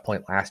get a playoff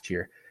point last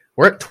year.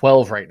 We're at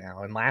 12 right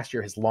now, and last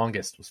year his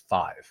longest was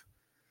 5.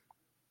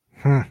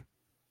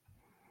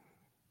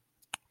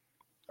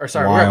 Or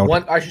sorry, Wild. we're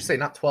at 1. I should say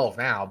not 12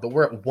 now, but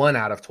we're at 1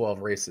 out of 12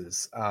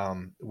 races,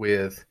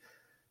 with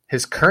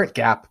his current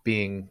gap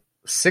being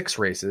 6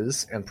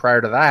 races, and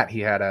prior to that, he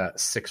had a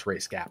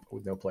 6-race gap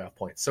with no playoff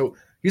points. So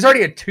he's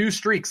already had 2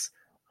 streaks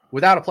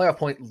without a playoff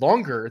point,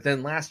 longer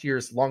than last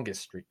year's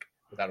longest streak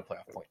without a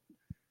playoff point.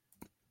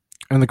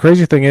 And the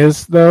crazy thing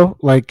is, though,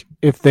 like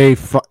if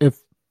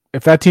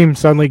that team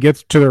suddenly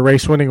gets to their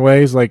race winning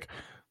ways, like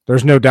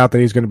there's no doubt that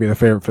he's going to be the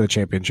favorite for the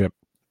championship.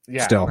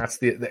 Yeah, still, that's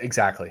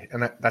exactly,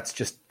 and that's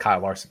just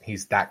Kyle Larson.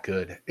 He's that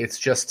good. It's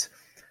just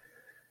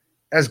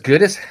as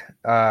good as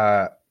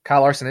Kyle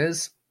Larson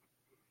is,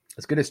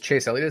 as good as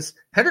Chase Elliott is.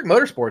 Hendrick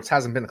Motorsports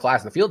hasn't been the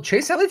class in the field.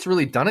 Chase Elliott's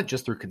really done it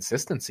just through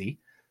consistency.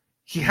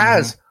 He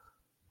has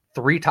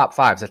 3 top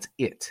 5s. That's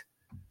it.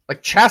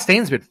 Like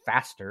Chastain's been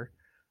faster.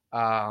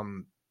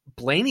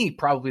 Blaney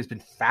probably has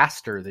been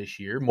faster this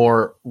year,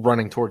 more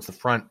running towards the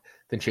front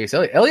than Chase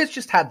Elliott. Elliott's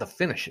just had the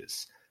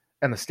finishes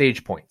and the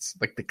stage points,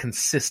 like the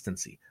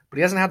consistency, but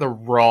he hasn't had the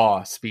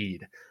raw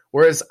speed.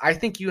 Whereas I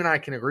think you and I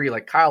can agree,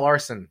 like Kyle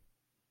Larson,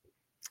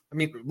 I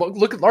mean,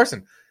 look at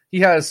Larson. He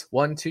has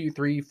 1, 2,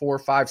 3, 4,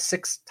 5,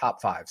 6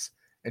 top 5s,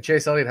 and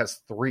Chase Elliott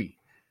has 3,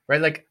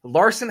 right? Like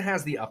Larson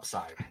has the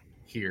upside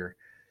here.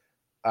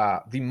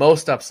 The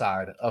most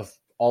upside of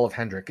all of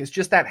Hendrick is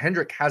just that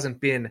Hendrick hasn't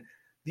been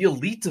the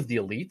elite of the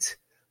elite.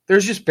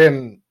 There's just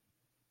been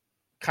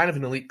kind of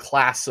an elite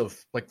class of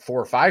like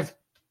 4 or 5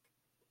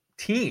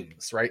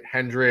 teams, right?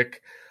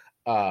 Hendrick,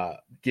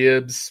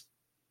 Gibbs,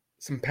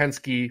 some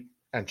Penske,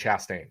 and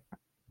Chastain.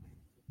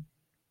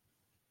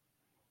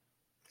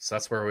 So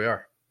that's where we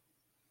are.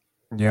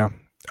 Yeah.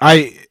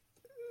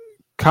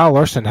 Kyle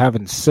Larson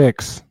having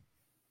 6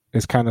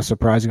 is kind of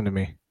surprising to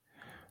me.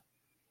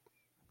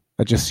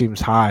 That just seems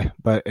high,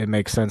 but it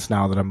makes sense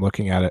now that I'm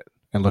looking at it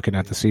and looking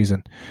at the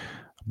season.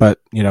 But,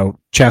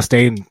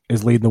 Chastain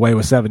is leading the way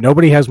with 7.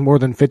 Nobody has more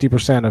than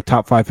 50% of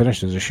top 5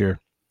 finishes this year,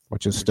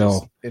 which is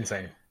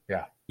insane.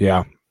 Yeah.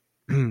 Yeah.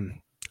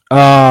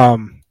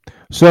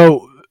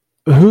 So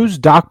who's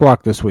dock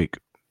block this week?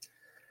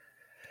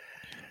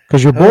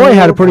 Because your boy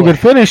had a pretty good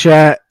finish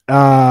at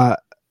Gateway.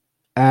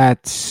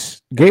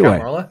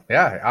 Almirola?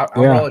 Yeah,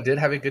 Almirola did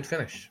have a good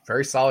finish.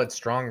 Very solid,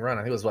 strong run.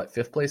 I think it was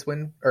 5th place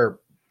win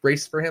or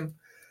race for him.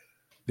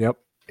 Yep,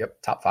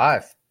 top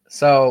 5.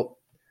 So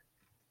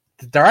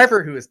the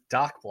driver who is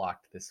dock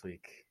blocked this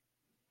week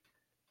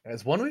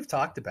is one we've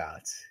talked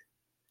about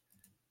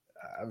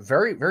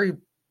very, very,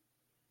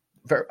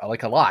 very,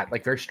 like a lot,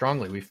 like very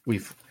strongly.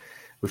 We've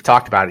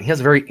talked about it. He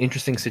has a very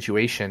interesting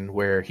situation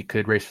where he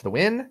could race for the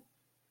win,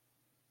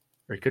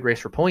 or he could race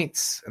for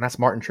points, and that's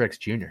Martin Truex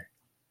Jr.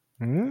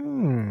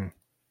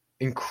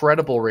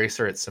 Incredible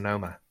racer at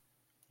Sonoma.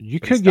 You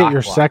could get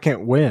your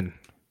second win.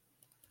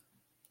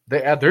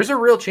 There's a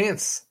real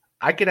chance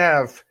I could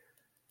have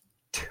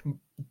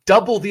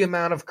double the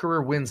amount of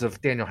career wins of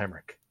Daniel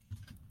Hemrick.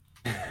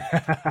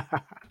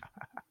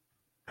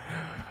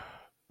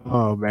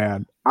 Oh,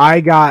 man.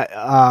 I got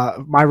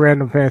my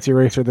random fancy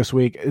racer this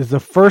week. Is the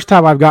first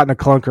time I've gotten a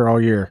clunker all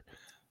year.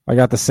 I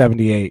got the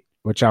 78,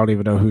 which I don't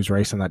even know who's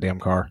racing that damn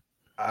car.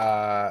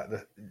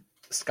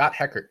 Scott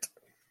Heckert.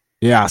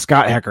 Yeah,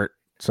 Scott Heckert.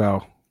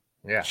 So,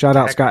 yeah, shout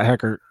out Scott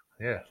Heckert.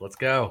 Yeah, let's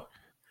go.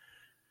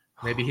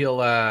 Maybe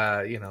he'll,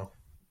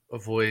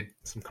 avoid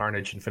some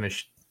carnage and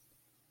finish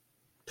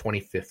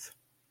 25th.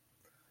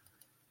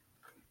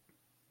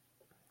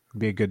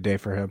 Be a good day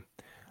for him.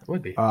 It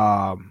would be.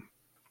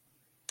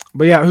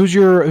 But yeah, who's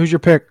your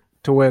pick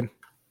to win?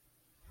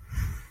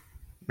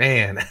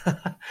 Man,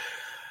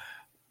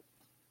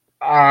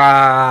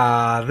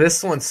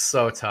 this one's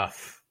so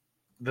tough.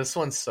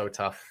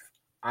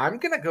 I'm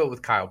gonna go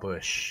with Kyle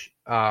Busch,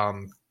 but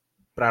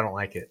I don't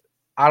like it.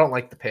 I don't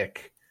like the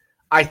pick.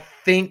 I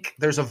think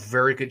there's a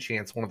very good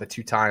chance one of the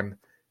 2-time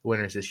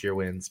winners this year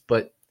wins,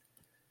 but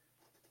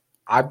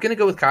I'm going to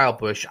go with Kyle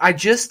Busch. I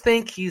just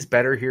think he's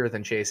better here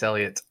than Chase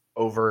Elliott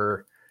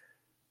over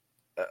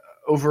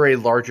a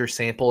larger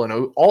sample,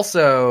 and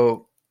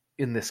also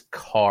in this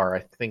car, I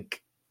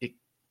think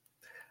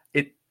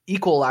it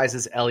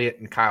equalizes Elliott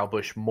and Kyle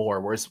Busch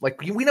more. Whereas,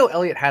 like, we know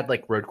Elliott had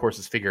like road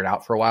courses figured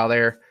out for a while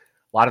there.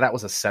 A lot of that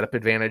was a setup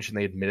advantage, and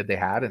they admitted they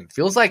had. And it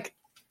feels like,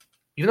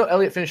 even though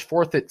Elliott finished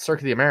 4th at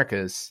Circuit of the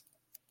Americas,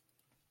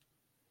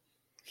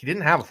 he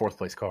didn't have a 4th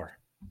place car.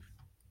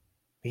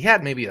 He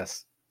had maybe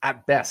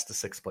at best a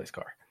 6th place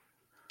car.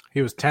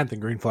 He was 10th in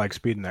green flag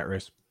speed in that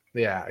race.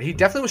 Yeah, he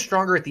definitely was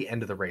stronger at the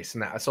end of the race,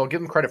 and so I'll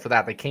give him credit for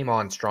that. They came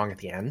on strong at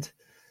the end.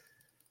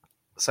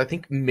 So I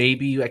think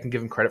maybe I can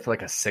give him credit for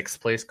like a 6th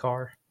place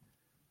car.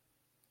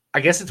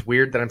 I guess it's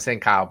weird that I'm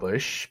saying Kyle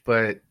Busch,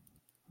 but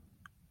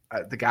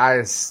the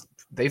guys,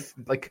 they've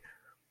like,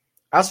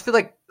 I also feel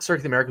like Circuit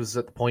of the Americas was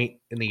at the point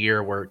in the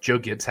year where Joe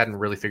Gibbs hadn't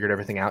really figured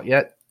everything out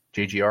yet,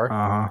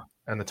 JGR,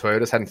 and the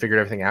Toyotas hadn't figured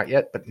everything out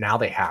yet, but now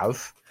they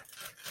have.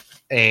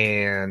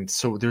 And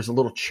so there's a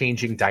little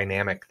changing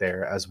dynamic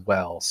there as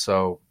well.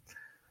 So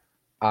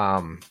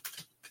I'm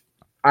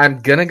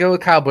going to go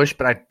with Kyle Busch,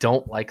 but I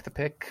don't like the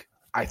pick.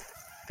 I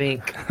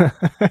think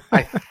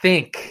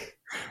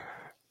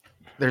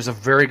there's a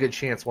very good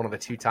chance one of the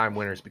 2-time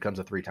winners becomes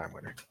a 3-time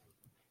winner.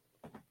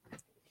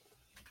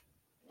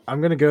 I'm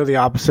going to go the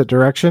opposite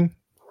direction,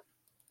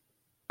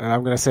 and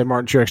I'm going to say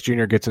Martin Truex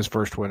Jr. gets his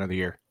first win of the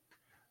year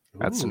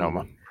at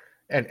Sonoma.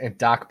 And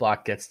Doc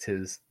Block gets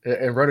his –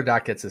 and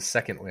Rotodoc gets his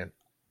second win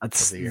of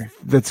the year.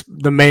 That's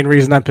the main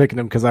reason I'm picking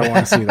him, because I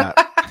want to see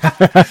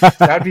that.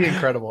 That'd be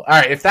incredible. All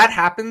right, if that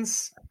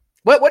happens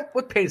 –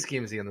 what pace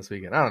scheme is he in this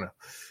weekend? I don't know.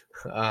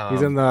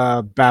 He's in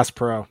the Bass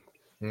Pro. All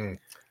right,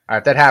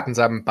 if that happens,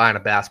 I'm buying a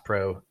Bass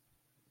Pro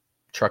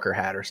trucker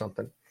hat or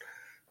something.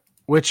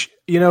 Which,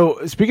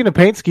 speaking of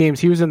paint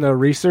schemes, he was in the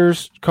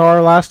Reese's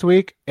car last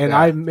week, and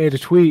I made a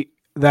tweet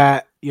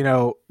that,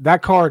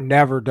 that car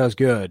never does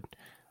good.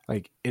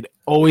 Like, it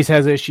always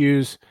has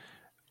issues.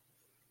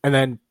 And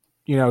then,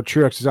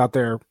 Truex is out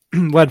there,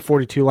 led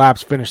 42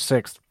 laps, finished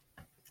 6th.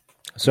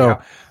 So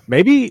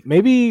maybe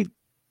we're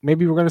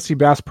going to see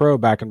Bass Pro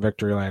back in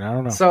victory lane. I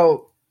don't know.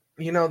 So,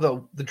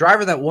 the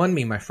driver that won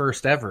me my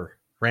first ever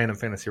random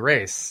fantasy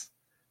race,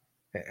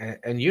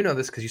 and you know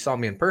this because you saw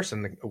me in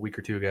person a week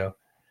or two ago,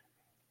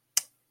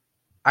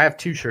 I have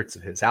 2 shirts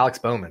of his, Alex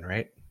Bowman,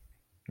 right?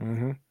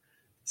 Mm-hmm.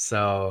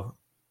 So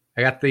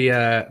I got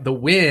the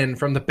win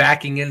from the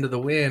backing end of the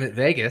win at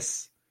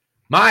Vegas,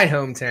 my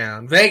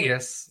hometown,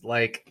 Vegas,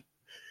 like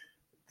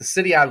the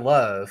city I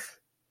love,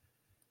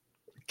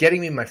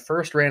 getting me my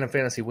first random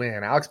fantasy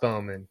win, Alex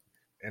Bowman,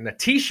 and a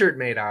T-shirt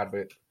made out of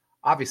it.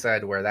 Obviously, I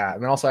had to wear that.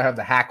 And then also I have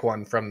the hack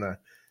one from the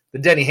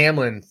Denny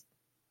Hamlin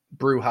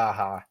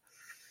brouhaha.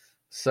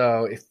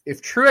 So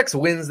if Truex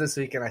wins this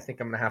weekend, I think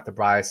I'm going to have to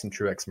buy some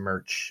Truex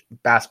merch,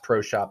 Bass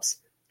Pro Shops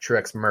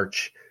Truex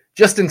merch,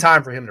 just in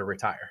time for him to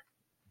retire.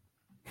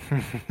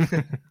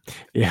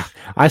 Yeah,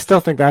 I still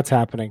think that's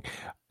happening.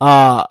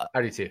 I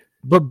do too.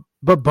 But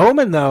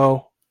Bowman,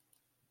 though,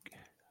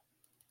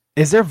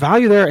 is there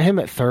value there at him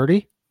at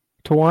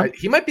 30-1?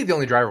 He might be the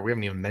only driver we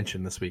haven't even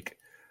mentioned this week.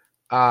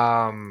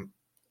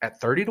 At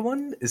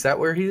 30-1, is that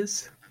where he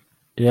is?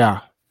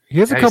 Yeah, he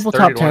has a couple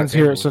top 10s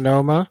here at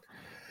Sonoma.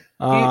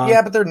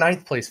 Yeah, but they're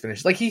 9th place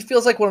finish. Like, he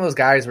feels like one of those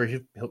guys where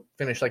he'll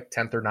finish like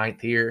 10th or 9th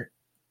here,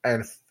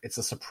 and if it's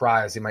a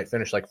surprise, he might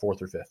finish like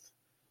 4th or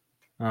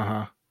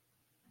 5th.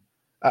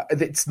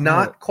 It's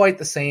not quite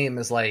the same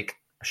as like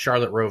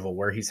Charlotte Roval,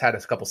 where he's had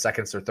a couple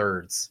seconds or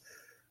thirds.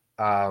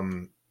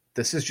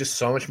 This is just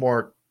so much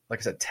more, like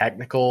I said,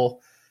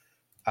 technical.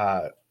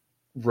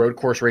 Road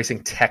course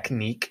racing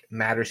technique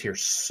matters here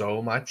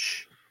so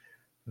much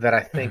that I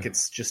think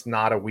it's just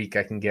not a week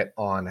I can get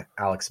on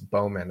Alex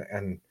Bowman.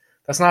 And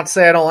that's not to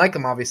say I don't like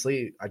him.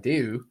 Obviously, I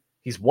do.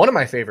 He's one of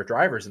my favorite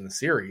drivers in the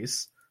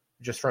series,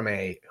 just from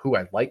a who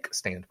I like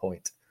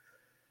standpoint.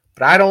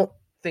 But I don't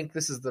think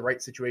this is the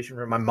right situation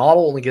for him. My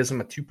model only gives him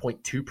a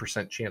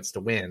 2.2% chance to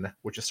win,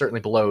 which is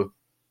certainly below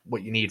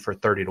what you need for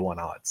 30-1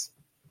 odds.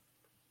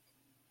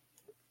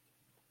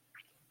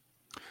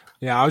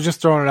 Yeah, I was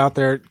just throwing it out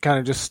there. It kind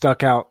of just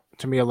stuck out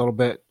to me a little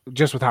bit,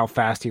 just with how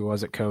fast he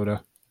was at COTA.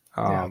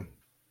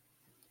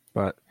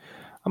 But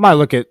I might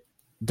look at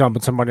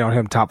dumping somebody on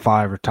him top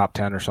 5 or top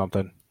 10 or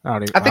something. I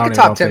think a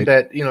top 10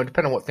 bet,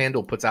 depending on what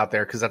FanDuel puts out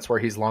there, because that's where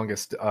he's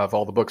longest of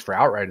all the books for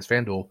outright is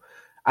FanDuel.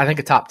 I think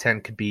a top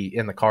 10 could be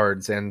in the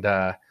cards. And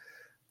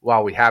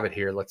while we have it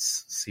here,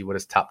 let's see what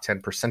his top 10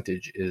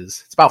 percentage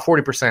is. It's about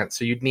 40%.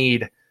 So you'd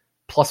need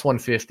plus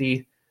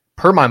 150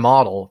 per my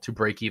model to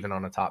break even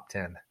on a top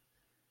 10.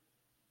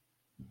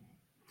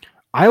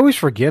 I always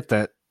forget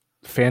that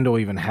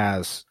FanDuel even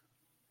has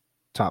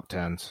top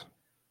 10s.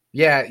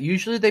 Yeah,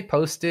 usually they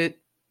post it.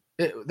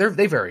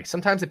 They vary.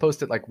 Sometimes they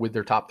post it like with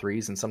their top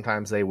 3s, and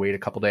sometimes they wait a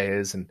couple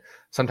days, and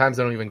sometimes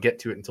they don't even get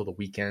to it until the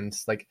weekend.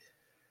 Like,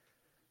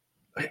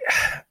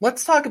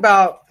 let's talk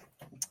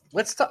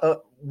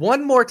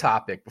one more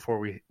topic before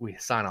we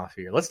sign off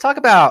here. Let's talk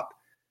about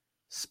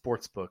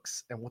sports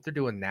books and what they're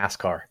doing in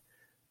NASCAR,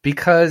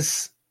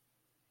 because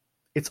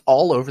it's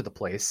all over the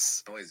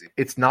place.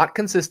 It's not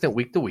consistent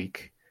week to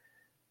week.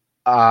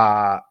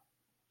 DraftKings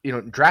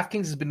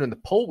has been doing the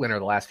poll winner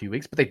the last few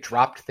weeks, but they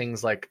dropped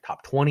things like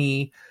top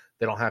 20.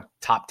 They don't have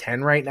top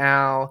 10 right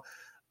now.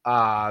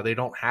 They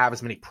don't have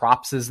as many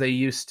props as they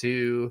used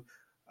to.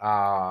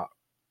 What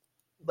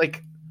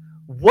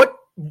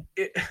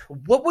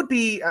would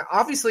be,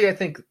 obviously, I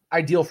think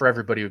ideal for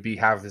everybody would be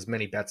have as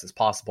many bets as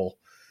possible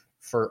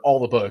for all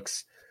the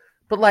books.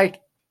 But like,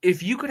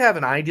 if you could have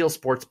an ideal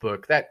sports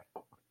book that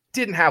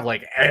didn't have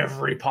like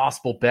every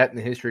possible bet in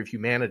the history of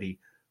humanity,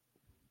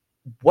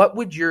 what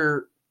would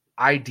your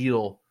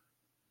ideal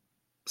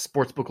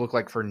sports book look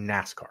like for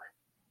NASCAR?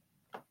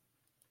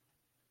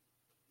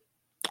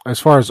 As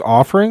far as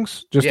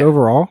offerings, just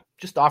overall,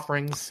 just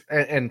offerings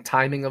and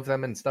timing of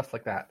them and stuff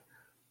like that.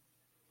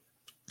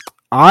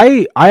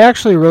 I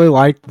actually really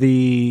liked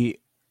the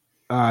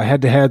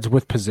head-to-heads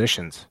with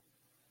positions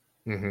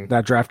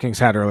that DraftKings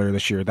had earlier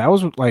this year. That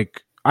was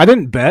like, I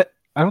didn't bet.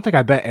 I don't think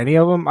I bet any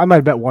of them. I might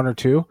have bet one or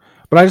two,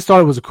 but I just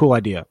thought it was a cool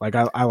idea. Like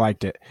I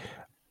liked it.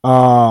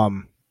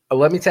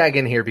 Let me tag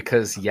in here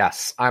because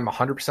yes, I'm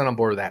 100% on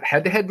board with that.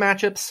 Head-to-head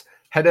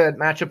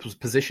matchups with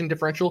position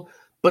differential,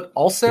 but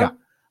also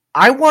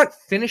I want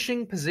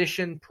finishing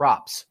position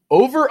props.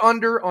 Over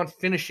under on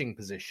finishing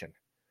position.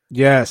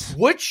 Yes.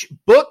 Which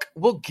book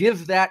will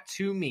give that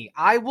to me?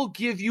 I will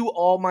give you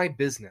all my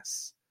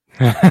business.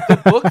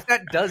 The book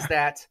that does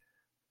that,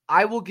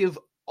 I will give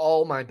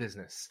all my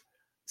business.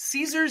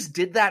 Caesars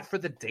did that for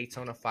the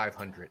Daytona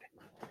 500.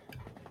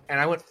 And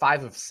I went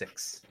 5 of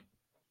 6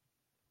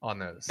 on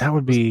those. That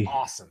would be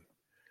awesome.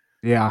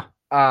 Yeah.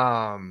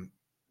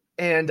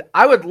 And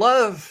I would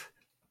love,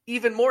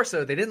 even more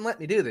so, they didn't let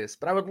me do this,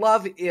 but I would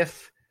love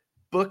if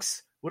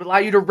books would allow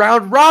you to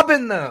round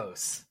robin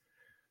those.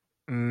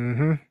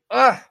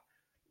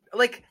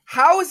 Like,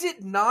 how is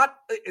it not?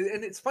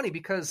 And it's funny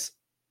because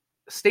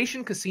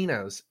station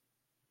casinos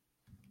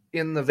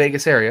in the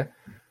Vegas area,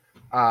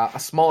 a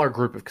smaller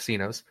group of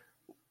casinos,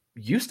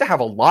 used to have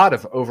a lot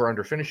of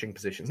over-under finishing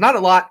positions. Not a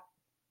lot,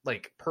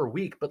 like, per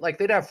week, but, like,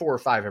 they'd have 4 or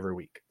 5 every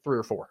week. 3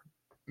 or 4,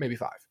 maybe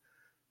 5.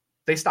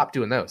 They stopped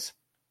doing those.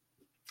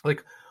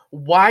 Like,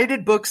 why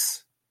did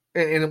books,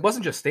 and it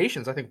wasn't just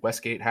stations, I think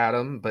Westgate had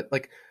them, but,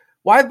 like,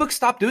 why did books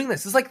stop doing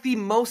this? It's like the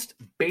most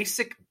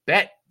basic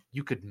bet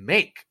you could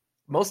make.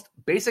 Most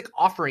basic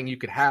offering you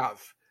could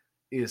have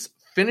is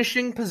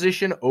finishing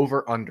position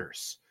over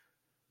unders.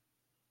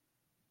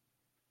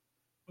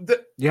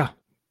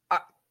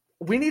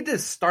 We need to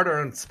start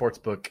our own sports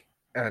book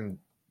and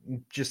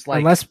just like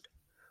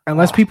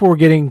unless people were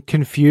getting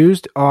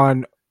confused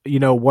on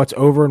what's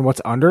over and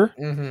what's under.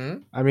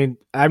 I mean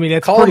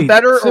it's call pretty them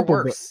better simple,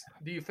 or worse.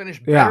 Do you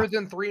finish better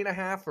than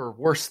 3.5 or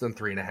worse than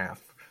 3.5?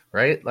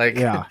 Right? Like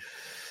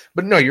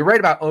But no, you're right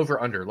about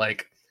over under.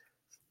 Like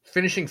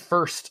finishing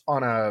first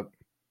on a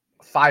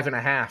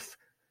 5.5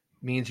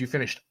 means you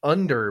finished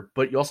under,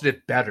 but you also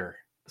did better.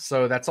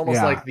 So that's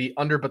almost like the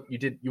under, but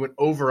you went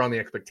over on the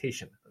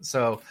expectation.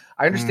 So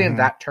I understand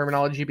that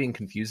terminology being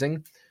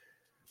confusing,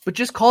 but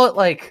just call it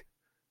like,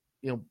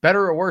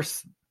 better or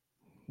worse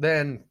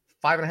than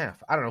 5.5.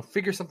 I don't know.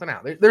 Figure something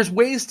out. There's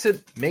ways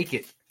to make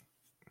it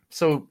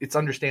so it's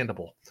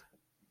understandable,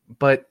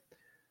 but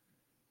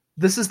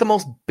this is the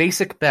most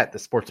basic bet the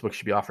sportsbook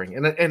should be offering.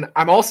 And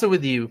I'm also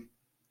with you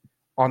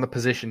on the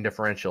position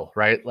differential,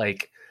 right?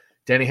 Like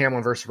Denny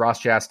Hamlin versus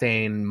Ross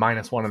Chastain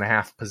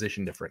 -1.5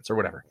 position difference or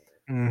whatever.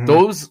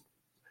 Those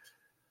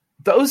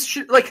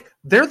should, like,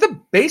 they're the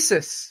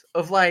basis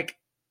of like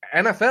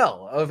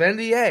NFL, of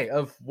NBA,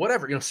 of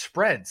whatever,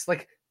 spreads,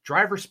 like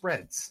driver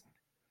spreads,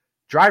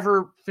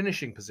 driver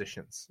finishing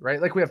positions,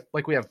 right? Like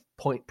we have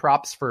point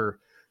props for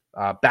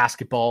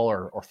basketball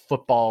or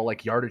football,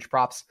 like yardage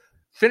props,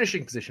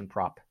 finishing position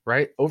prop,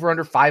 right? Over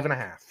under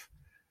 5.5.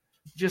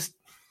 Just,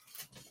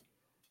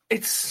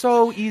 it's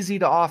so easy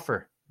to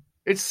offer.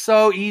 It's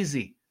so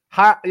easy.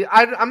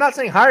 I'm not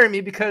saying hire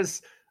me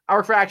because I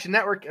work for Action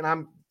Network and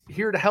I'm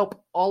here to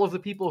help all of the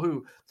people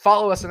who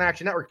follow us on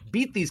Action Network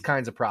beat these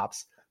kinds of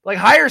props. Like,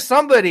 hire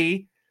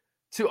somebody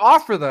to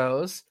offer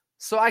those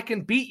so I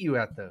can beat you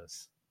at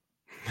those.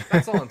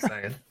 That's all I'm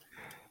saying.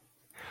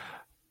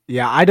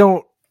 Yeah,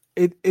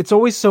 it's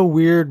always so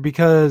weird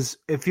because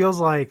it feels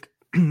like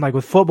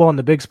with football and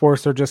the big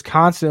sports, they're just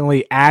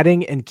constantly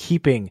adding and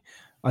keeping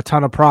a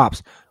ton of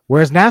props.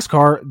 Whereas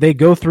NASCAR, they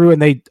go through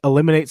and they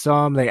eliminate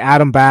some, they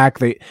add them back.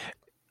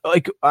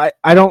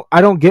 I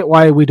don't get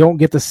why we don't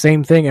get the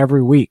same thing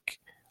every week.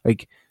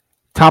 Like,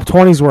 top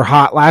 20s were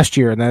hot last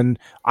year, and then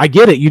I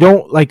get it. You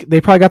don't, like, they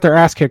probably got their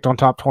ass kicked on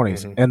top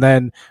 20s, and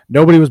then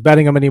nobody was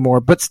betting them anymore.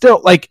 But still,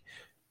 like,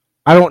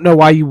 I don't know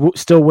why you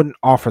still wouldn't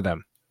offer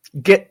them.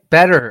 Get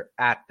better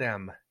at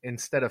them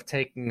instead of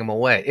taking them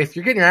away. If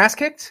you're getting your ass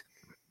kicked,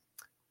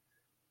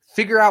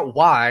 figure out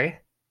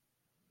why.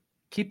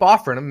 Keep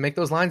offering them and make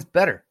those lines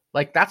better.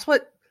 Like, that's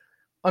what,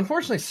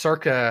 unfortunately,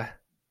 Circa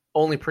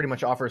only pretty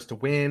much offers to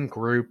win,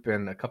 group,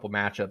 and a couple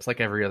matchups like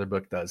every other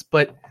book does.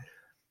 But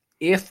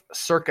if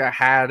Circa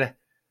had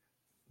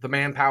the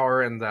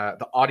manpower and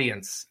the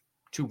audience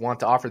to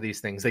want to offer these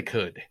things, they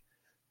could,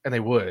 and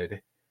they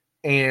would.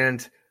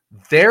 And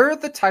they're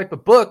the type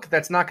of book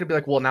that's not going to be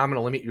like, well, now I'm going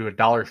to limit you to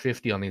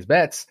 $1.50 on these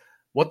bets.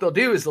 What they'll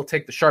do is they'll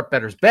take the sharp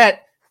bettor's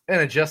bet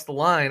and adjust the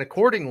line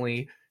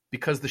accordingly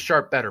because the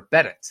sharp bettor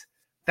bet it.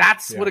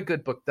 That's what a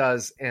good book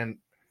does. And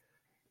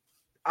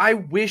I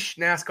wish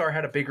NASCAR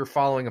had a bigger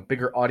following, a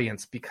bigger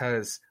audience,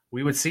 because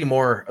we would see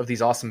more of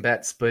these awesome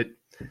bets. But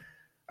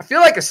I feel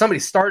like if somebody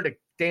started a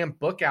damn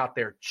book out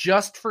there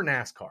just for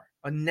NASCAR,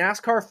 a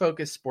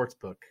NASCAR-focused sports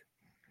book,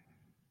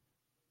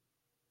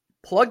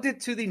 plugged it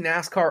to the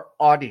NASCAR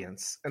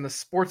audience and the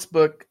sports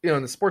book,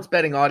 and the sports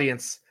betting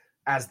audience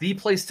as the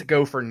place to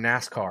go for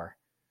NASCAR,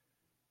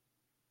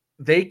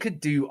 they could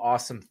do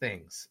awesome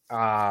things.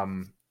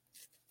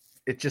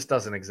 it just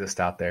doesn't exist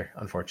out there,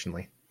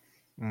 unfortunately.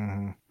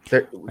 Mm-hmm.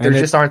 There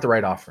just aren't the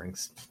right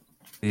offerings.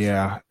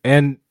 Yeah,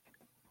 and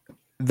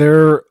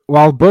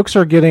while books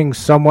are getting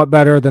somewhat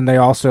better, then they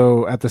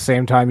also at the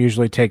same time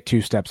usually take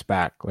 2 steps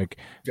back. Like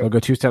they'll go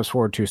 2 steps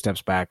forward, 2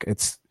 steps back.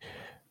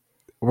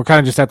 We're kind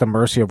of just at the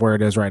mercy of where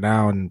it is right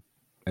now, and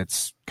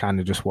it's kind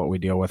of just what we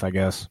deal with, I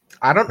guess.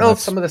 I don't know if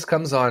some of this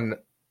comes on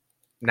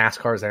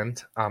NASCAR's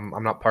end.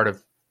 I'm not part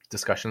of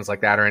discussions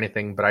like that or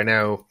anything, but I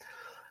know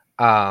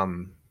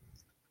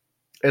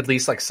at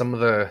least like some of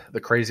the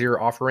crazier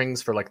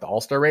offerings for like the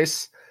All-Star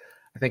race,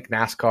 I think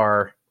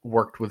NASCAR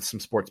worked with some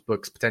sports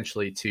books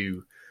potentially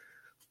to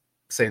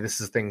say this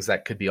is things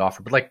that could be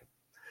offered. But like,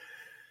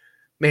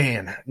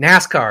 man,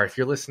 NASCAR, if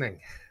you're listening,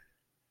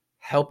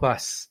 help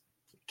us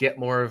get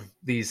more of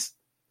these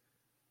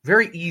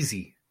very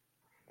easy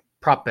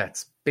prop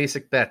bets,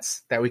 basic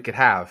bets that we could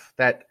have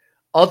that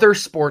other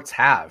sports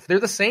have. They're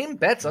the same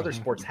bets other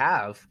sports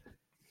have.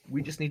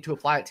 We just need to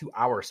apply it to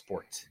our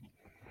sport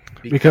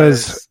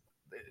because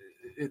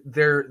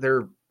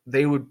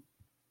they would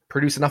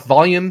produce enough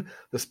volume.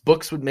 The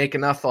books would make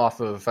enough off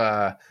of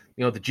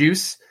the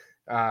juice,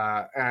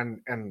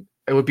 and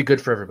it would be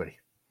good for everybody.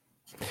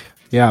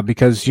 Yeah,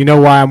 because you know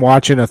why I'm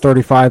watching a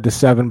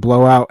 35-7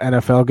 blowout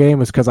NFL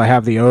game is because I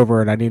have the over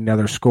and I need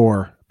another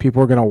score.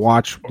 People are going to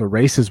watch the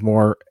races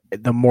more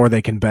the more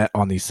they can bet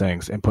on these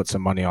things and put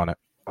some money on it.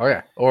 Oh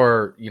yeah,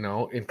 or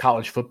in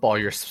college football,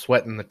 you're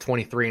sweating the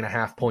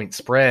 23.5 point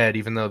spread,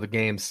 even though the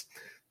game's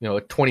a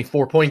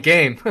 24-point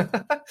game.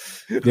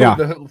 Yeah,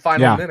 the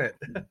final minute.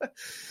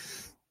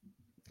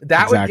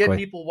 That would get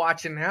people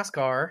watching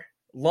NASCAR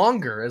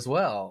longer as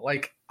well.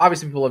 Like,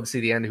 obviously, people love to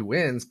see the end who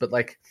wins, but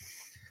like,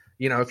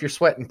 if you're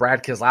sweating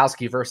Brad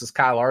Keselowski versus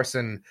Kyle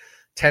Larson,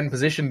 10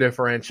 position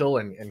differential,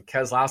 and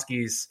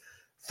Keselowski's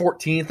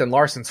 14th and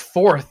Larson's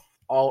 4th,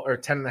 or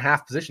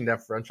 10.5 position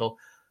differential,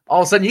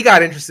 all of a sudden you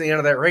got interest in the end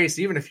of that race,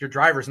 even if your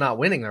driver's not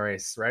winning the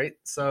race, right?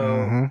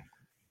 So,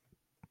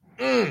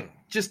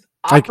 just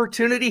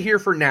opportunity here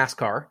for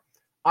NASCAR,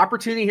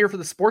 opportunity here for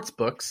the sports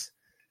books,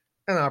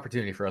 and an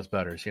opportunity for us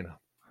bettors,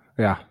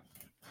 Yeah.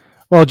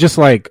 Well, just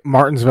like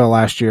Martinsville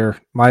last year,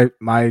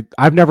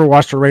 I've never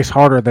watched a race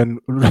harder than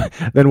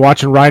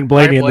watching Ryan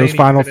Blaney in those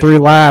final 3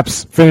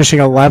 laps, finishing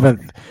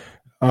 11th.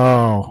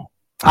 Oh,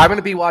 I'm going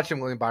to be watching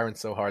William Byron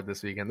so hard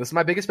this weekend. This is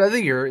my biggest bet of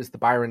the year, is the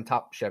Byron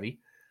Top Chevy.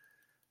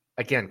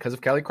 Again, because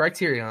of Kelly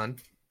Criterion,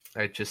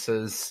 it just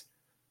says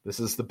this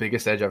is the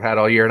biggest edge I've had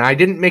all year. And I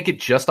didn't make it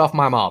just off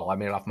my model. I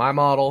made it off my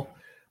model,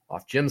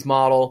 off Jim's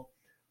model,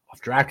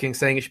 off DraftKings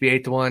saying it should be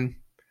 8-1.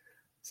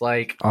 It's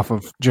like off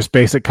of just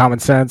basic common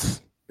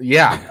sense.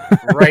 Yeah,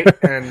 right.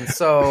 And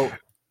so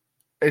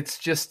it's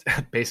just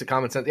basic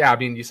common sense. Yeah, I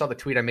mean, you saw the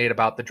tweet I made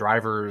about the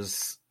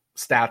drivers'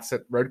 stats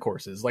at road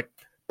courses. Like,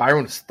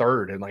 Byron was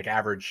 3rd in like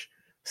average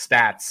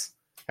stats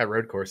at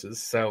road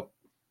courses. So,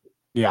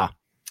 yeah,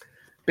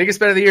 biggest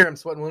bet of the year. I'm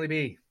sweating Willie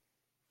B.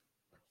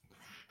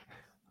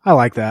 I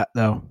like that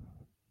though.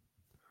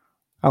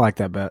 I like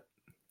that bet.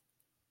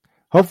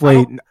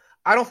 Hopefully,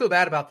 I don't feel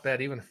bad about the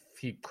bet, even if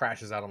he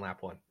crashes out on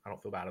lap 1. I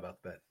don't feel bad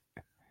about the bet.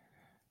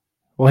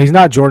 Well, he's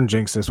not Jordan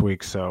Jinx this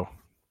week, so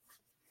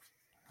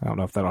I don't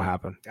know if that'll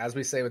happen. As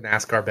we say with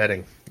NASCAR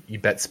betting, you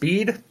bet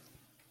speed,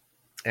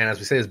 and as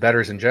we say as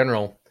bettors in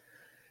general,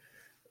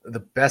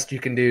 the best you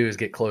can do is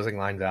get closing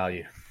line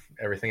value.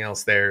 Everything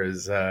else there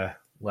is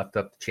left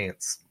up to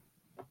chance.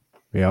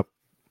 Yep.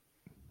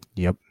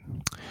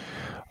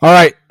 All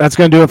right, that's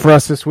going to do it for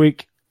us this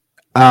week.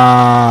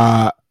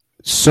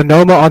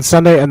 Sonoma on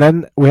Sunday, and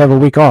then we have a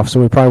week off, so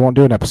we probably won't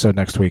do an episode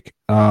next week.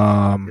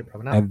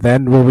 And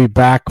then we'll be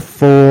back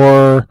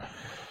for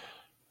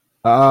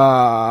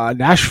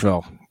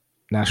Nashville.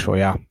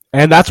 Yeah.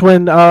 And that's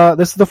when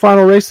this is the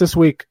final race this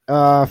week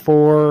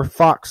for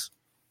Fox.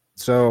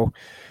 So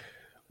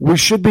we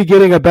should be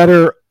getting a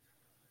better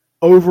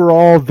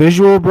overall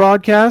visual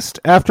broadcast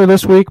after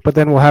this week, but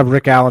then we'll have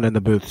Rick Allen in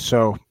the booth.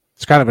 So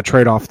it's kind of a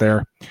trade-off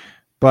there.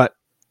 But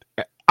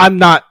I'm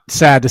not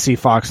sad to see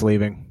Fox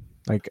leaving.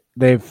 Like,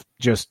 they've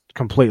just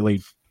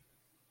completely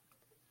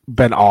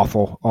been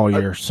awful all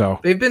year. So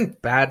they've been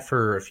bad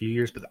for a few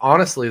years, but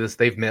honestly,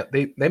 they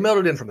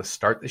melted in from the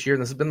start this year,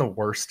 and this has been the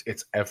worst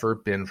it's ever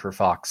been for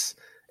Fox.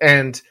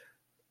 And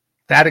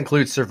that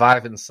includes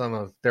surviving some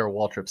of Darrell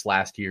Waltrip's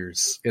last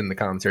years in the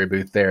commentary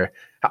booth there.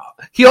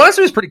 He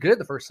honestly was pretty good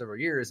the first several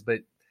years, but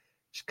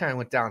just kind of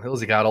went downhill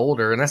as he got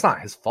older, and that's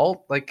not his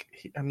fault. Like,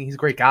 he's a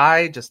great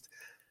guy,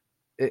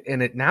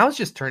 and it now it's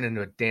just turned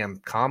into a damn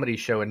comedy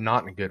show, and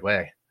not in a good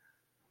way.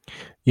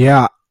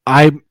 Yeah,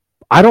 I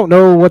don't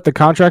know what the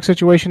contract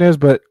situation is,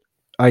 but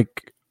I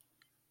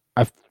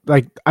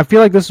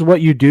feel like this is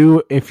what you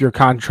do if your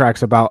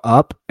contract's about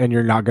up and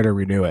you're not going to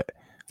renew it.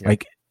 Yeah.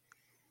 Like,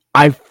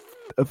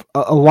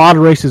 a lot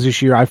of races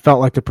this year, I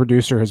felt like the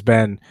producer has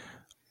been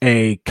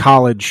a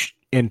college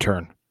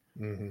intern,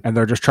 and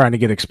they're just trying to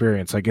get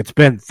experience. Like, it's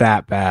been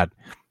that bad.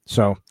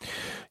 So,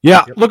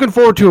 yeah, looking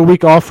forward to a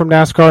week off from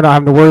NASCAR, not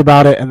having to worry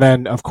about it, and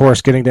then, of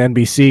course, getting to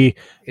NBC.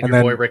 And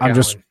then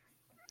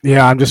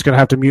I'm just going to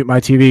have to mute my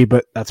TV,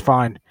 but that's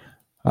fine.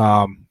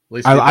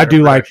 least I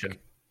do production.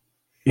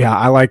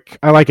 I like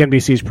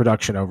NBC's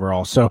production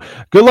overall. So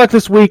good luck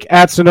this week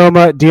at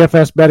Sonoma,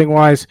 DFS betting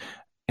wise,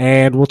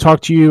 and we'll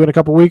talk to you in a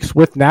couple weeks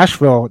with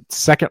Nashville,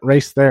 second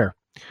race there.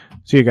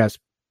 See you guys.